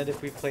all done it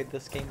if we've played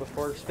this game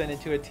before. Spin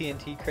into a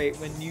TNT crate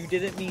when you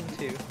didn't mean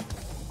to.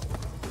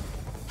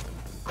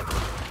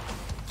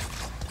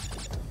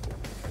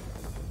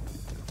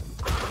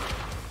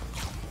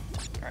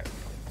 Alright.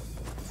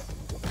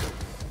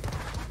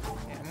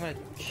 Yeah, I'm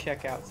want to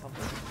check out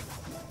something.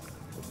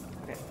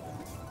 Okay.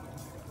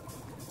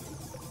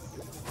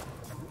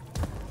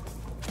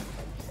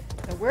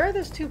 Now, where are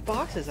those two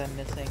boxes I'm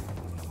missing?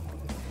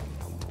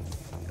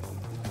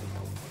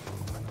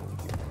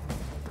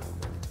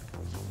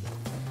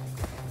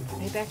 Are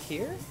they back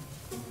here?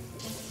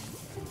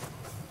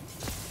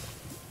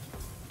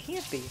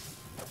 Can't be.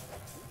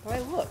 Oh, I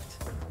looked.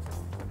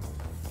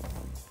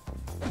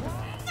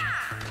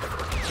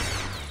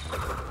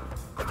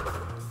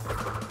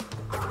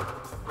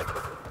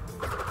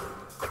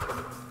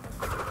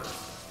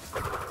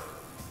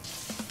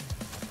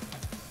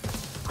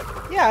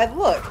 Yeah, I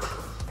looked.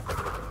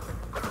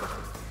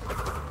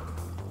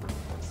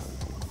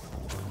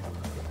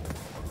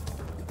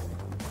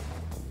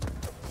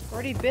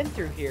 Already been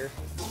through here.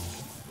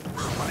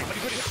 I'm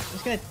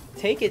just gonna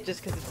take it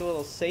just because it's a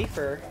little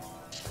safer.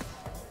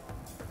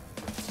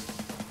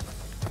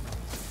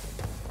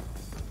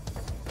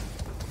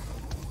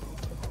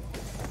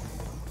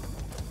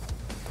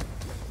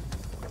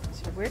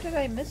 So where did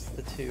I miss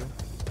the two?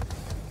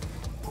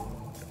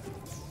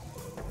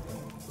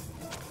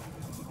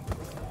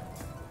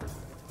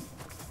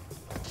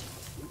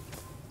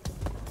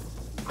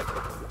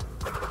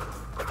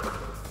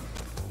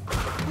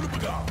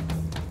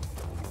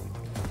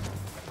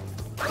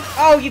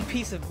 Oh, you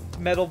piece of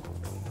metal.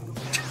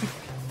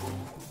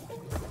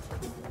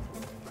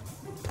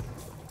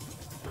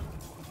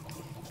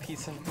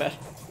 Piece of metal.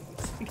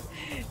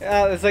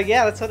 It's like,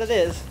 yeah, that's what it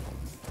is.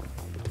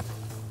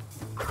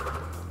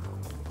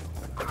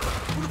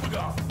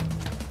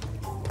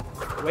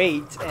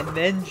 Wait, and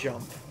then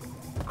jump.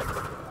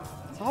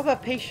 It's all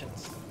about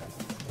patience.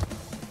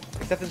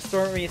 Except in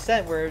Storm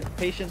Reascent, where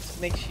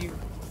patience makes you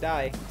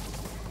die.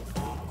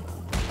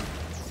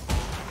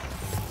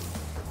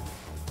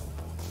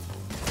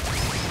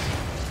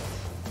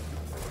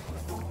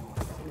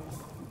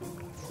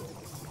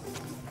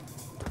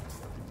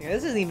 Yeah,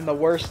 this isn't even the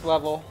worst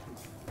level.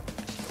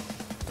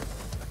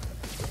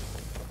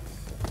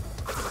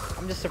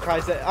 I'm just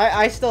surprised that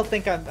I still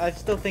think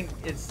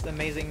it's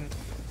amazing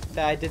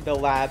that I did the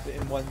lab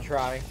in one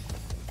try.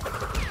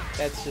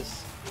 That's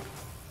just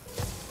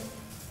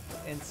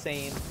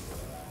insane.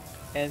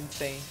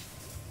 Insane.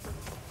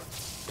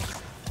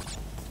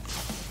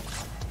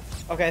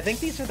 Okay, I think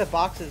these are the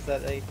boxes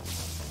that I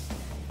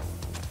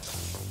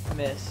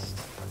missed.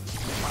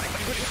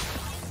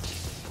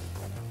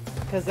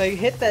 Because I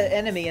hit the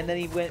enemy and then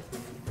he went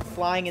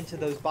flying into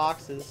those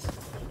boxes.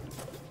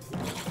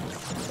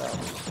 So,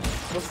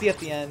 we'll see at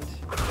the end.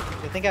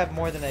 I think I have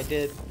more than I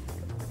did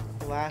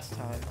last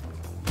time.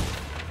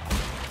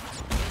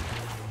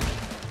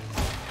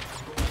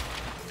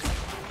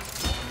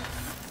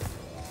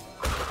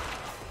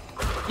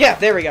 Yeah,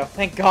 there we go.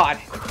 Thank God.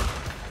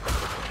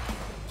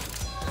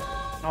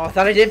 Oh, I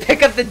thought I did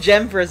pick up the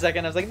gem for a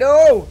second. I was like,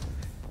 no!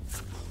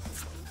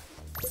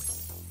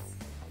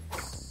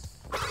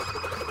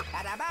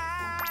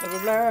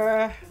 Blah, blah,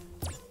 blah.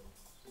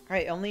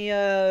 Alright, only,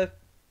 how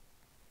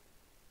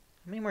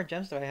many more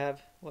gems do I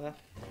have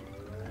left?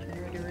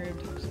 Ready room,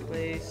 top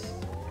place,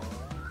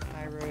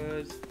 high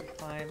roads,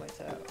 climb,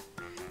 lights out.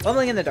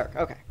 Bumbling in the dark,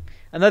 okay.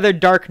 Another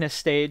darkness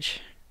stage.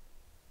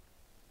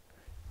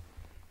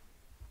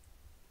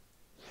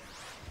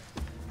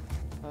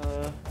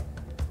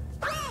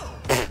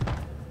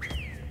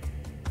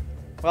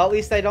 Well, at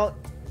least I don't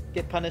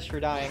get punished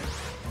for dying.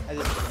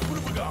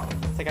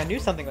 It's like I knew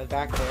something was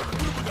back there.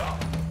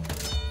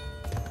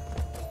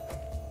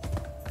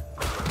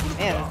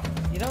 Man,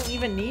 you don't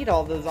even need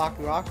all those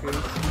Aku-Akus.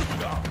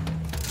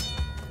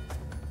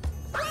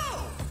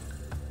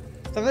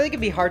 Sometimes it can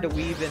be hard to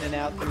weave in and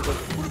out through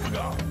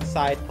the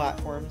side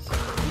platforms.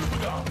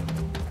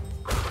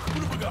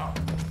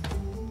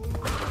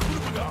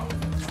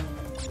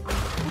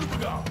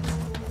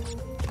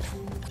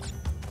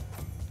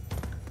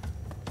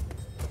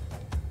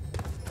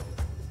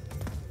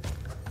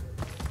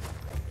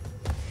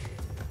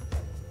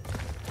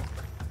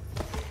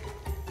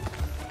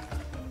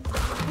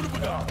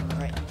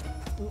 Alright.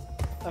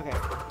 Okay.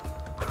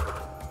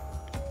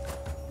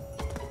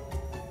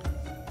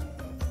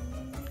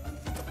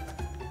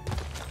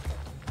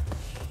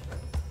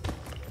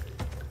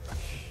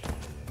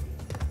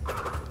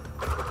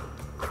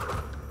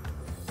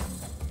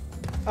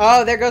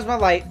 Oh, there goes my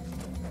light.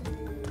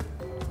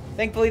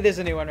 Thankfully, there's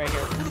a new one right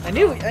here. I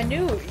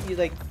knew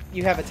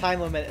you have a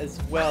time limit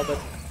as well, but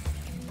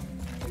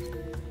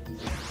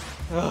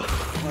ugh,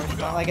 it's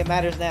not like it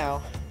matters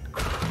now.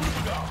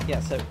 Yeah,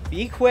 so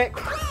be quick.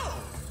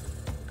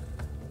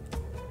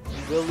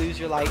 You will lose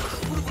your light.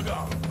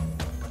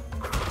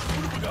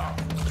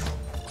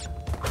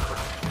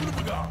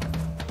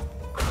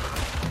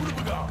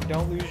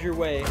 Don't lose your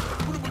way.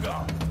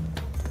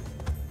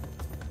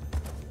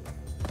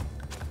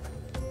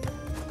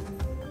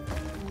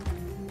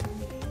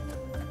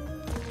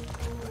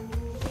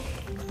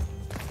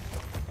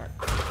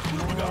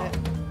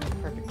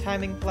 Perfect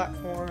timing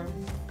platform.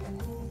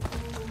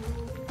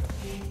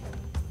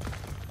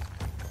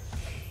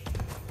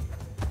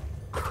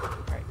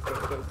 Alright, go,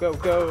 go, go,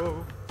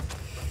 go.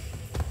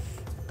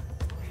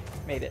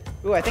 Made it.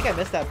 Ooh, I think I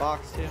missed that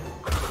box too.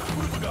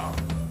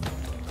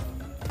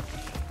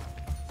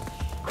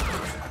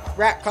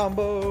 Rat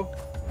combo.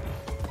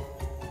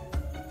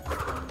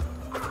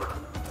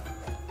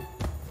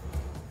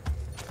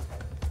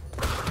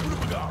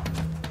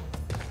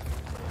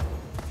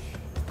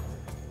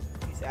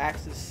 These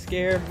axes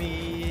scare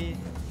me.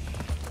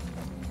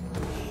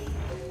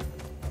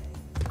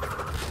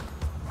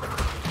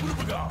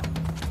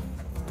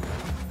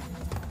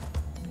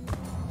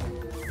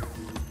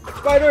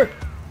 Spider!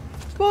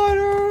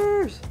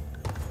 Spiders!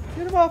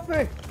 Get him off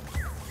me!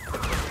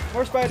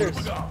 More spiders!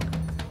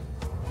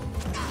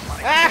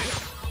 Ah!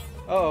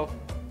 Uh-oh.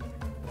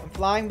 I'm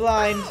flying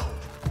blind.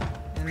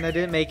 And I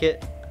didn't make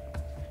it.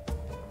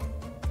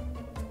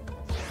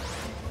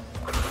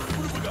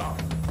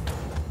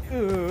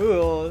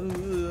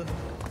 Ugh.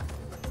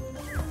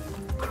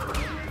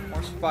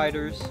 More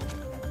spiders.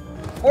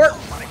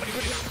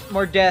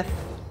 More death.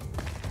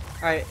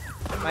 Alright.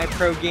 Am I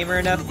pro gamer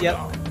enough? Yep.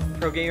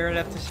 Pro gamer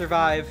enough to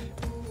survive.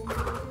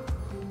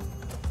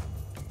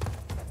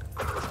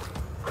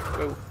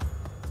 Whoa.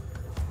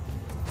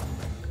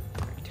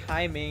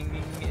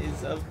 Timing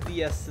is of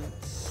the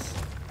essence.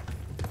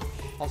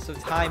 Also,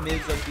 time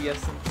is of the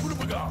essence.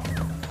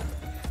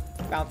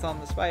 Bounce on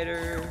the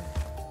spider.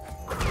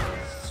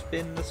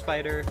 Spin the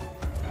spider.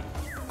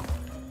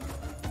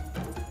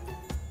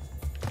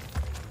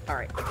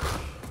 Alright.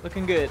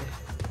 Looking good.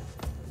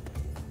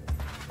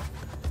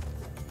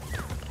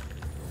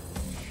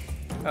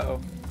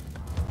 Uh-oh.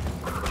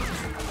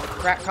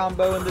 Rat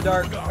combo in the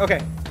dark.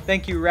 Okay.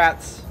 Thank you,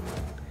 rats.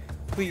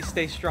 Please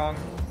stay strong.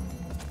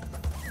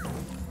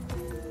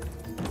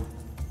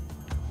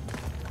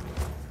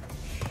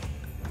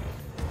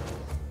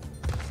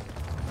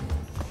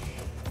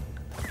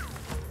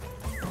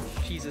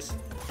 Jesus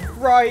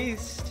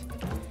Christ.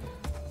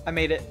 I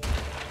made it.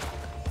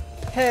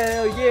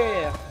 Hell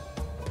yeah.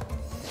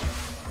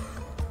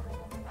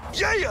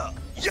 Yeah! Yeah!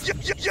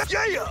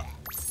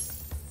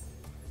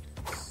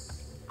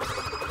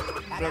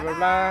 Blah, blah,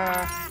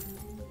 blah.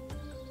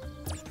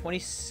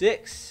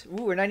 26.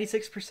 Ooh, we're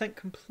 96%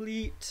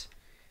 complete.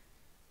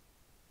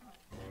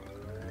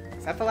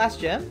 Is that the last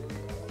gem?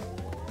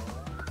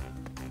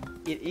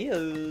 It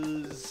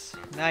is.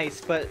 Nice,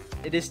 but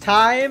it is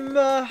time.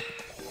 Not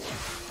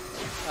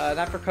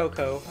for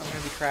Coco. I'm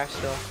gonna be Crash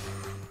still.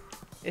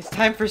 It's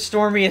time for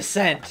Stormy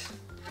Ascent.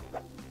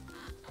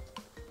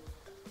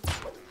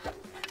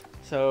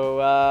 So,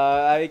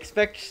 I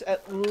expect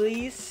at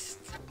least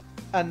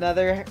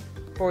another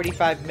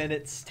 45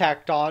 minutes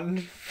tacked on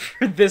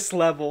for this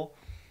level.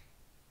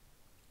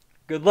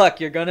 Good luck,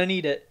 you're gonna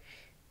need it.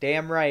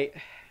 Damn right.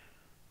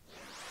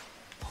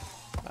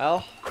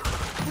 Well,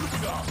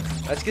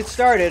 let's get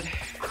started.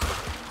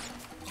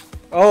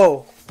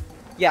 Oh,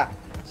 yeah.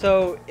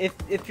 So,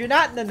 if you're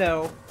not in the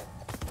know,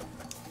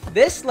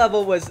 this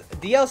level was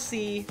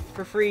DLC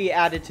for free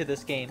added to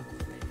this game.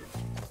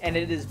 And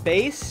it is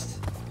based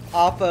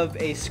off of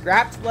a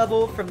scrapped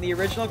level from the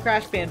original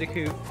Crash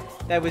Bandicoot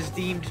that was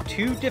deemed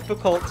too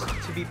difficult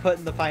to be put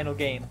in the final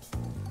game.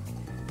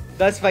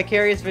 Thus,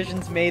 Vicarious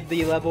Visions made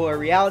the level a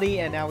reality,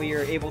 and now we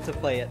are able to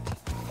play it.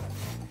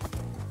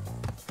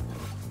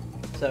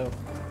 So,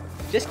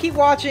 just keep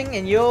watching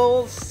and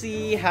you'll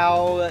see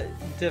how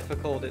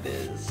difficult it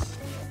is.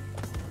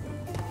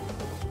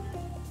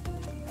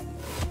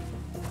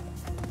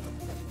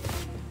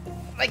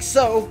 Like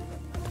so.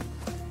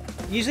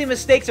 Usually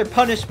mistakes are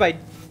punished by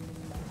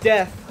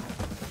death.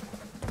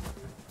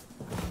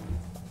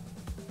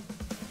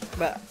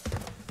 But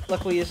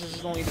luckily this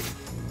is only the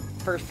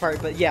first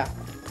part, but yeah.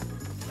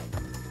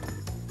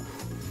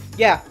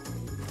 Yeah.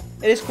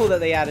 It is cool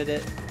that they added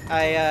it.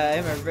 I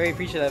am very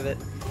appreciative of it.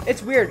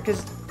 It's weird,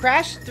 because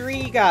Crash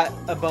 3 got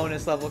a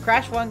bonus level,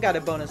 Crash 1 got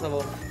a bonus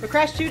level, but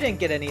Crash 2 didn't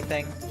get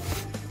anything.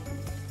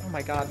 Oh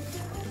my god.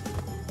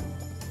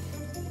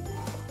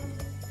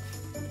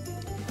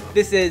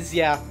 This is,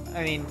 yeah,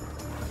 I mean,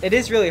 it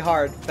is really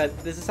hard, but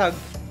this is how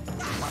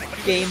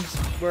games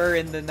were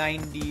in the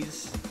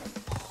 90s.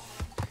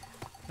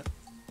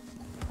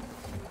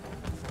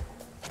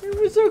 It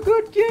was a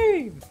good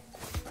game!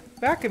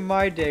 Back in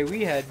my day,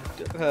 we had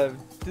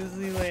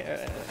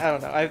Disneyland. I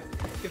don't know.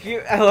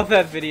 I love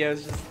that video.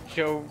 It's just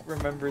Joe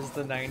remembers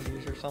the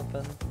 90s or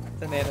something.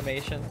 It's an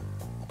animation.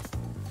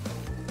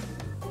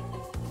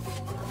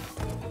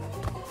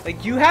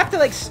 Like, you have to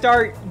like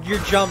start your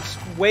jumps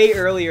way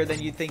earlier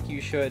than you think you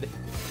should.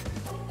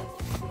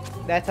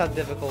 That's how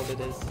difficult it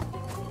is.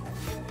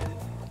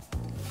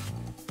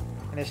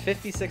 And there's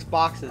 56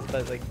 boxes,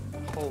 but like,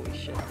 holy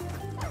shit.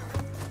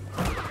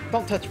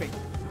 Don't touch me.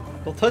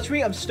 Don't touch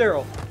me. I'm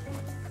sterile.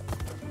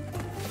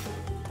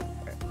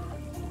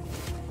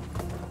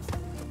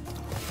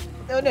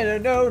 No, no, no,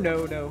 no,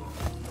 no, no.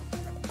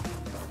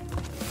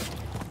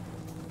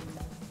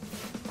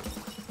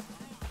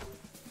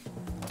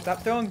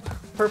 Stop throwing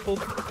purple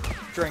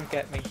drink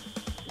at me.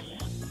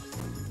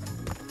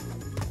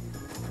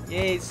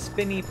 Yay,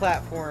 spinny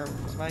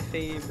platforms. My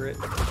favorite.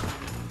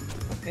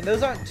 And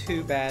those aren't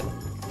too bad.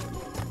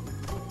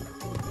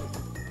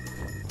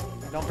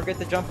 Don't forget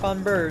to jump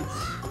on birds.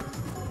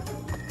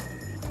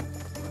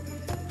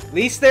 At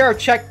least there are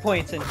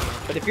checkpoints in here.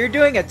 But if you're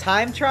doing a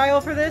time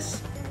trial for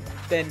this,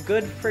 then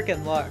good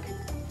freaking luck.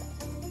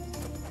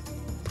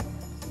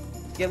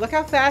 Yeah, look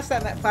how fast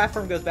that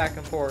platform goes back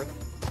and forth.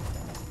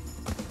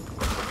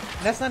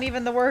 And that's not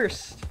even the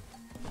worst.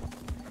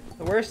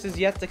 The worst is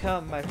yet to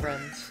come, my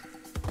friends.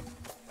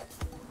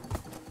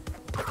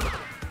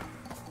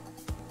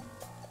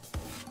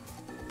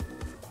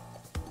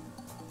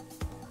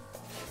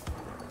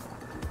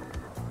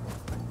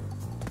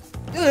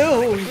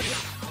 Ew.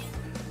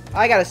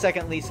 I got a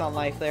second lease on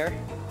life there.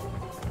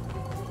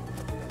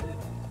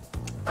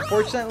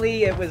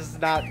 Unfortunately, it was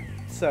not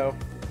so.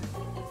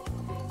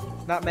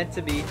 It's not meant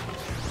to be.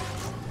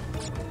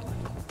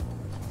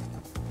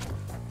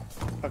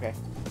 Okay.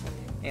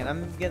 And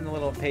I'm getting a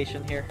little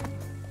impatient here.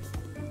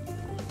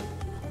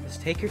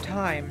 Just take your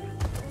time.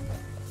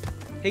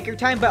 Take your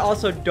time, but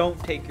also don't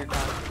take your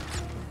time.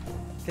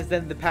 Because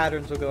then the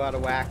patterns will go out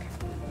of whack.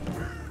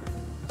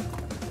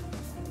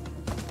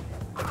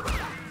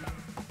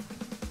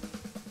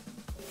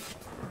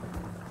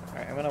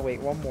 Alright, I'm gonna wait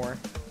one more.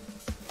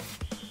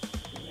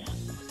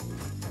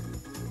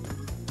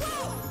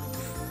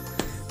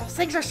 Those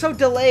things are so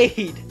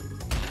delayed!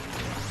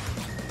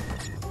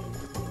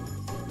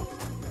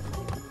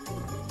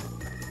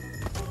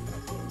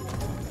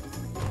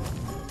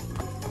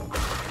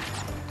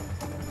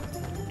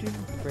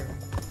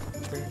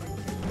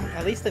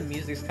 At least the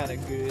music's kind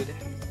of good.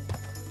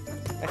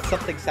 That's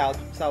something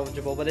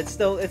salvageable, but it's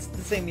the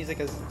same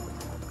music as.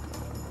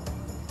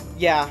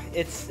 Yeah,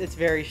 it's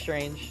very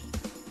strange.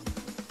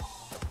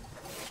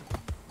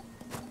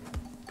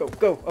 Go,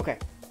 go. Okay,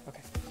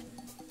 okay.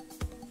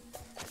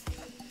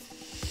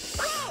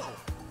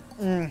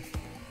 Didn't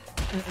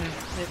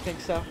think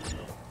so.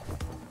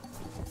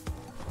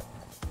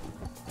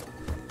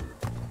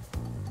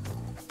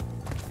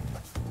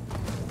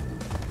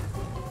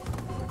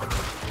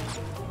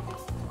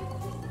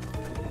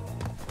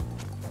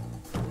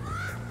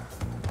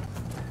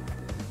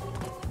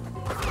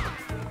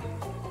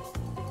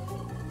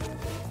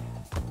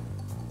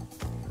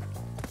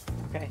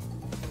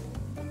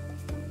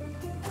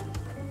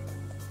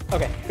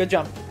 Okay, good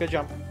jump, good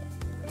jump.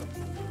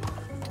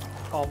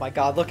 Oh my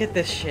god, look at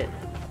this shit.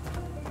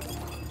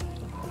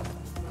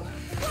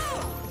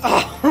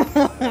 Oh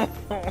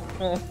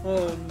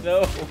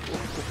no.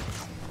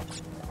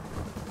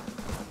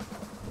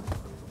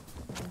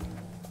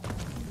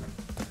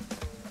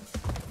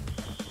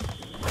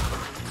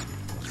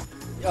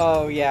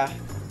 Oh yeah.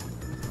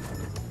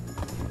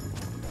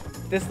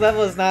 This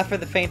level is not for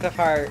the faint of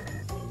heart.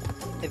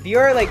 If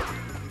you're like,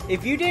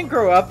 if you didn't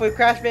grow up with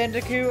Crash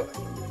Bandicoot,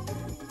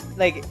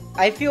 like,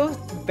 I feel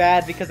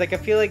bad because, like, I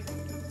feel like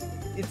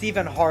it's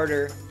even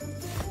harder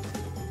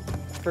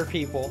for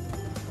people.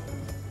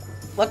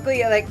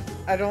 Luckily, like,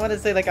 I don't want to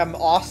say, like, I'm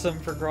awesome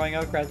for growing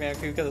up with Crash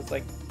Bandicoot because it's,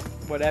 like,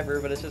 whatever,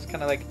 but it's just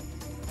kind of, like,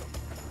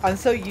 I'm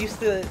so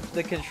used to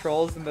the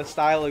controls and the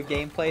style of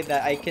gameplay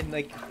that I can,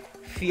 like,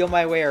 feel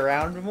my way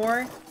around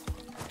more.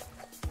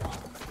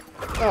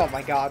 Oh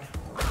my god.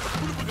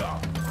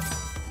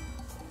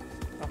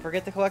 Don't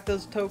forget to collect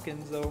those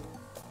tokens, though.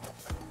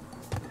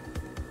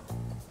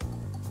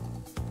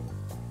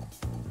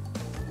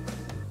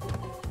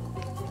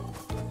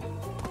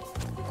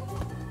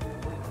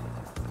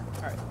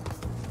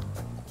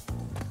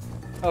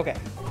 Okay.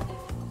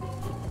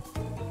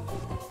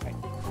 Right.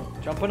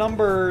 Jumping on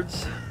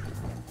birds.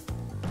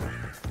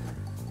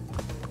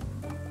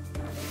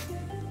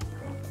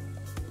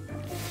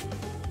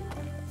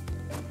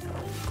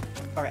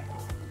 Alright.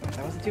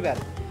 That wasn't too bad.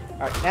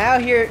 Alright, now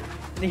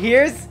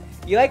here's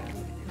you like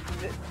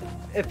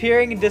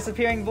appearing and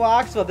disappearing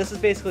blocks? Well, this is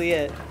basically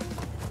it.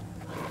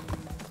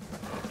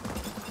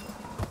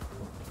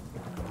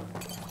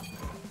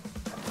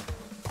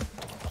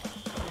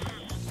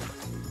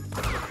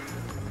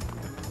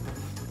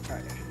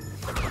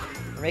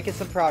 We're making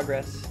some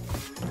progress.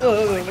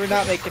 Oh, we're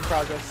not making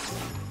progress.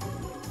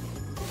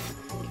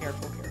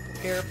 Careful,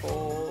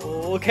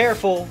 careful, careful,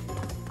 careful!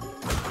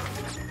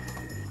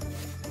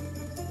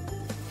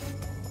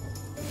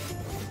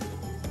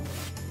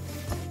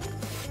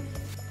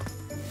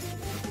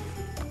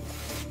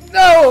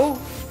 No!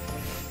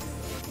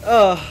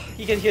 Oh,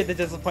 you can hear the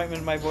disappointment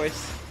in my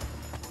voice.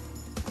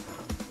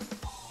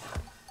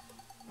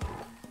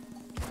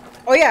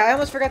 Oh yeah, I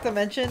almost forgot to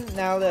mention,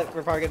 now that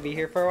we're probably gonna be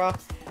here for a while,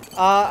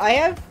 I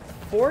have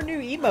 4 new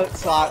emote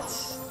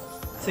slots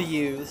to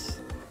use.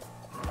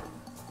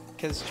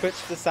 Because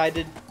Twitch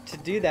decided to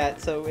do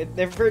that, so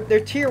they're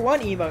tier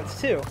 1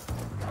 emotes too.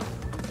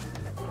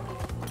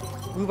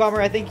 Blue Bomber,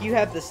 I think you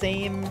have the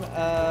same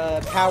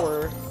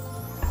power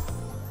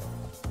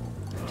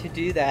to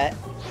do that.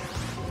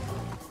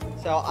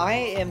 So I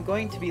am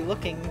going to be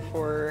looking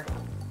for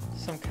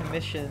some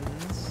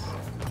commissions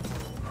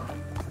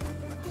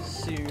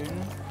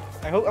soon.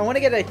 I want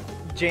to get a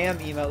jam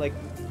emote, like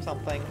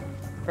something.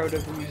 Proto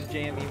Boo's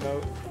jam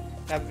emote.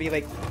 That would be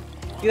like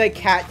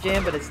Cat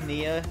Jam, but it's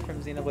Nia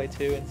from Xenoblade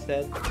 2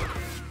 instead.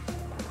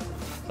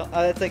 So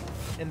that's like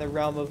in the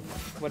realm of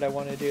what I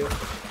want to do.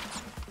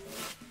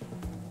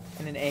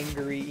 And an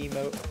angry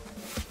emote.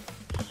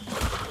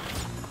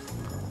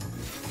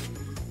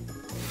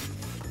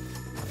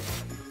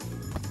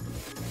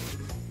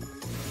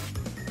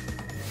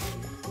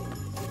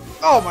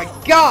 Oh my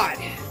god!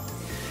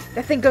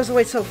 That thing goes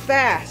away so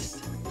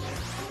fast!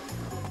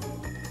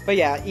 But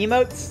yeah,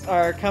 emotes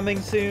are coming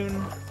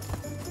soon.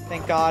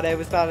 Thank god. I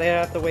was thought I'd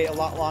have to wait a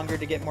lot longer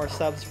to get more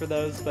subs for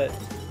those, but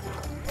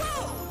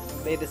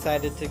they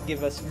decided to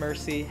give us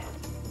mercy.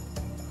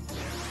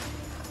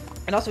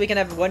 And also we can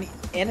have one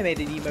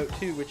animated emote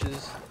too, which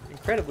is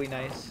incredibly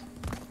nice.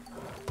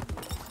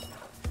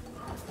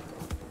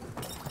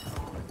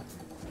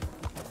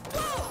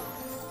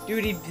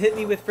 Dude, he hit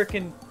me with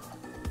frickin'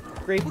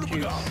 grape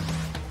juice.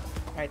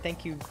 Alright,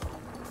 thank you,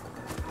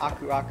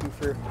 Aku Aku,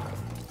 for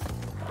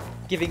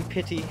giving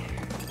pity.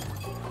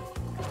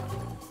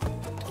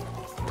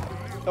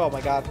 Oh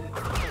my god.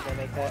 How did I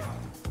make that?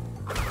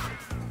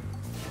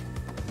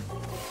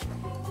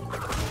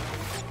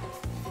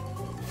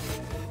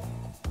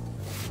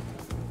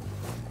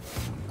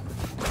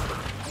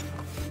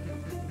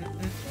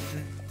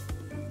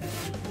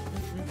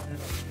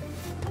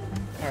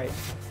 Alright.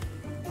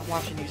 I'm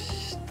watching you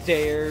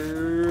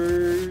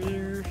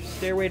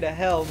Stairway to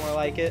hell, more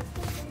like it.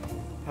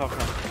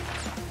 Okay.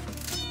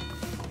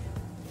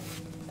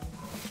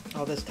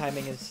 Oh, this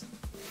timing is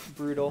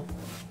brutal.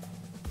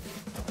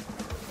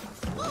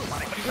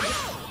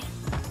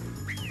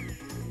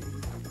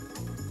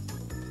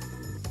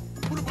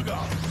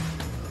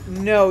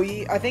 No,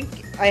 I think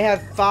I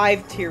have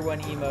 5 tier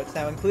 1 emotes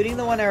now, including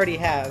the one I already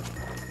have.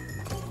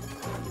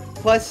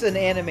 Plus an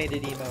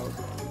animated emote.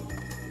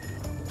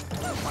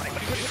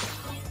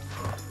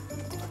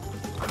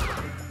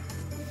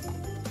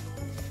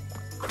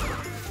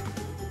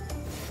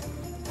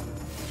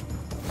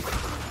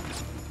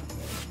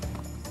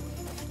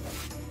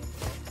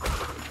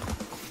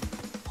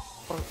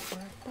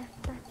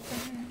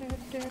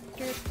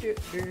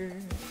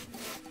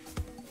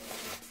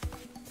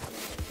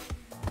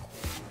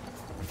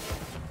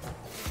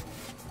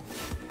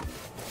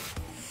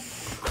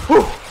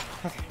 Whew.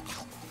 Okay.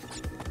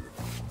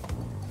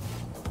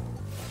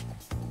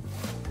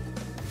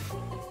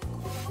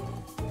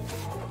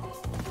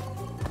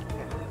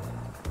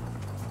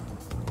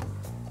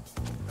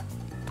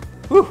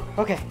 Whew.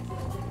 Okay.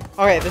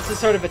 Okay, this is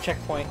sort of a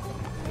checkpoint.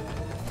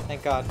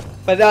 Thank God.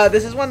 But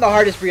this is one of the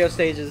hardest Brio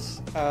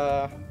stages.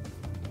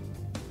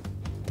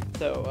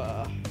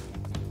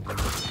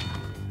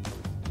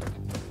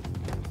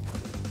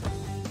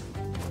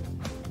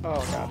 Oh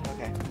god,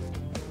 okay.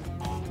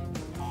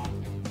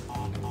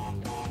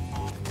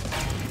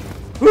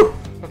 Whew!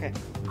 Okay.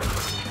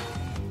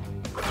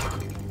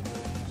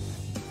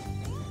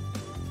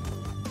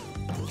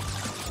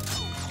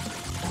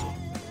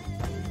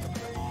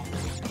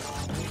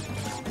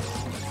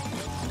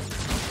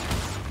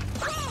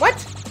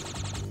 What?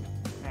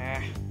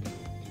 Ah.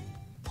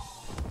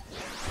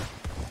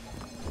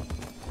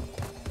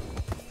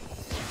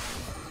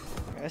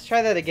 Let's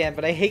try that again,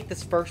 but I hate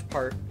this first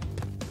part.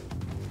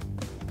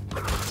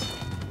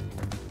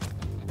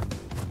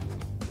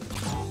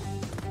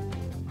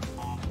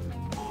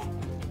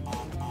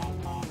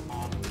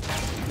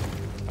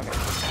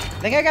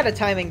 I think I got a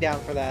timing down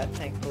for that,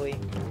 thankfully.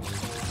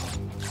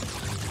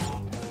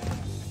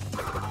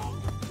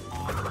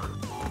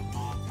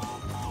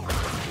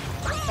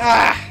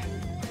 Ah!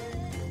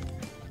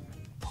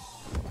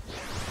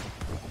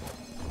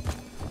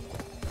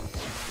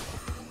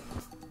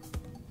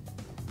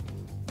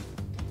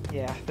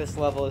 Yeah, this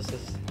level is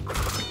just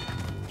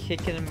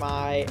kicking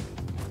my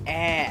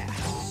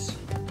ass.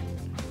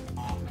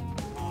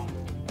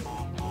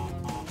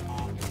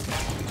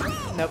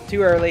 Nope,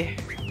 too early.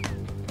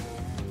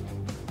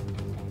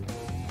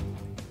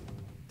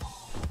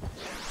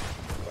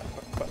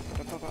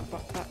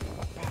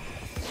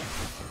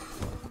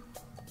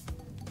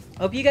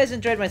 Hope you guys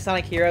enjoyed my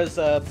Sonic Heroes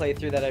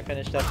playthrough that I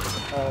finished up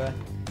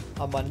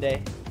on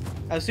Monday.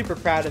 I was super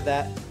proud of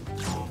that.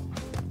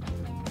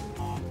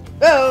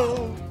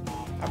 Oh!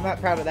 I'm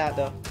not proud of that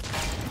though.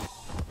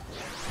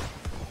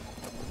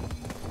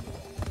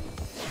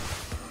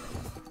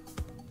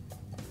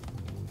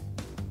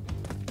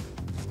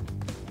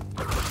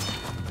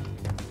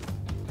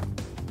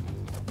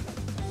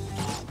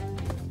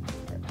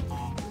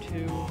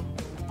 Two,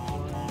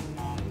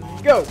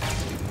 one, go!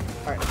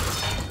 Alright.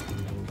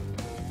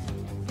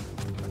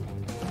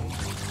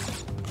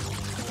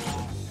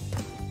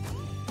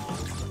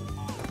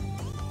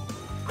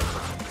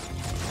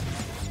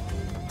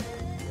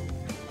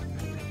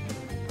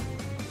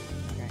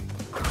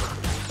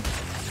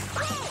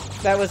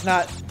 That was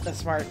not a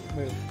smart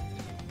move.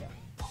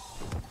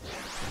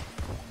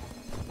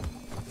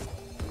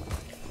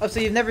 Oh, so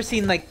you've never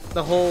seen, like,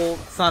 the whole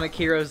Sonic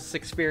Heroes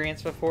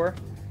experience before?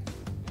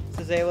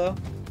 Zalo?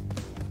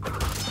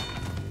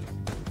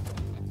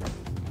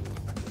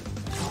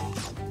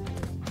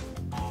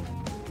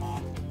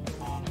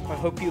 I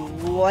hope you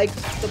liked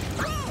the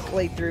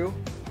playthrough.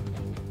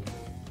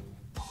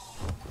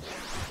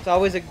 It's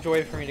always a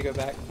joy for me to go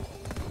back.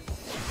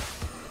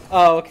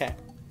 Oh, okay.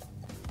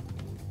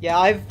 Yeah,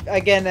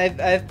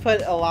 I've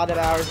put a lot of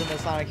hours into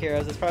Sonic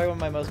Heroes. It's probably one of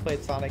my most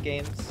played Sonic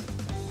games.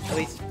 At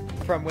least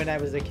from when I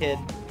was a kid.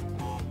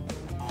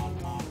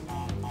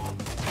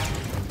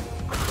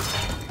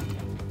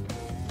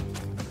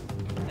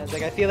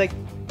 challenge. Like, I feel like...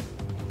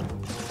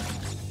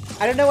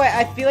 I don't know why,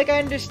 I feel like I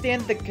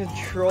understand the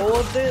control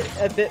of it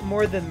a bit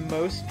more than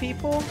most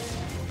people.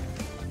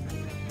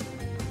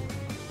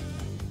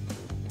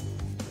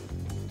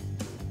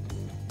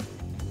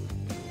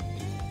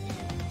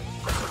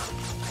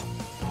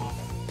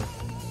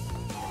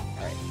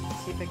 Alright,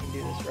 let's see if I can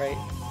do this right.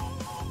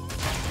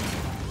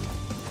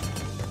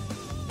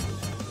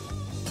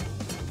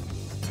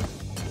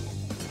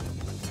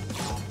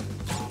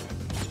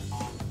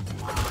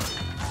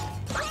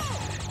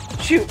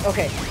 Shoot!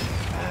 Okay.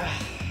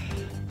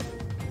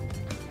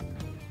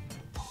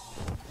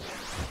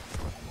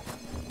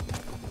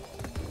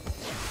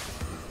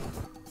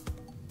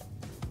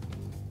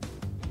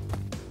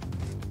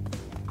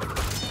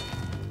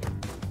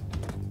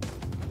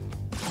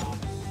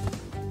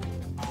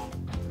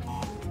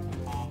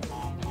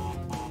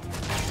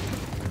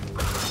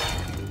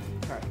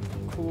 Alright,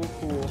 cool,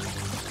 cool.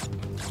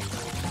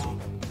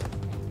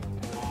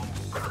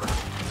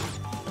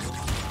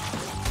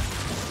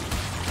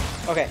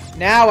 Okay,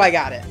 now I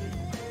got it.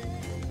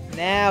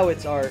 Now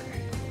it's art.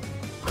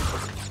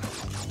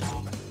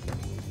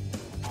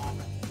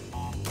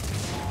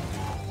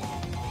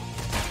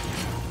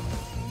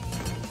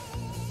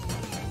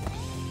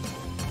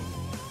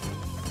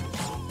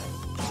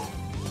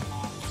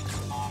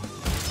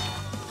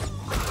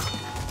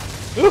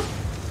 Ooh!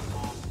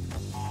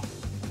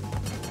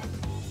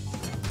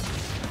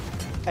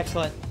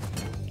 Excellent.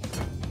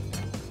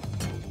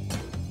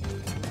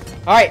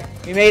 Alright,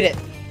 we made it.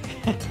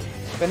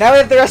 But now we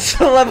have the rest of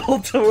the level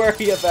to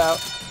worry about.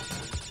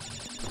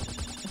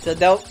 So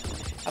don't...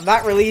 I'm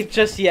not relieved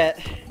just yet.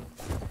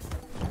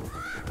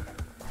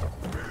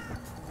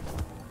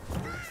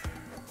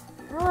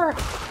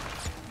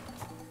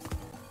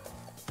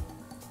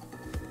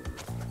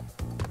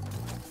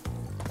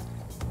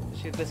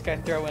 Shoot this guy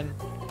throwing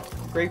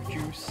grape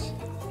juice.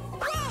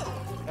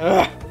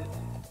 Ugh.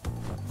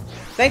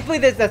 Thankfully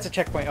that's a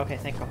checkpoint. Okay,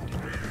 thank God.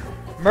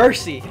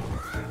 Mercy.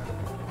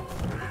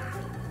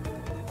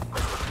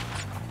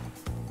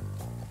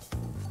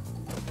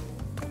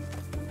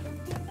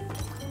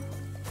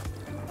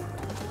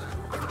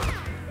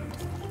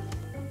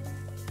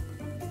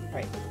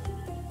 Right.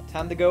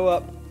 Time to go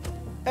up.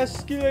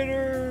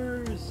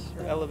 Escalators!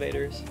 Or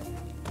elevators.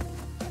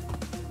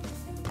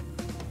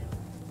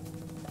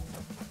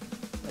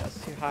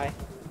 That's too high.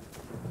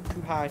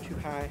 Too high, too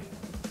high.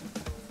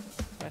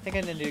 I think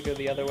I need to go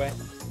the other way.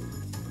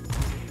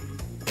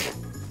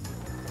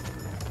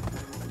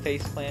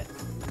 Face plant.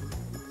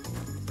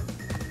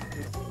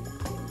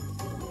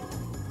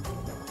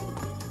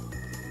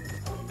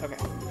 Okay.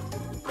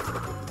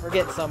 We're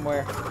getting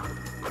somewhere.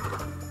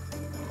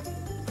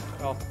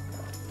 Oh,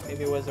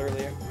 maybe it was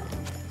earlier.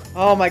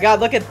 Oh my God,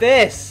 look at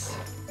this!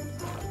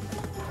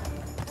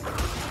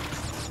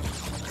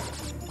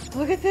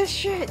 Look at this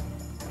shit!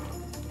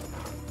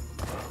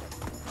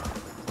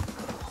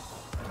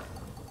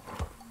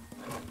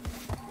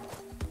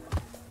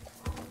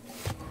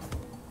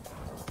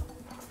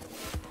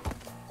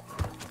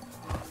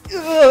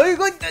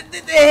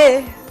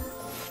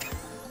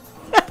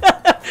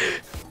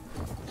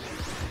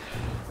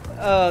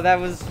 Oh, that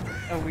was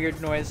a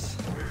weird noise.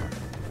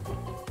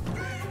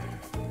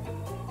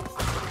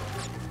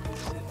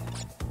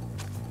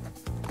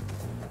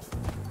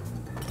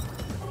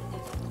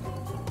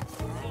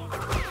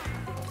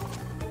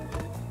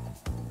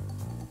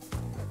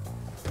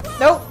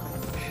 Nope!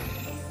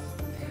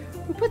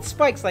 Who put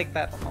spikes like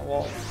that on the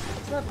wall?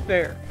 It's not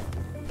fair.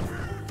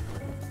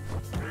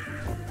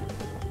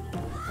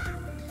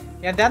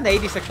 Yeah, I'm down to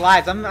 86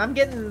 lives. I'm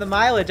getting the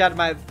mileage out of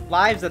my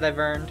lives that I've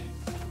earned.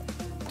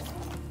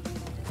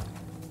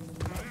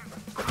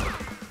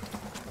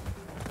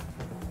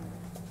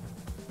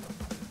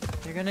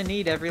 You're gonna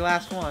need every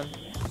last one.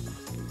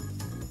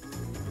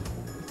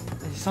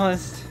 It's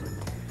honest.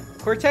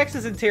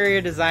 Cortex's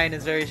interior design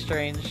is very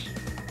strange.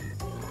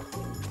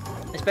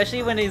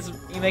 Especially when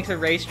he makes a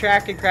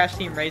racetrack in Crash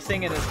Team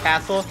Racing in his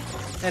castle.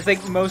 And it's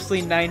like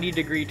mostly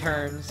 90-degree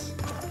turns.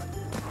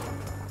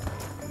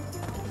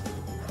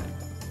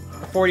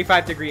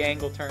 45-degree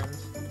angle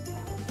turns.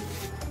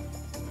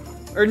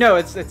 Or no,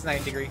 it's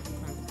 90-degree.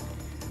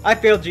 I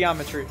failed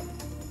geometry.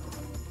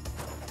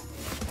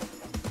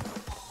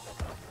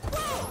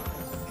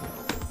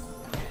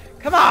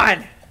 Come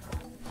on!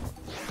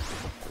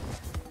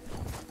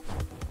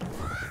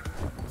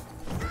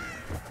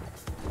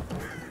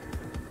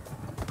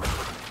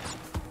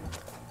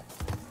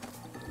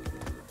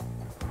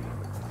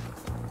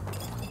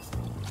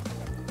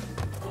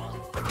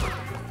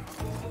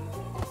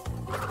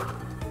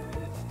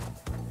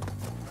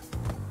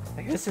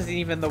 Like, this isn't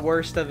even the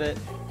worst of it.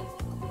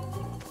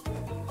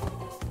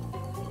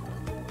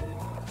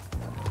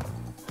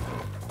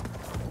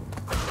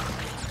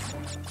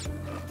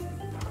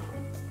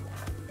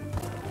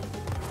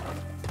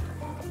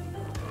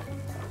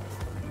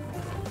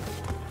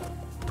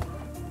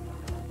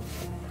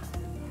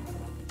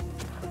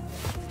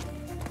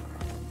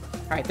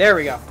 Alright, there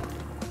we go.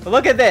 But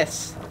look at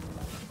this!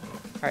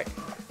 Alright.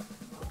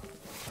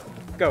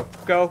 Go,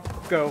 go,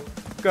 go,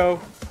 go.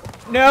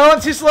 No,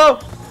 I'm too slow.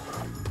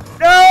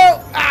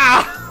 No!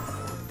 Ah!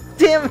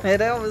 Damn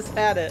it, I almost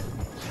had it.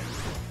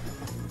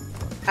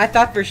 I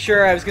thought for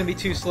sure I was gonna be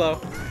too slow.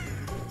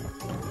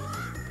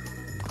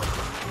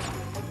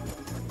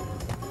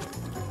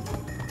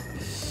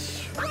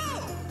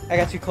 I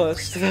got too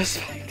close to those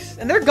spikes.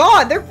 And they're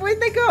gone! Where'd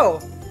they go?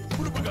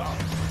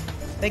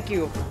 Thank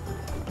you.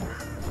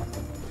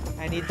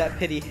 I need that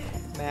pity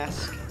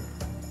mask.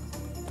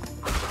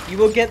 You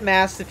will get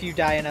masked if you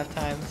die enough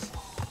times.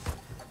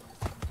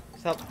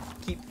 Just help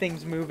keep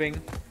things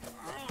moving.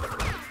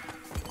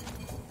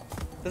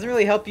 Doesn't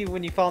really help you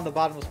when you fall in the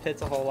bottomless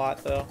pits a whole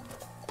lot, though.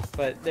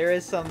 But there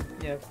is some,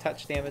 you know,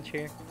 touch damage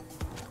here.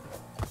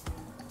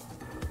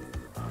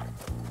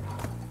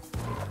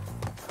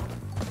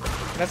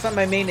 That's not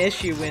my main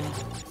issue when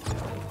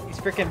these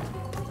freaking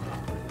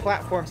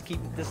platforms keep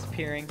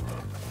disappearing.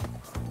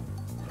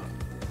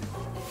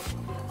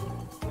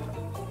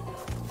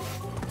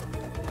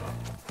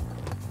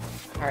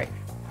 Alright.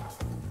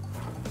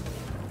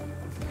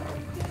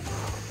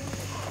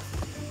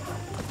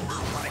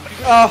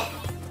 Oh!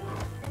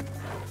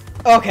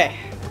 Okay.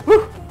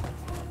 Whew.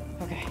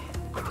 Okay.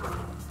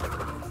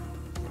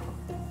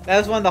 That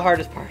was one of the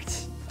hardest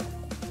parts.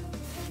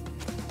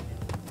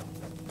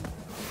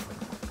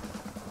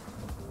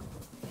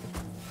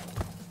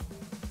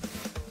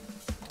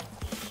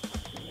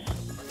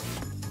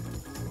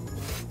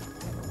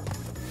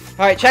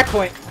 Alright,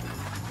 checkpoint.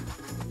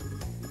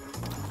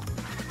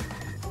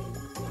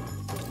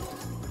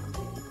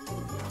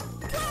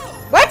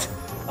 What?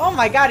 Oh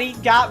my god, he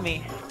got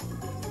me.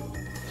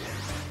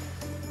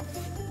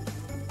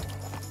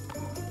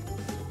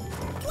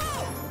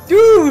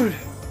 Dude!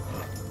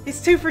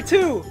 He's 2 for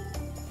 2!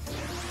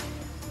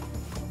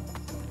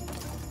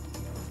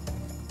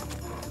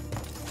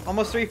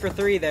 Almost 3 for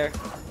 3 there.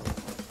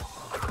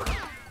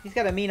 He's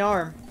got a mean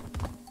arm.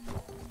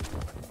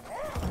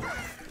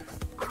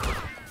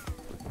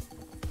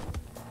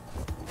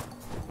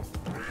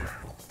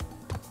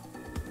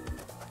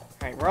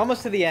 Alright, we're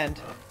almost to the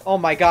end. Oh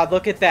my god,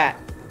 look at that.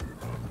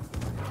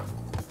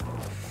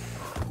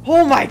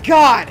 Oh my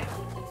god!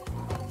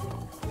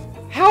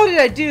 How did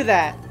I do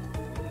that?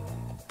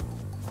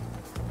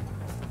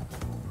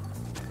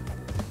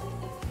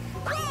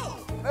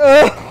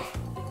 Ugh! I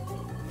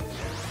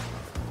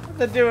have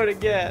to do it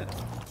again.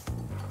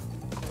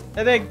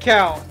 It didn't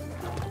count.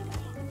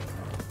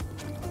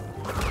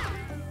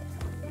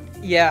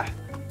 Yeah.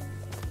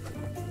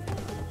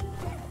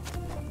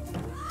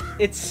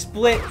 It's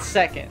split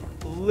second.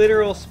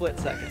 Literal split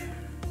second.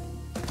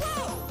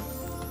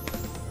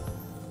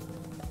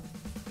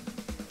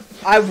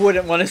 I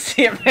wouldn't want to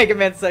see a Mega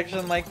Man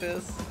section like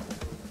this.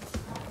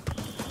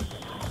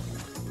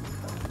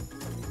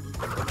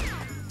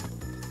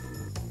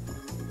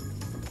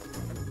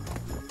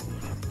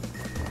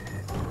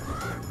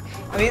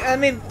 I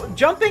mean,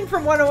 jumping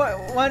from one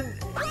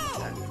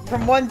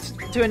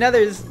to another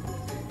is,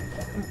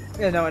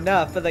 you know,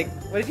 enough. But like,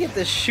 what if you have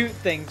to shoot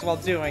things while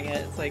doing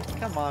it? It's like,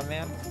 come on,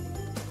 man.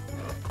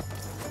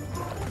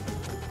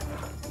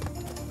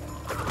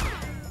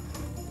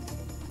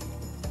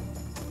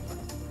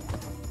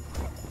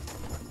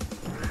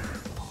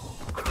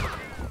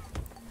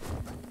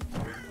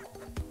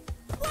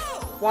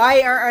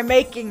 Why aren't I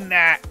making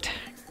that?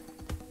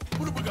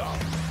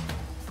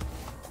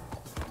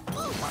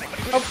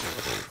 Oh.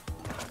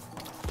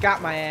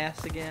 Got my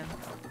ass again.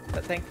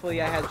 But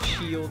thankfully I had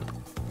shield.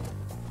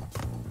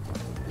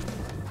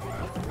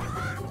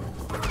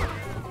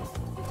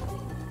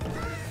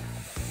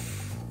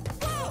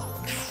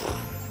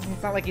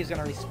 It's not like he's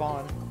gonna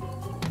respawn.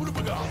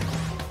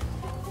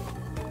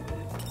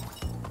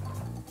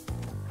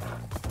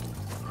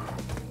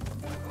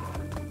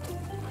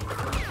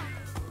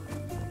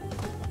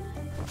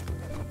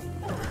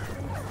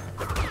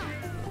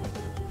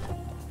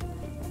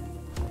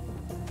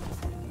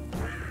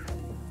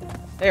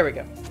 There we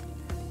go.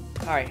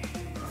 Alright,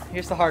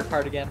 here's the hard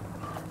part again.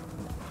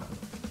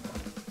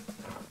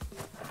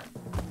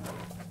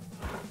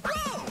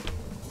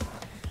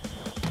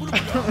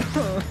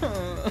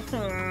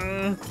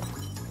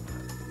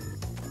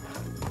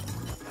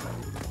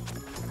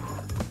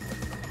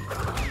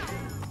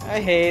 I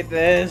hate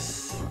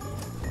this.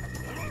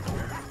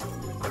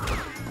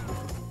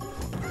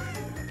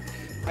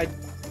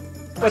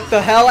 What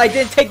the hell? I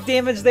did take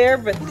damage there,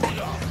 but...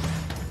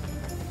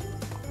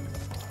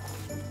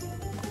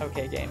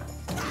 Okay, game.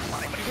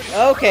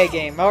 Okay,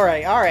 game.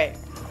 Alright, alright.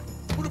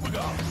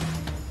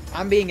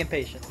 I'm being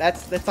impatient.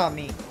 That's on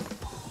me.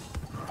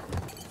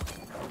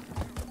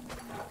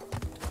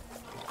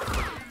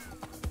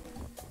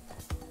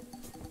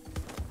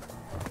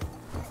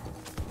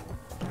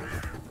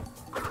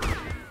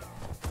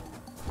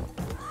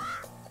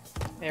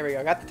 There we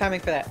go. Got the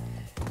timing for that.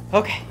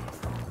 Okay.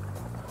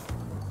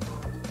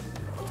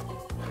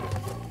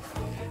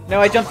 No,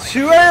 I jumped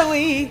too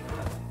early!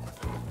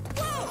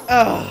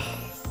 Ugh.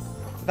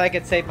 If I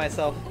could save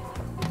myself.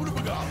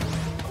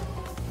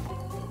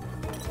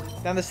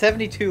 Down to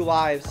 72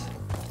 lives.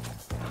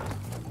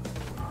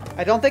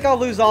 I don't think I'll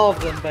lose all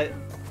of them, but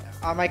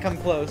I might come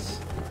close.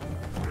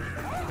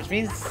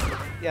 means,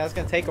 yeah, it's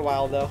gonna take a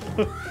while though.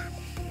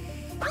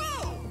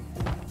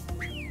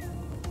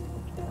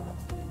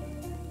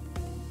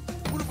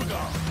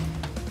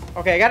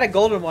 Okay, I got a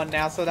golden one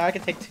now, so now I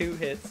can take 2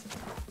 hits.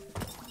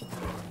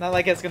 Not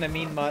like it's gonna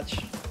mean much.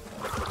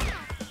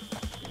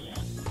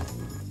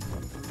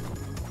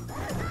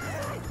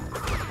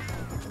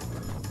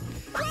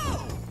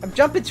 I'm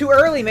jumping too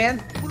early,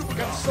 man.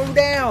 Gotta slow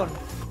down.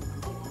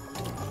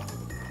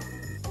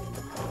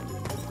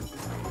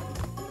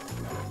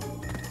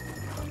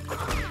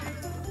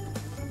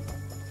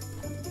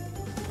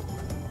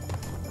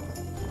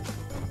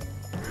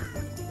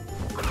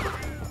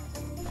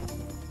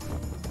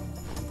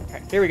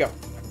 Alright, here we go.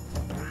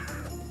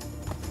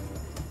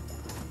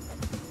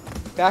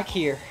 Back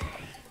here.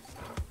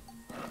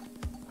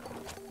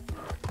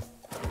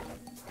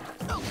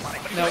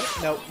 Nope,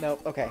 nope,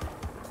 nope. Okay.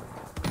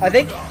 I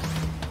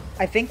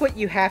think what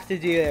you have to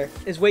do there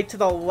is wait to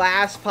the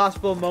last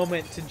possible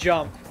moment to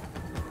jump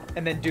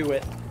and then do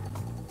it.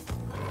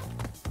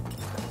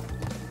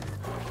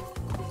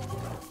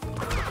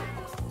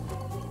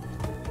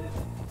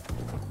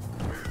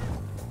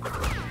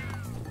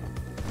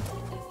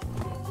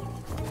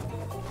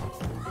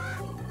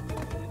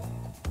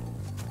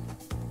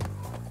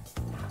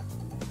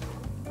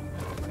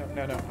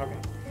 No, no, okay.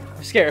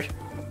 I'm scared.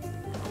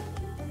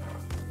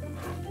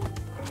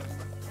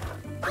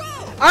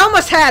 I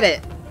almost had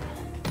it!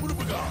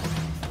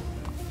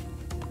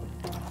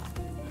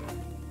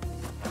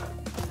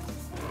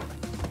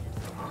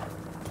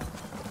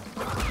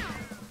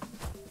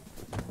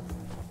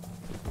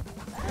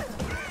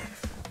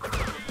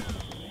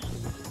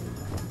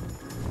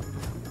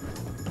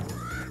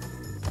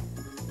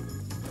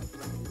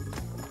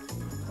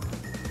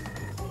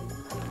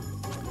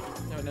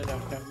 No, no, no,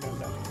 no, no,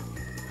 no.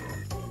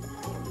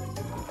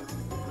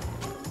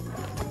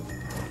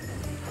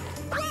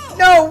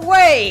 No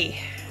way!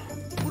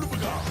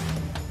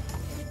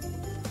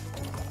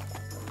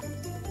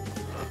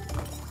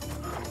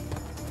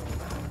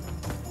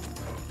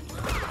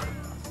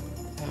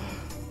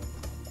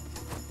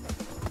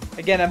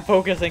 Again, I'm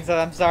focusing, so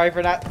I'm sorry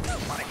for not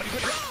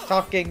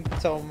talking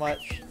so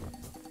much.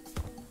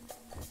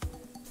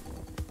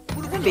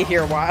 We're gonna be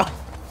here a while.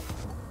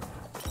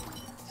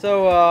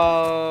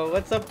 So,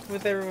 what's up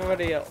with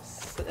everybody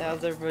else?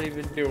 How's everybody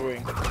been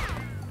doing?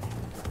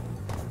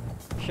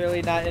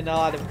 Surely not in a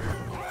lot of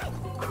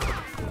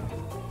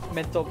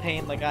mental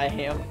pain like I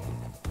am.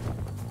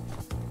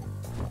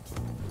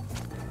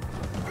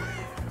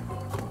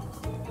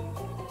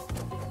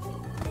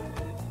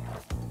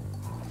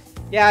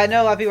 Yeah, I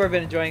know a lot of people have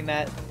been enjoying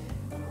that.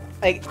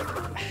 Like,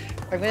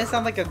 I'm gonna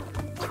sound like a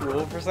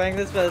tool for saying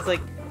this, but it's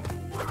like,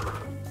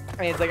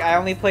 I mean, it's like I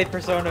only played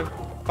Persona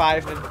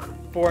 5 and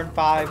 4 and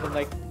 5, and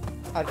like,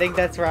 I think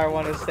that's where I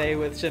want to stay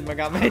with Shin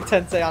Megami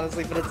Tensei,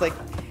 honestly. But it's like,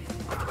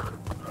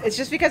 it's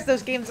just because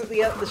those games,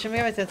 the Shin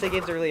Megami Tensei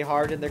games are really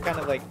hard, and they're kind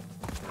of like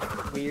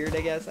weird, I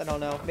guess. I don't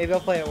know. Maybe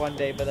I'll play it one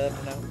day, but I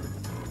don't know.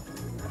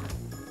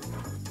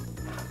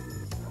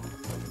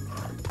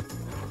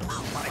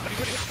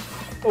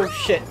 Oh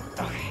shit.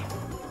 Okay.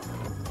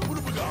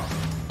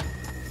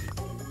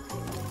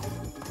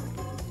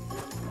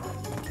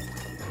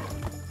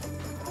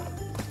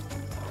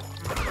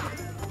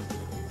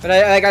 But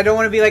I don't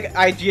want to be like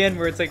IGN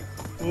where it's like,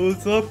 well,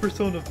 it's not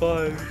Persona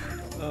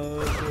 5,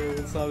 so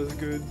it's not as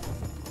good.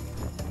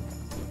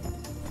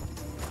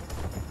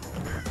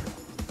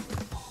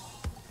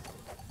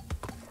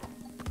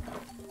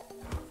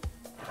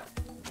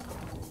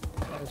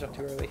 I jumped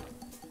too early.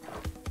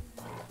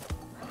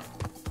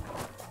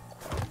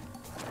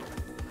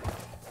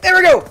 There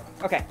we go!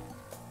 Okay.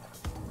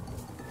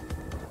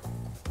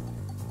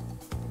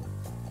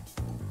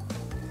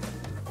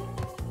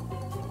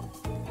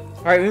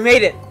 Alright, we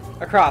made it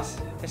across.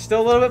 There's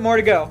still a little bit more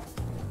to go.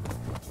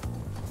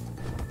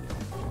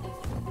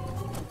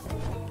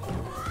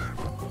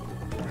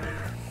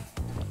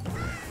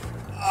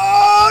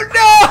 Oh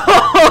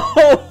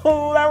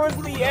no! That was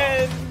the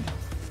end!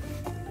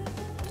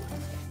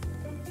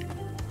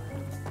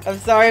 I'm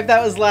sorry if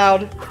that was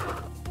loud.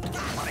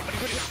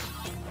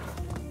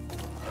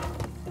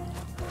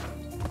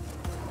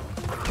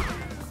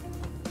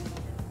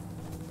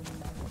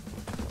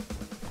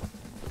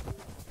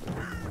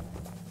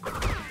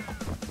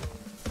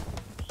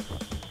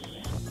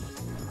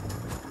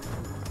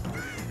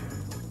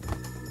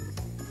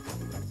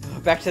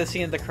 Back to the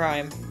scene of the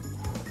crime.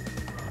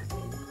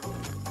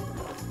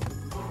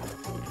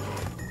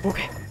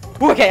 Okay.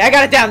 Okay, I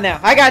got it down now.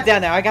 I got it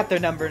down now. I got their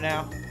number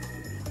now.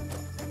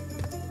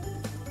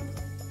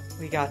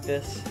 We got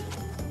this.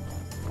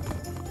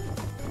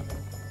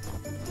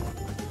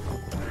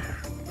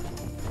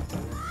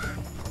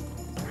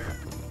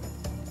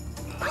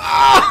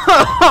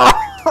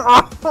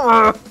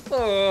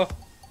 Oh,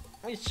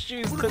 my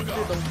shoes took me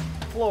to the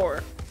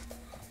floor.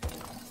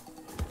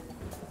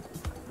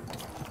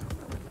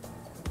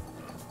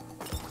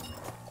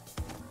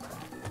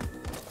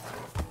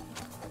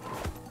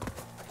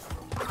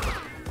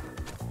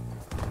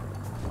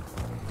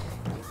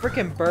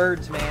 Freaking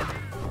birds, man.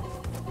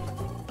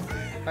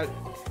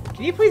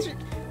 Can you please...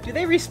 Do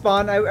they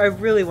respawn? I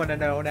really want to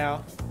know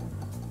now.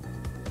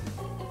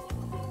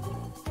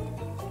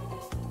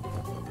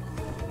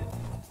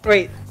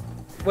 Wait.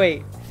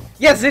 Wait.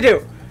 Yes, they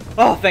do!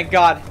 Oh, thank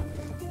God.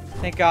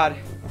 Thank God.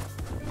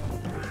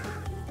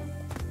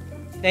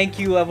 Thank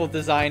you, level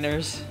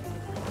designers.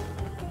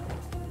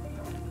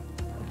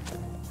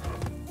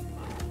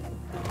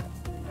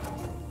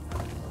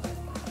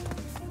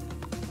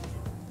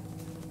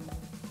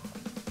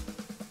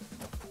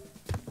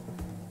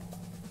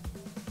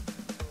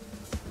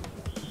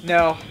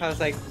 No, I was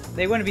like,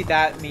 they wouldn't be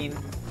that mean.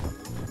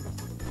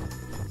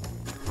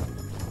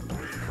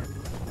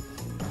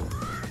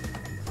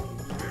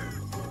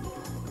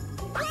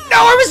 No,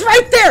 I was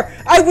right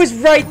there! I was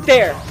right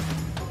there!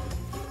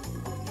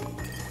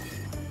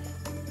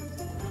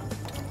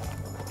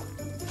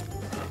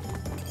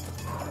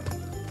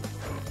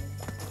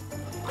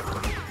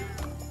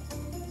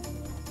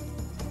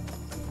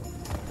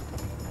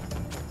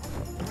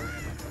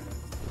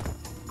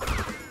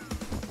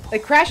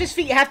 Like, Crash's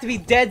feet have to be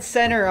dead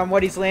center on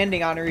what he's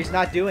landing on or he's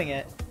not doing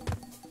it.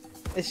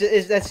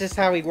 That's just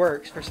how he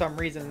works for some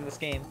reason in this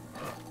game.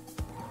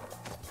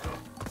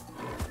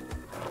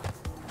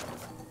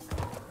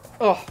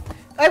 Oh,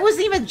 I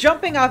wasn't even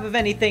jumping off of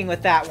anything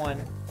with that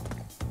one.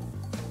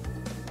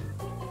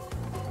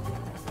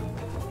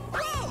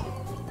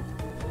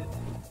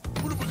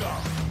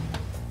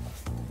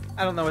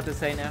 I don't know what to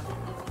say now.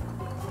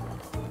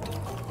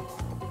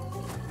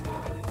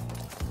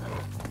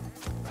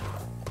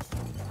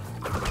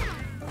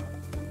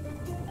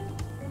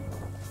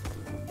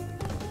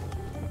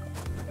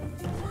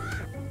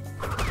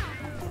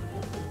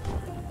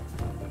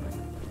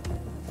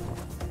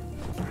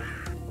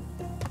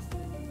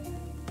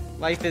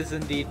 Life is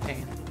indeed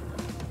pain.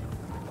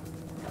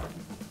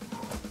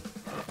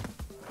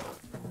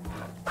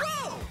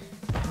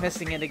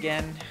 Missing it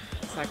again.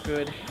 It's not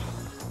good.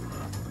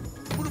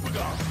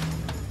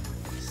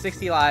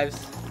 60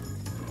 lives.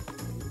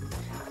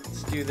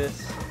 Let's do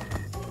this.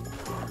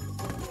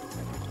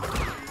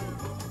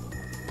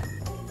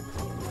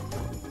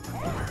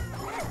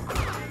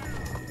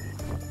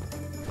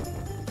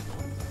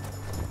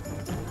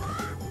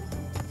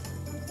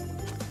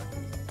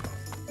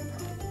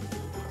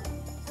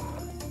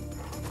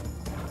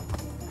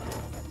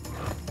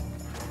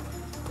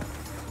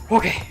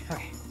 Okay,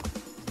 okay.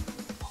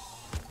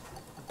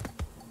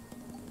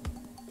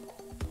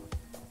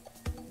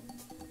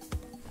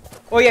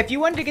 Oh yeah, if you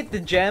wanted to get the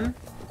gem,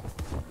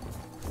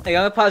 like, I'm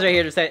gonna pause right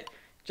here to say,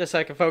 just so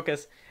I can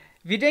focus.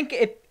 If you didn't,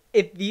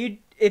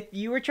 if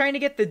you were trying to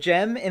get the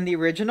gem in the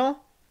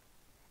original,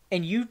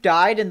 and you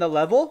died in the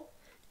level,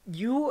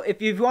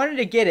 if you wanted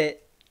to get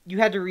it, you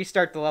had to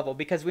restart the level,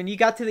 because when you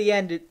got to the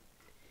end,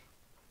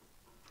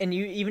 and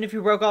even if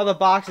you broke all the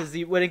boxes,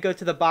 you wouldn't go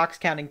to the box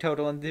counting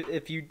total, and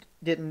if you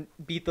didn't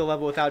beat the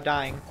level without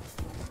dying.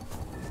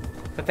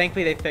 But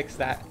thankfully they fixed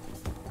that.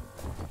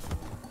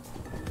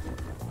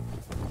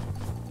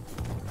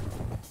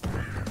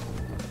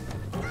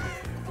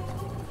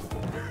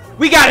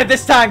 We got it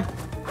this time!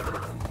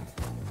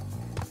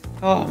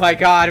 Oh my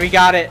God, we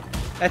got it.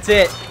 That's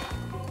it.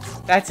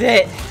 That's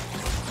it.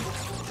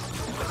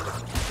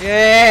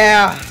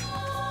 Yeah!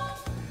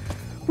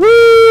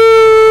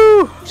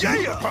 Woo! Yeah!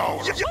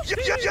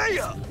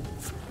 Yeah!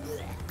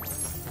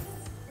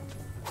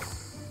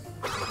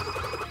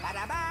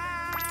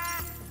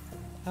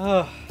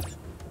 Oh.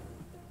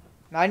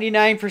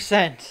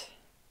 99%.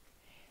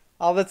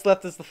 All that's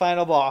left is the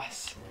final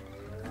boss.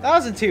 That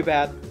wasn't too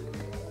bad.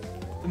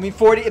 I mean,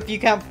 40, if you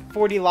count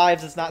 40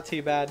 lives, it's not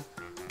too bad.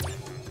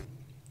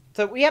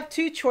 So we have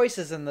two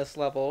choices in this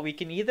level. We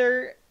can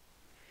either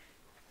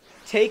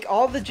take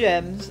all the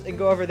gems and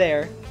go over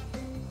there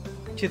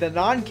to the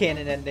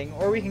non-canon ending,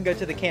 or we can go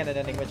to the canon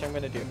ending, which I'm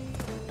going to do.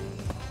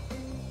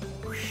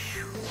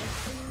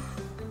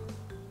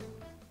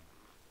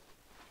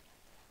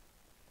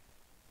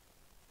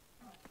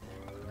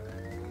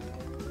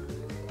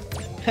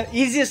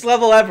 Easiest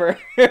level ever.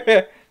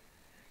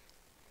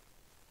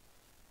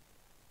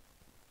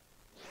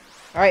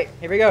 Alright,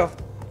 here we go.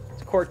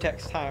 It's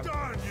Cortex time.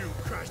 Darn you,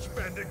 Crash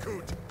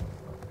Bandicoot!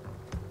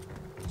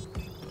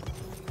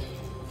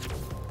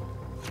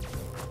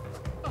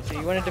 So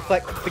you want to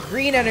deflect the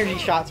green energy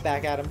shots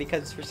back at him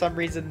because for some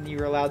reason you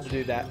were allowed to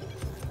do that.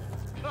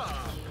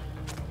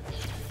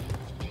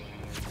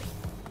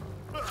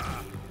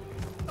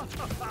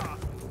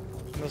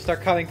 And they'll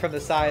start coming from the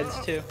sides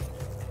too.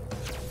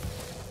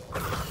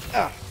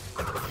 Ah,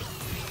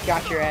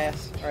 got your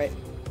ass. All right.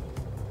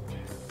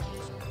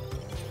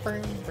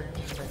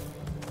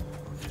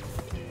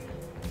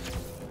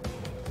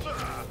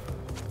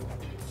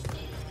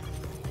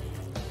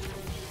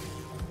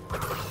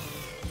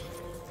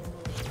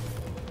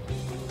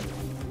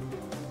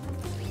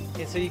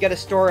 Okay, so you gotta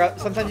store up.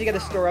 Sometimes you gotta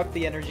store up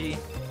the energy,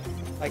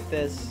 like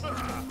this.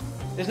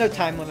 There's no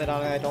time limit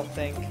on it, I don't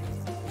think.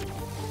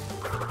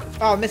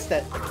 Oh, I missed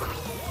it.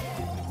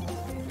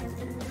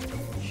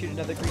 Shoot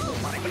another green.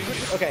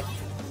 Okay.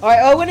 All right.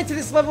 Oh, I went into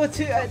this level with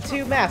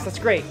two maps. That's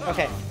great.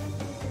 Okay.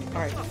 All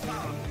right.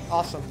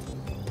 Awesome.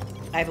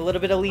 I have a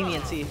little bit of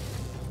leniency.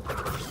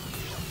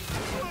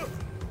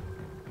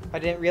 I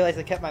didn't realize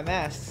I kept my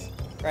masks.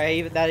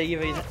 Right, that I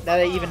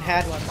even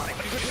had one. All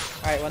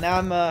right, well now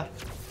I'm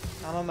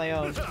on my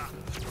own.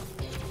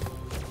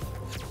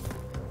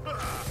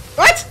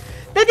 What?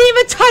 That didn't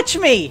even touch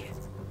me.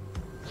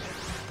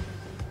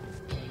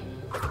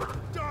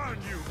 Darn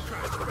you,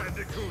 Crash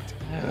Bandicoot!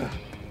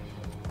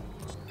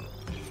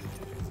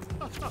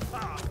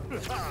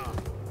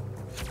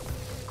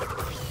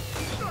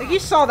 Like you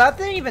saw that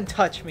didn't even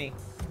touch me.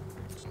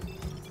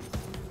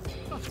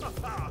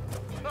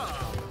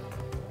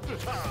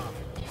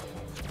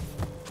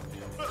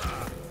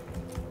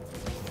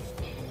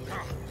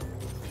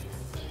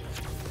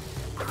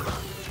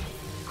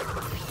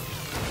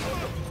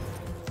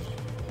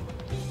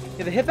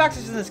 Yeah, the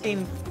hitboxes in this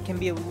game can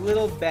be a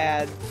little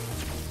bad.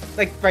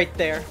 Like, right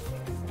there.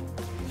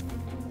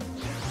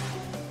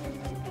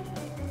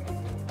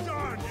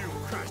 Darn you,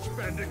 Crash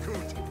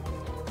Bandicoot!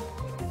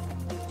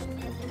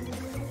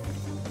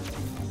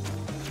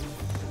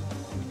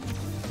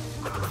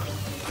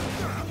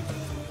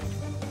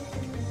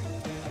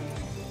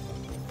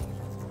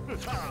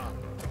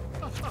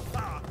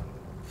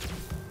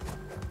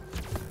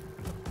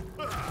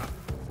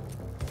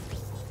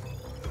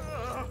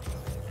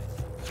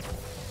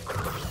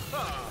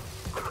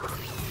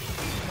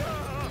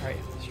 Alright,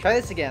 let's try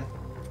this again.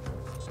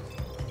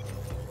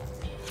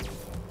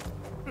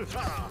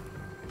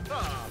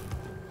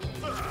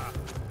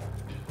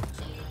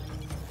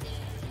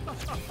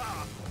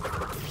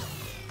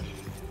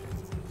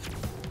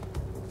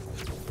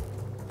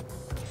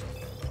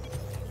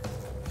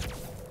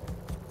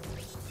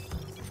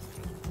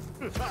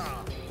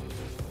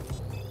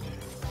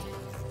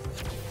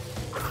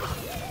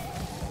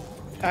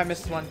 I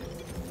missed one.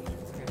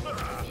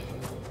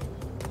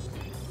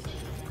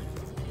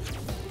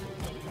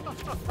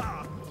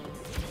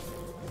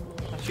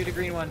 I'll shoot a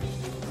green one.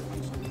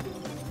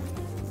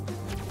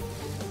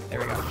 There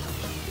we go.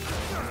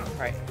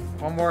 Alright,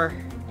 one more.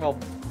 Well,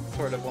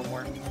 sort of one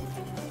more.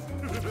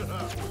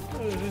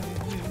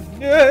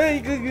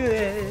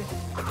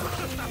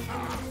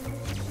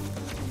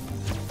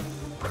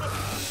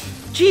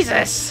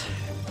 Jesus!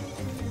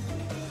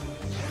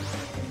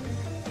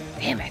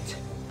 Damn it!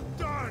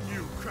 Darn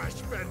you, Crash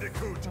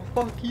Bandicoot!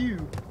 Fuck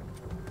you!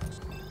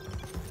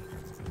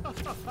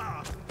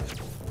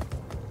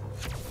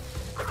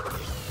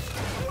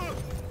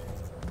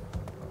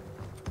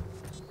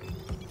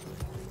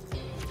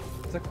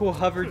 It's a cool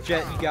hover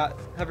jet you got.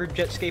 Hover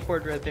jet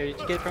skateboard right there. Did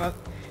you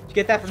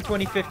get that from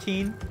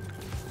 2015?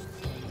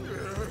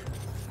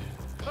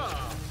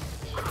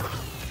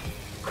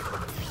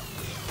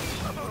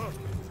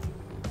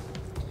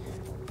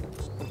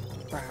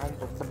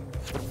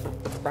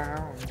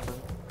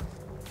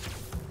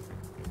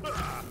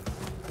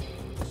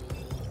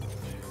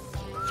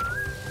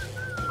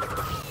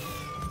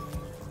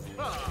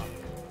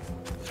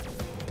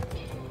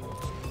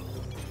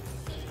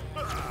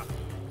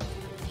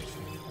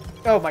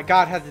 Oh my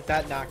god, how did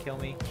that not kill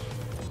me?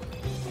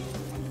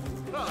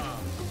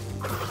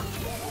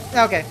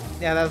 Okay,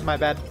 yeah, that was my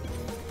bad.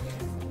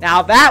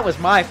 Now that was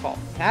my fault.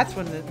 That's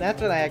when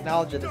I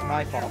acknowledge it as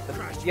my fault. But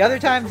the other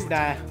times,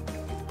 nah.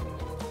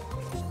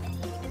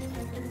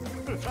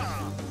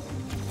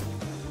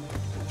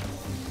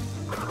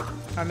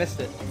 I missed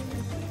it.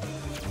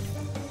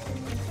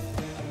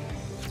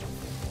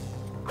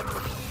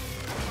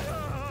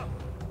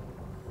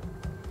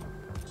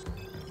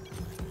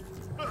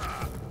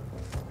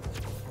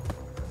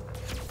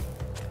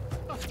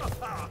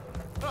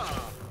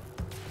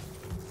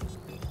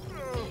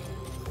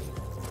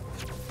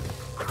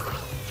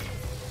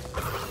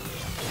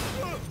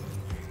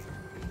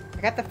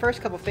 I got the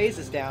first couple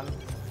phases down.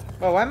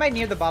 Whoa, why am I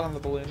near the bottom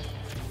of the balloon?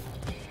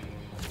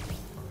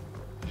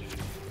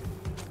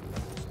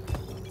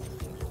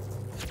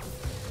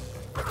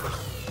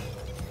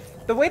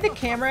 The way the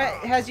camera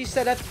has you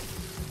set up,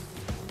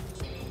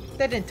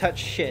 that didn't touch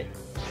shit.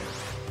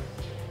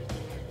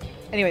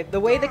 Anyway, the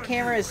way the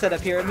camera is set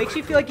up here, it makes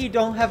you feel like you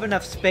don't have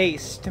enough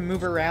space to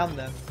move around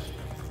them.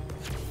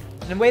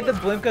 And the way the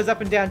blimp goes up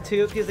and down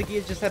too, it feels like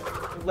you just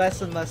have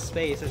less and less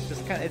space. It's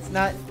just kind of, it's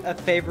not a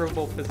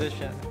favorable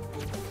position.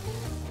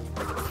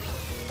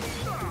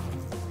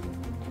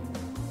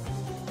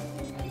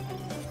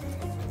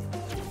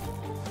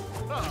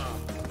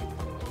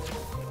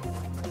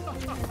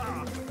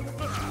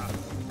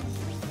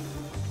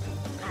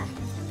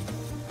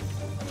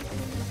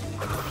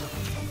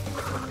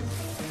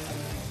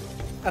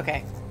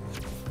 Okay.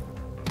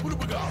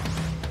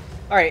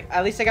 Alright,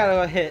 at least I got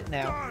a hit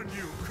now. Darn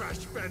you, Crash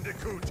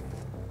Bandicoot!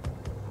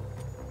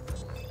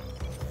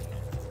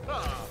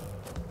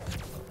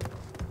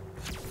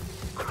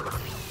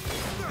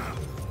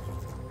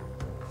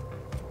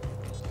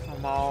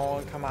 Come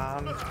on, come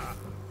on.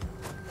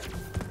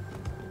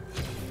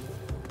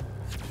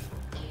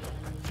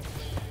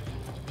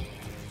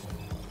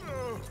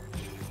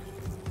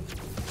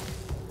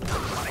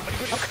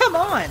 Oh, come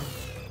on!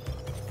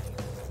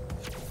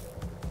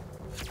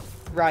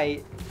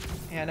 Right.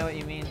 Yeah, I know what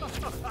you mean.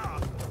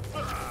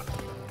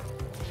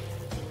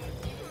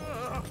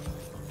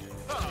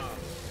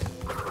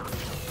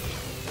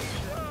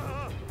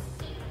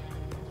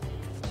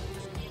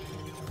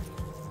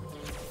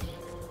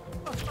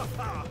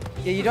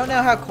 Yeah, you don't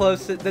know how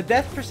close the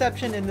depth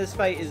perception in this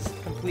fight is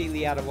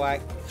completely out of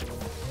whack.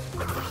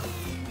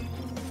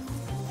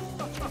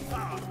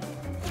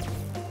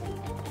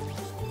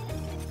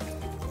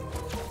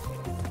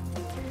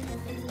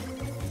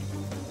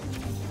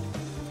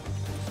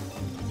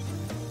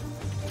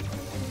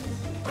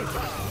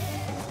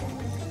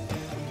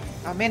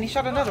 Oh man, he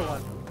shot another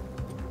one.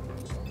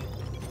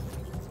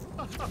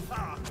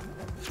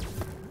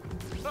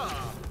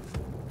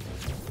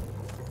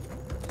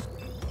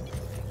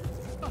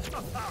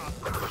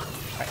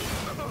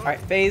 Alright,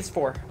 phase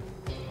 4.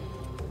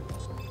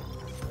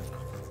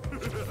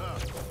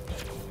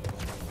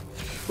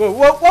 Whoa,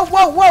 whoa, whoa,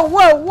 whoa, whoa,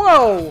 whoa,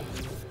 whoa!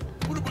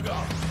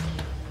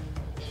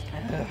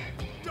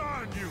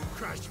 Darn you,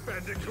 Crash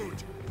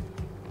Bandicoot!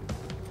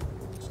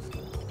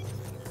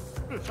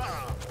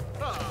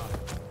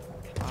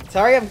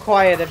 Sorry I'm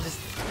quiet, I'm just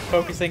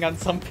focusing on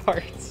some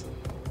parts.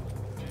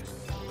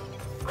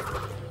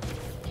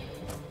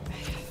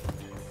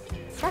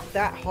 It's not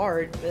that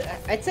hard.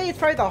 I'd say it's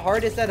probably the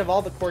hardest out of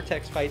all the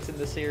Cortex fights in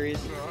the series.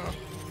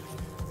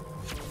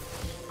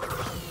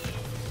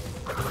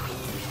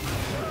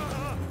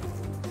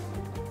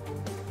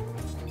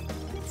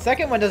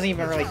 Second one doesn't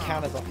even really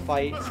count as a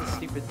fight, it's a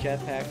stupid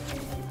jetpack.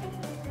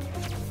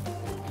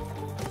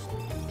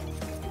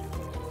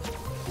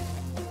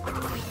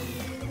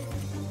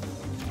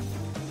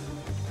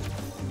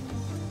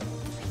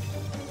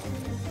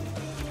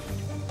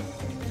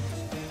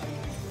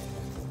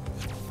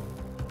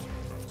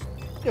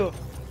 Ew.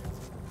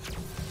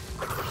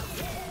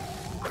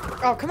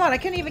 Oh, come on, I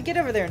couldn't even get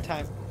over there in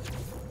time.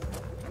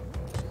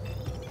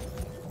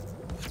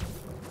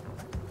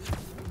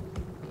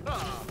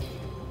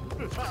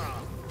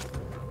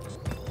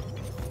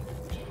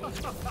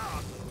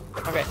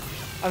 Okay,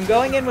 I'm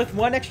going in with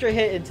one extra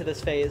hit into this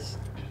phase.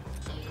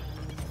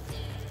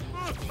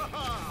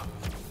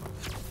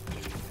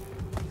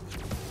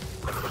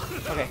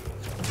 Okay.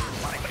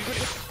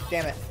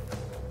 Damn it.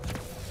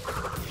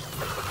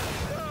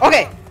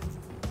 Okay!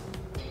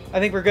 I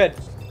think we're good.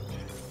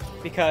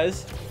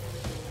 Because...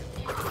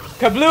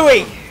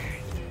 Kablooey!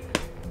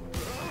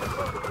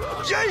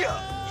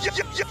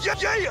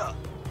 Yeah!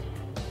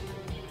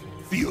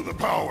 Feel the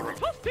power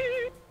of...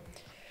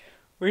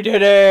 We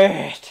did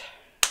it!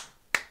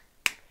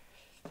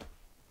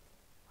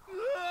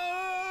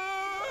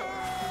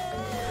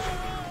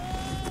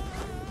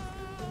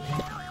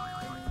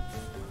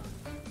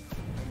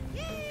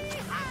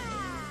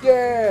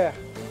 Yeah!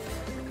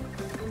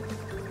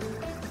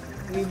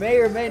 We may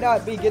or may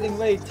not be getting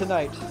laid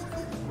tonight.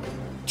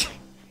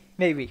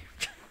 Maybe.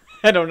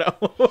 I don't know.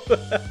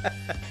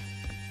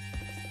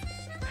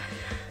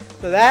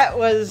 So that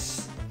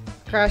was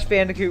Crash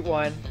Bandicoot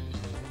 1.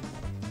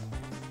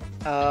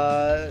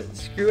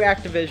 Screw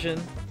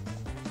Activision.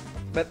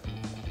 But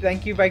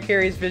thank you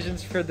Vicarious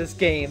Visions for this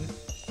game.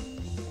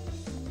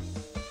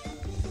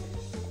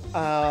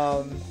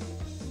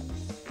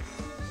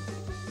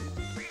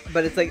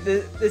 But it's like,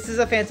 this is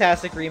a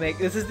fantastic remake.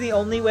 This is the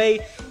only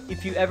way,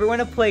 if you ever want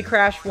to play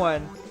Crash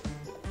 1,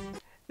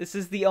 this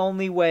is the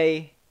only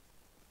way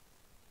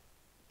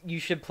you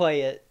should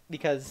play it,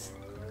 because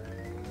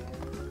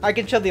I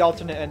can show the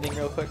alternate ending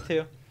real quick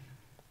too.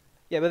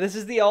 Yeah, but this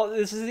is the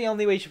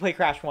only way you should play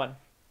Crash 1,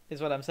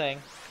 is what I'm saying.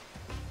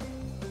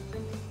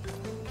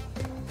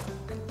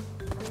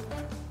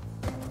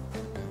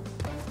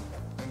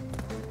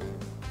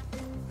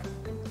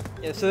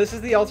 Yeah, so this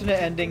is the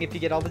alternate ending if you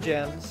get all the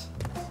gems.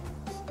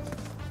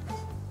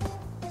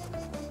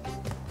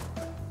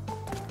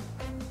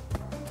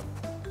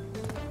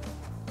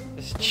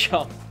 Just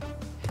jump.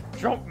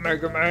 Jump,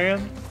 Mega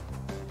Man!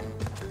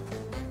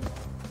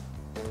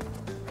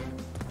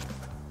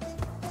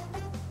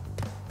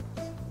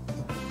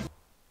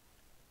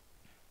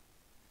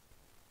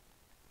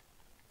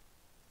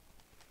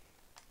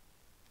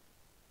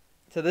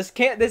 So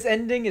this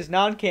ending is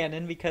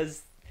non-canon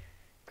because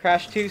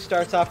Crash 2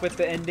 starts off with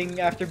the ending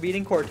after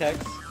beating Cortex.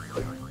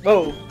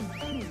 Whoa!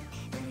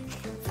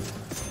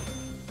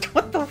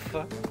 What the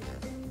fuck?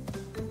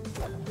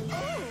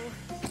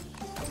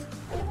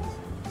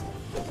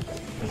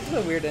 This is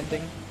a weird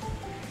ending.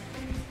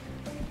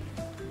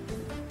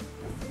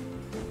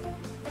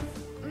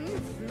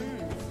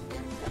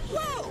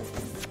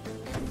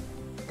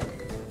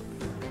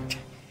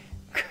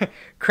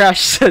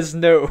 Crash says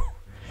no.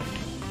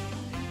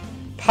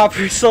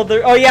 Papu sold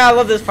the... Oh yeah, I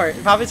love this part.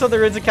 Papu sold the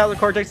ruins of Captain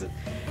Cortex.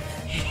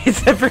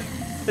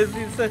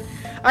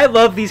 I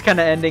love these kind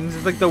of endings.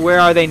 It's like the where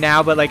are they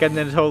now, but like in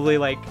a totally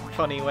like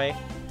funny way.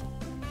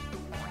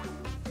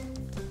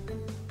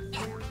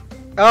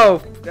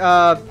 Oh,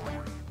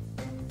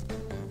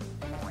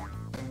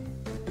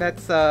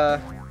 that's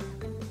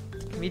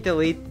can we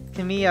delete?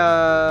 Can we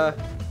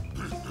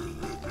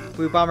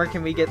Blue Bomber?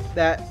 Can we get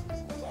that?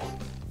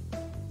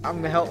 I'm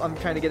gonna help. I'm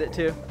trying to get it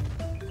too.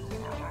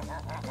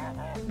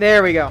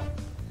 There we go.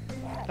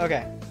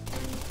 Okay.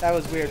 That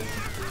was weird.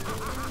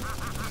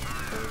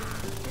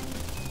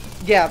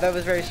 Yeah, that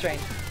was very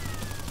strange.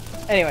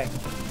 Anyway.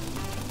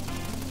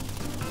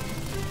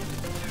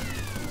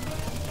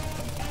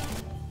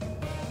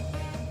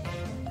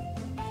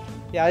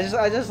 Yeah,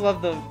 I just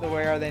love the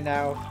Where Are They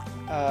Now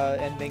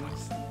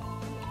endings.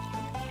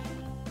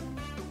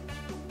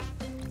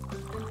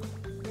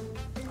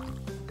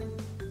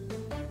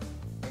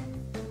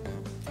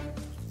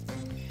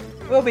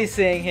 We'll be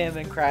seeing him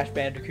in Crash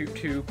Bandicoot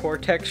 2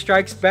 Cortex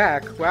Strikes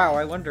Back. Wow,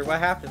 I wonder what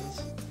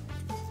happens.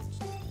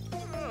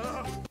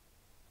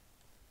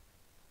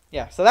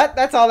 Yeah, so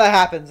that's all that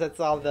happens. That's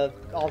all the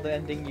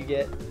ending you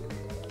get.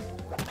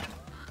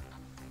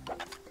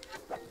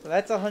 So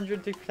that's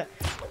 103%.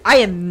 I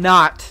am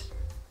not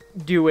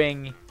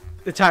doing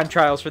the time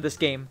trials for this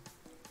game.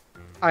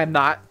 I am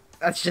not.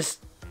 That's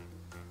just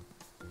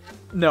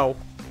no.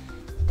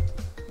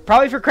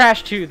 Probably for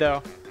Crash 2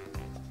 though.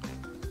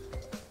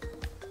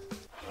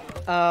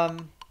 Yeah,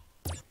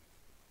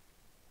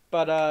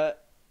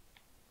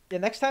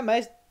 next time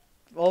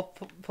I'll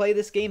play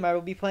this game, I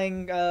will be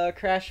playing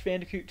Crash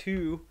Bandicoot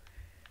 2.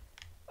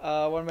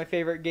 One of my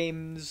favorite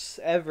games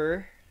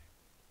ever.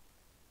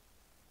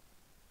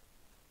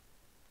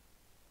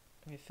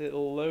 If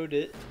it'll load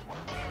it.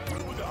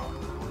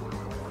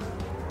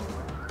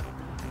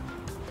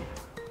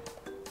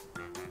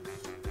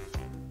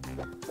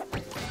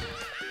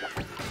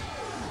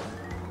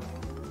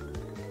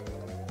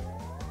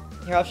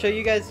 Here, I'll show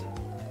you guys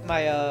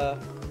my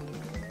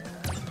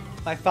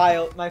my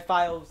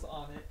files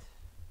on it,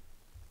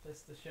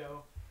 just to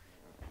show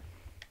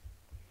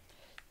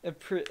the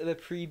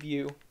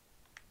preview.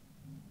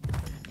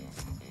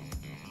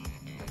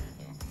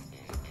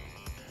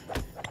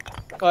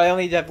 Well, I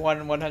only have one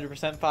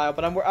 100% file,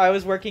 but I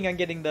was working on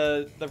getting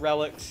the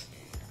relics.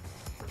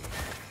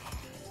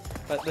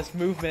 But this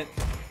movement.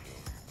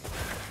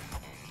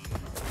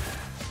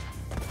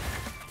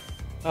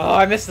 Oh,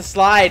 I missed the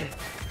slide.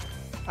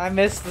 I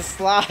missed the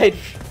slide.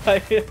 I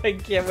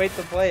can't wait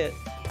to play it.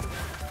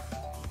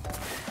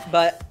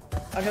 But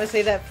I'm gonna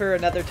say that for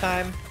another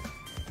time,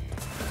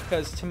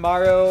 because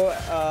tomorrow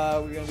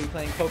we're gonna be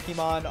playing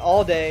Pokemon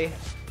all day.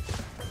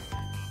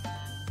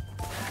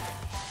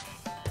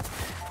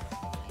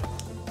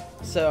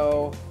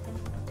 So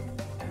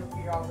I hope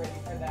you're all ready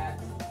for that.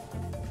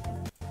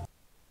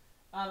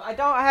 I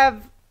don't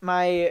have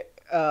my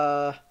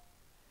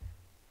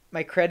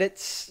my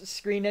credits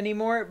screen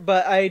anymore,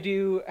 but I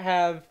do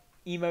have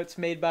emotes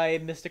made by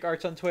Mystic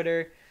Arts on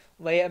Twitter,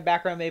 layout and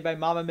background made by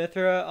Mama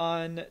Mithra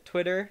on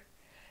Twitter,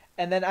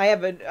 and then I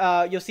have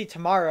a you'll see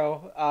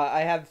tomorrow.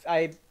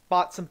 I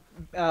bought some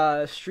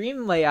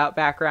stream layout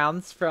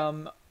backgrounds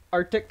from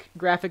Arctic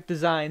Graphic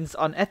Designs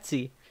on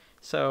Etsy,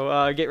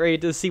 so get ready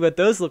to see what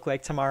those look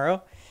like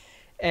tomorrow.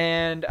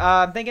 And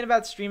I'm thinking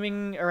about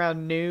streaming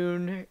around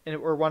noon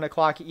or 1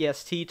 o'clock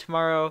EST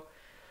tomorrow,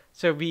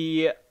 so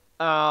be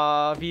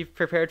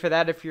prepared for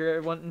that if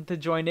you're wanting to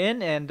join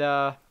in,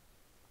 and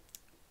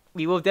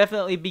we will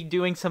definitely be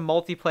doing some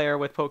multiplayer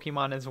with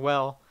Pokemon as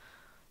well.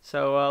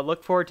 So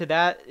look forward to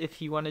that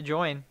if you want to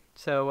join.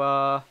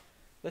 So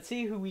let's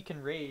see who we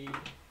can raid.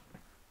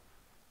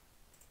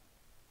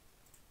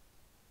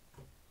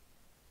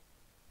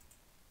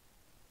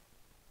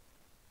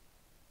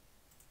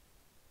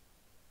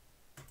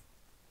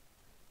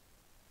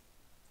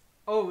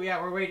 Oh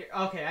yeah, we're waiting.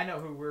 Okay, I know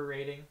who we're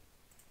raiding.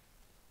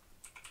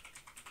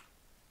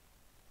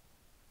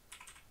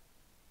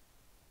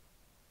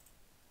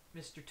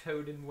 Mr.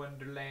 Toad in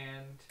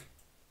Wonderland,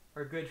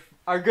 our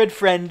good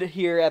friend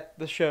here at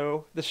the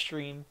show, the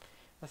stream.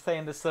 I'm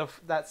saying this so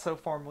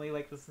formally,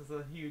 like this is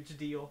a huge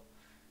deal,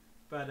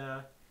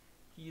 but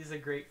he's a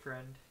great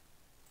friend.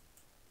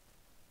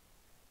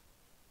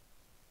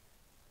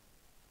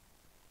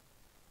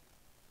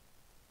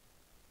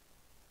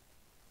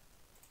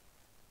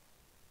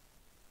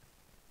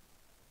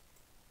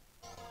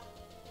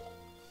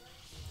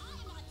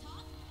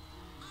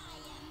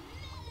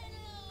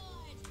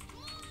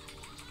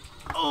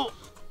 Oh!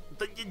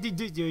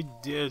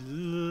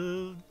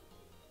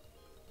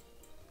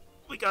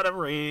 We got a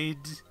raid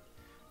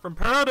from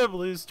Powder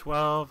Blues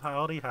 12.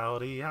 Howdy,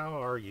 howdy,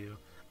 how are you?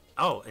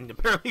 Oh, and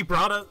apparently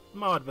brought a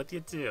mod with you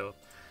too.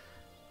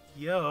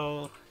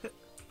 Yo.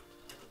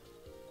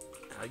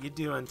 How you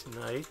doing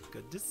tonight?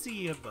 Good to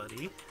see you,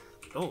 buddy.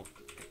 Oh,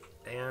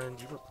 and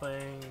you were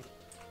playing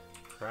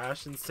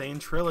Crash Insane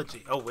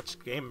Trilogy. Oh,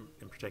 which game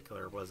in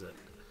particular was it?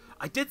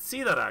 I did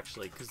see that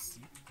actually, because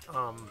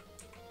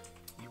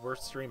you were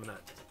streaming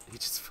that. He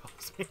just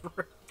follows me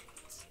around.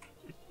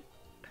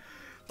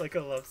 Like a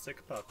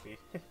lovesick puppy.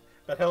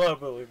 But hello,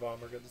 Bully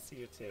Bomber. Good to see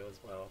you too as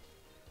well.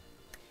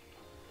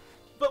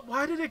 But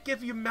why did it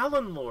give you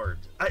Melon Lord?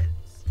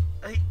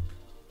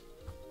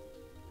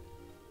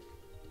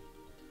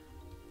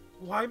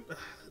 Why?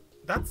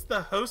 That's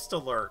the host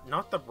alert,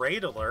 not the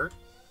raid alert.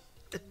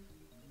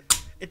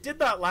 It did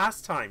that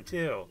last time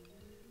too.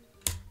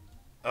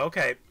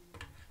 Okay.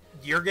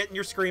 You're getting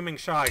your Screaming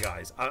Shy,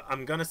 guys.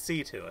 I'm gonna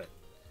see to it.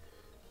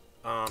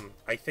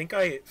 I think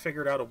I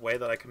figured out a way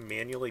that I can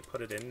manually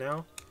put it in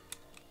now.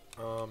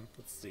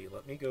 Let's see.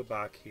 Let me go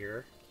back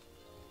here.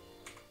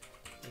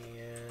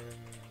 And...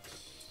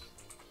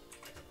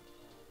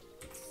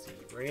 let's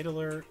see. Raid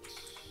alert.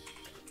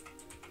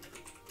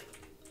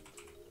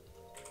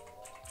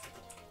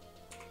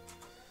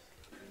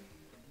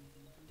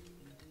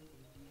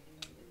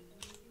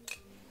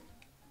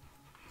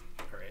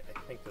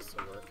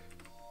 this will work.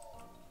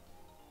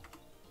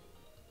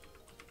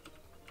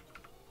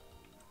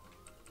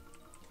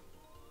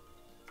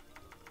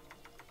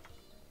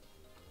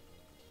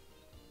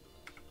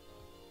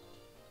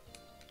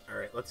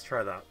 Alright, let's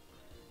try that.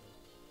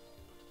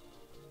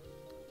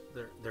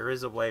 There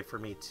is a way for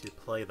me to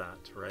play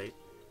that, right?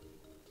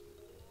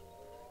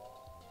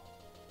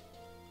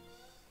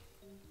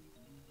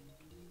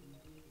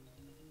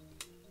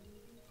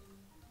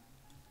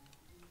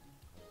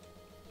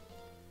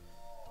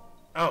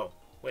 Oh,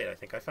 wait, I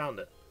think I found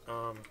it.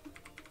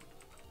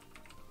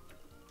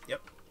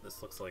 Yep,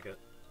 this looks like it.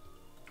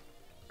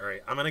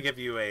 Alright, I'm gonna give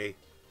you a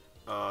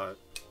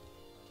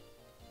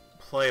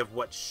play of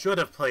what should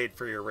have played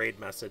for your raid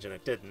message and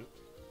it didn't.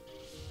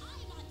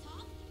 I'm on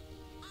top.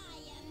 I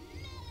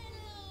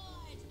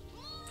am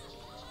Melon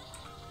Lord.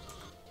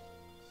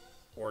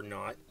 Or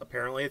not.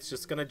 Apparently it's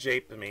just gonna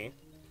jape me.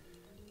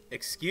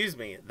 Excuse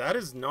me, that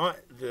is not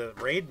the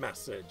raid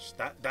message.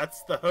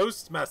 That's the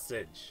host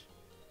message.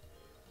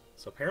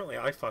 So apparently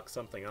I fucked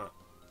something up.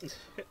 Oh,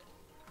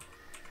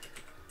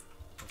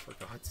 for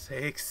God's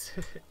sakes.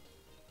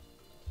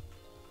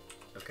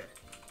 Okay.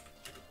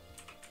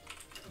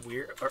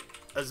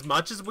 As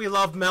much as we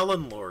love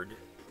Melon Lord,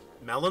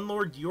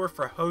 you are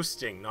for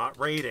hosting, not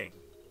raiding.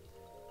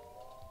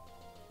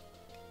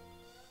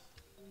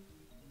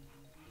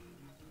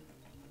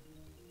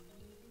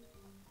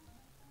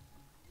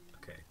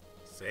 Okay,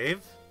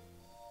 save.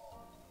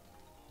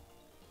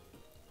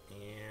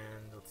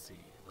 And let's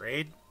see,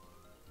 raid.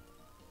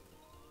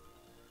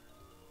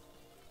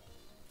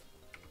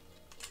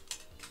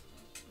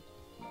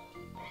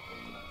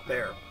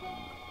 There.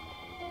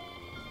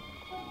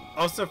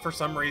 Also, for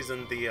some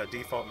reason, the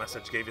default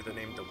message gave you the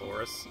name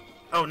Dolores.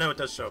 Oh, no, it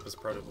does show up as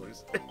Proto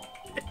Blues.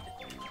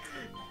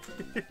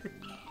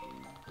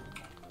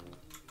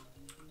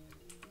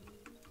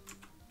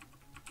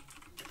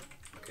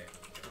 Okay.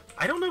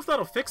 I don't know if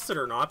that'll fix it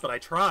or not, but I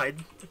tried.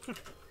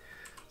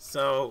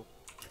 So,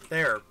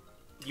 there.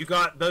 You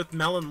got both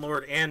Melon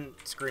Lord and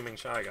Screaming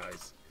Shy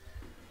Guys.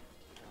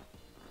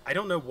 I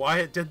don't know why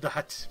it did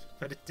that,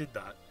 but it did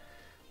that.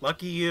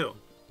 Lucky you.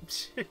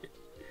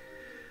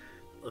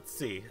 Let's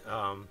see.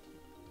 Oh,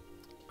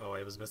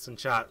 I was missing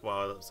chat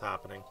while it was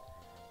happening.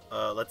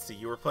 Let's see.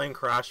 You were playing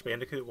Crash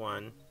Bandicoot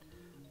 1.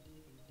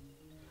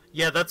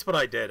 Yeah, that's what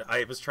I did.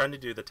 I was trying to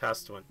do the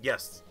test one.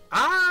 Yes.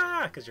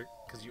 Ah, because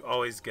you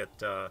always get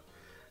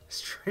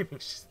Screaming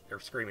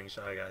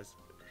Shy Guys.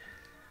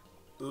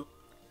 Oop.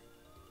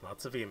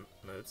 Lots of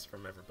emotes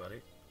from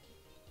everybody.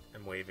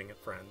 I'm waving at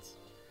friends.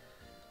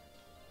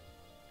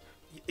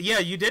 Yeah,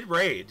 you did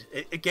raid.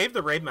 It gave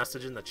the raid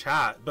message in the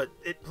chat, but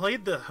it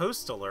played the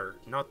host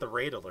alert, not the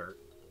raid alert.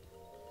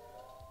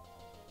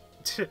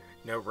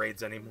 No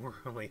raids anymore,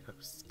 only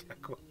hosts.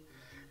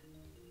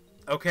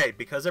 Okay,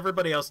 because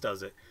everybody else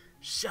does it.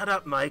 Shut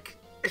up, Mike.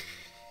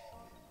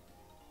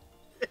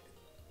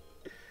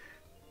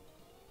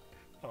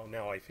 Oh,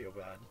 now I feel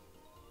bad.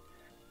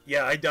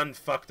 Yeah, I done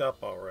fucked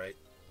up alright.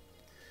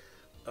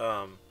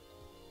 Let's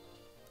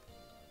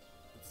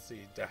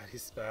see,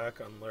 Daddy's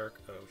back on Lurk.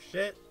 Oh,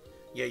 shit.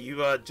 Yeah,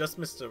 you just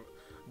missed a...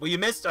 Well, you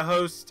missed a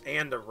host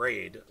and a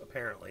raid,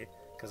 apparently.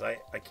 Because I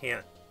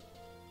can't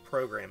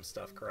program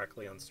stuff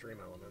correctly on Stream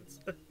Elements.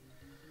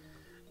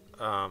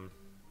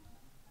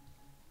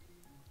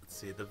 Let's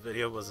see, the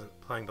video wasn't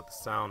playing, but the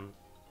sound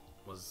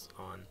was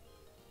on.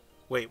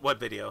 Wait, what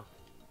video?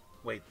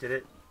 Wait, did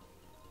it...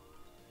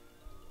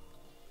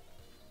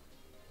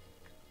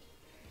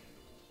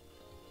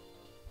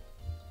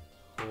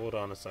 Hold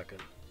on a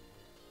second.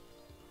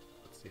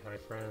 Let's see, hi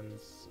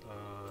friends.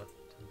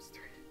 Times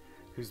 3.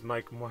 Who's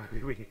Mike? Why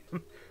we?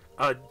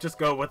 Just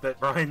go with it,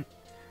 Brian.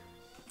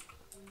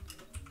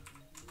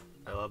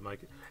 I love Mike.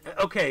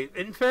 Okay,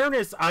 in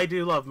fairness, I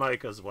do love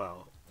Mike as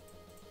well.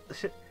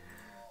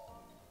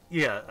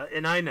 Yeah,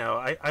 and I know,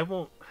 I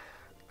won't...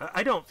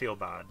 I don't feel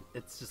bad.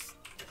 It's just...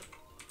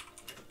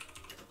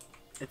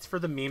 It's for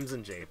the memes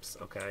and japes,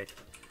 okay?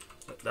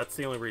 That's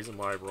the only reason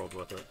why I rolled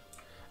with it.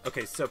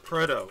 Okay, so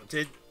Proto,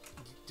 did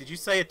you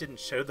say it didn't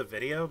show the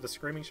video, the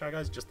Screaming Shy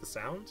Guys, just the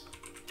sound?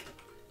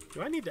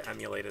 Do I need to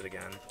emulate it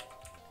again?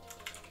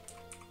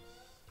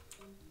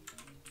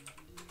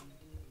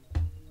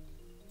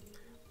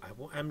 I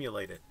will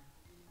emulate it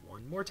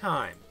one more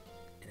time,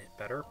 and it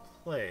better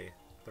play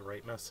the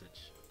right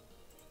message.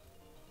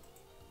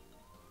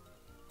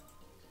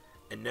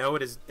 And no,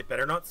 it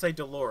better not say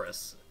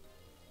Dolores.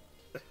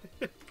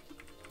 Okay.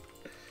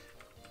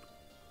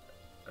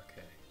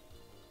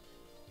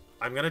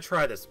 I'm gonna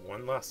try this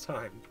one last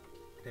time,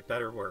 and it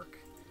better work.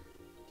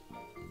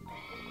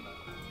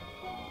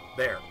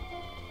 There.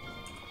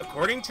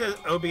 According to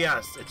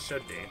OBS, it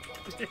should be.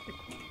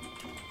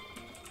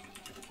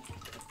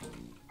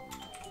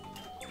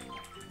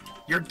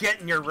 You're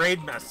getting your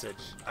raid message.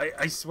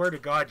 I swear to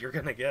God, you're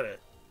gonna get it.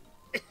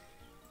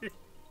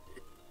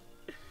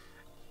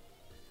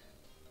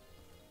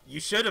 You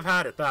should have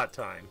had it that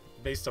time,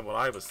 based on what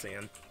I was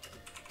seeing.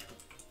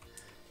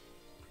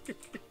 Oh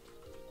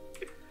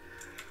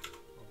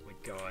my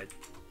God.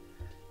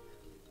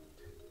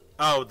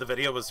 Oh, the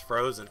video was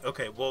frozen.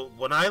 Okay, well,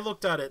 when I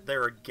looked at it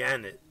there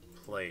again, it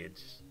played.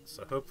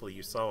 So hopefully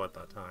you saw it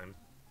that time.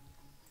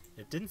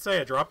 It didn't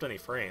say I dropped any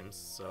frames,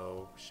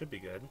 so should be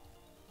good.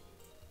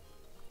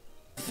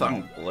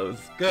 Song blows.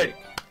 Good.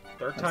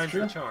 Third That's time's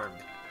true. the charm.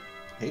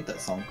 Hate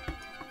that song.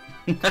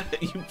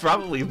 You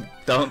probably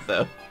don't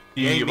though.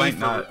 Yay You me might for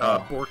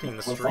not. borking the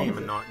What song stream is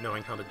and it? not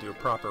knowing how to do a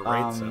proper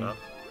raid setup.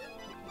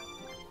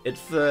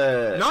 It's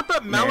the. Not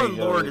that Melon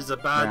Mario Lord is a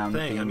bad Brown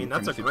thing. I theme mean,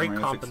 that's a from great Super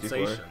Mario 64.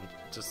 compensation.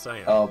 Just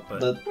saying. Oh, but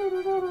the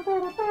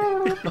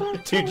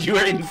Dude, you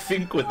were in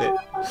sync with it.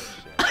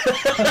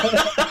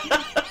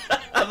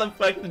 How the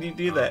fuck did you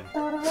do that?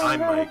 I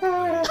might.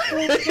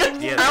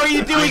 Yeah, How are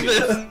you doing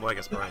this? Well, I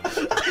guess Brian.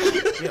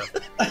 Yeah.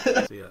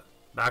 So yeah,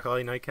 Back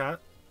Alley Night Cat.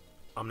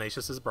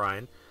 Omnacious is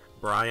Brian.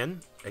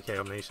 Brian, aka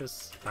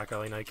Omnacious. Back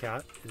Alley Night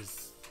Cat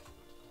is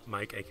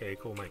Mike, aka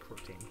Cool Mike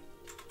 14.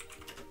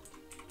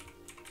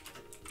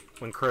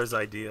 When Crow's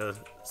ideas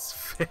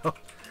fail,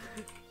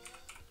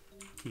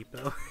 keep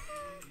though.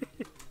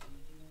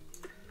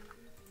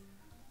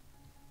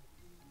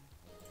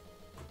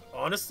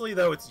 Honestly,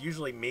 though, it's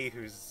usually me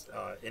who's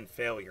in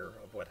failure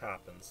of what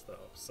happens,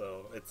 though.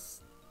 So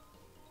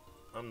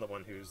I'm the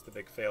one who's the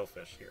big fail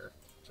fish here.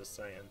 Just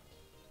saying.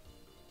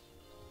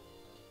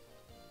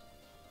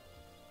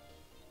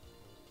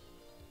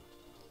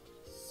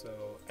 So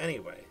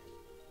anyway,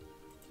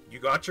 you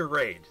got your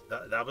raid.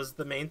 That was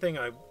the main thing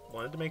I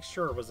wanted to make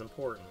sure was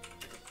important.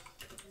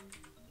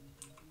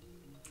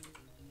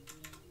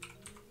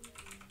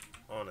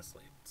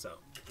 Honestly, so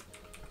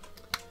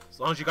as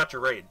long as you got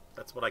your raid,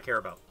 that's what I care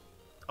about.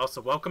 Also,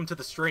 welcome to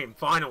the stream,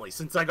 finally,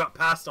 since I got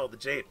past all the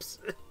japes.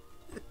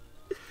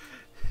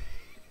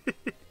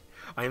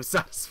 I am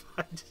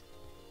satisfied.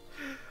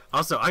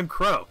 Also, I'm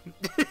Crow.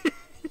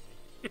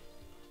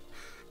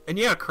 And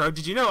yeah, Crow,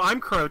 did you know I'm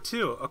Crow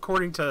too,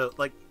 according to,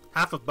 like,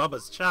 half of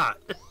Bubba's chat?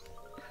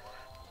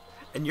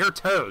 And you're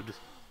Toad.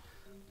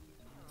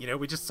 You know,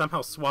 we just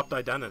somehow swapped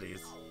identities.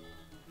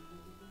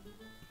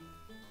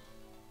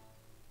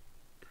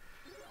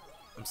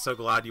 I'm so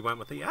glad you went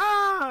with the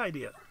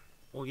idea.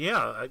 Well, yeah,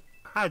 I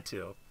had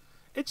to.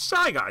 It's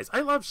Shy Guys. I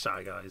love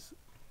Shy Guys.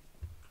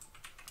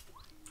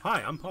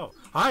 Hi, I'm Paul.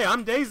 Hi,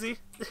 I'm Daisy.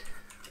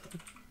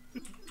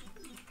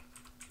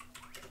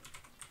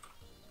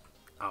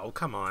 Oh,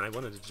 come on. I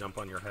wanted to jump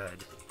on your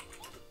head.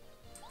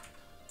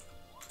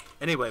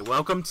 Anyway,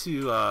 welcome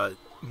to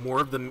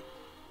more of the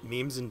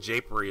memes and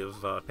japery of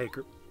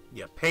Paker.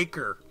 Yeah,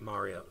 Paker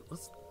Mario.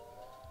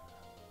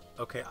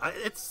 Okay,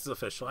 it's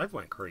official. I've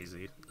went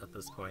crazy at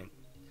this point.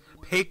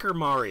 Paper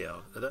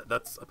Mario.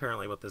 That's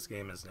apparently what this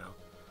game is now.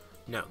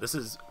 No, this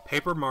is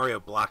Paper Mario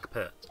Black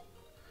Pit.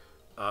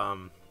 A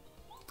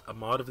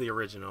mod of the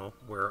original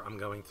where I'm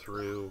going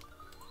through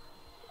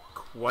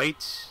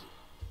quite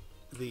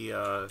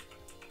the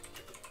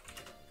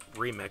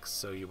remix,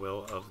 so you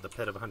will, of the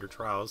Pit of 100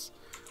 Trials.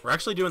 We're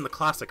actually doing the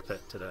classic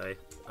pit today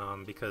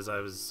because I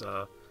was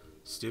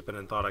stupid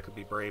and thought I could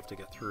be brave to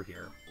get through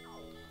here.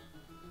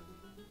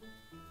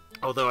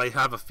 Although I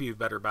have a few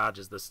better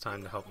badges this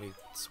time to help me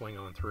swing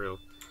on through.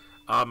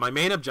 My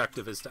main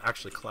objective is to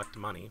actually collect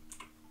money.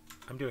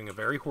 I'm doing a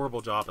very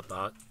horrible job at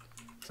that,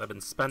 because I've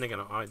been spending it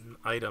on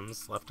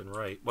items left and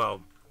right.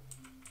 Well,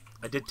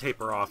 I did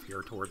taper off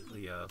here toward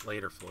the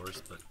later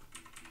floors, but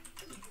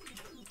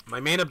my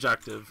main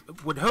objective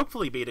would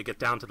hopefully be to get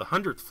down to the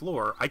 100th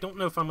floor. I don't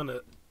know if I'm going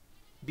to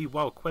be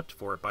well equipped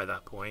for it by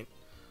that point.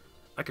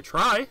 I could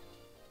try.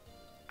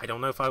 I don't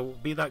know if I will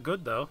be that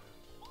good, though.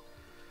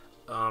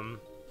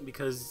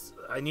 Because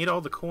I need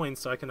all the coins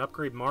so I can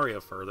upgrade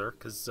Mario further,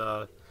 because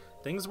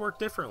things work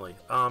differently.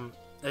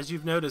 As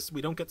you've noticed,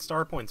 we don't get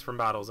star points from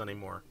battles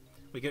anymore.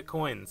 We get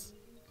coins.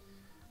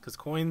 Because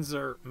coins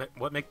are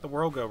what make the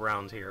world go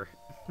round here.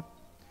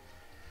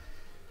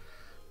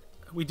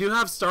 We do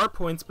have star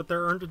points, but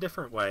they're earned a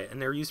different way,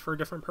 and they're used for a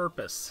different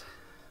purpose.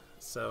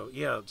 So,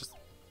 yeah, just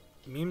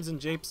memes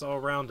and japes all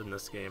around in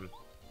this game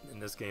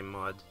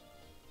mod.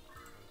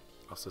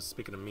 Also,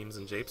 speaking of memes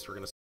and japes, we're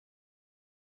going to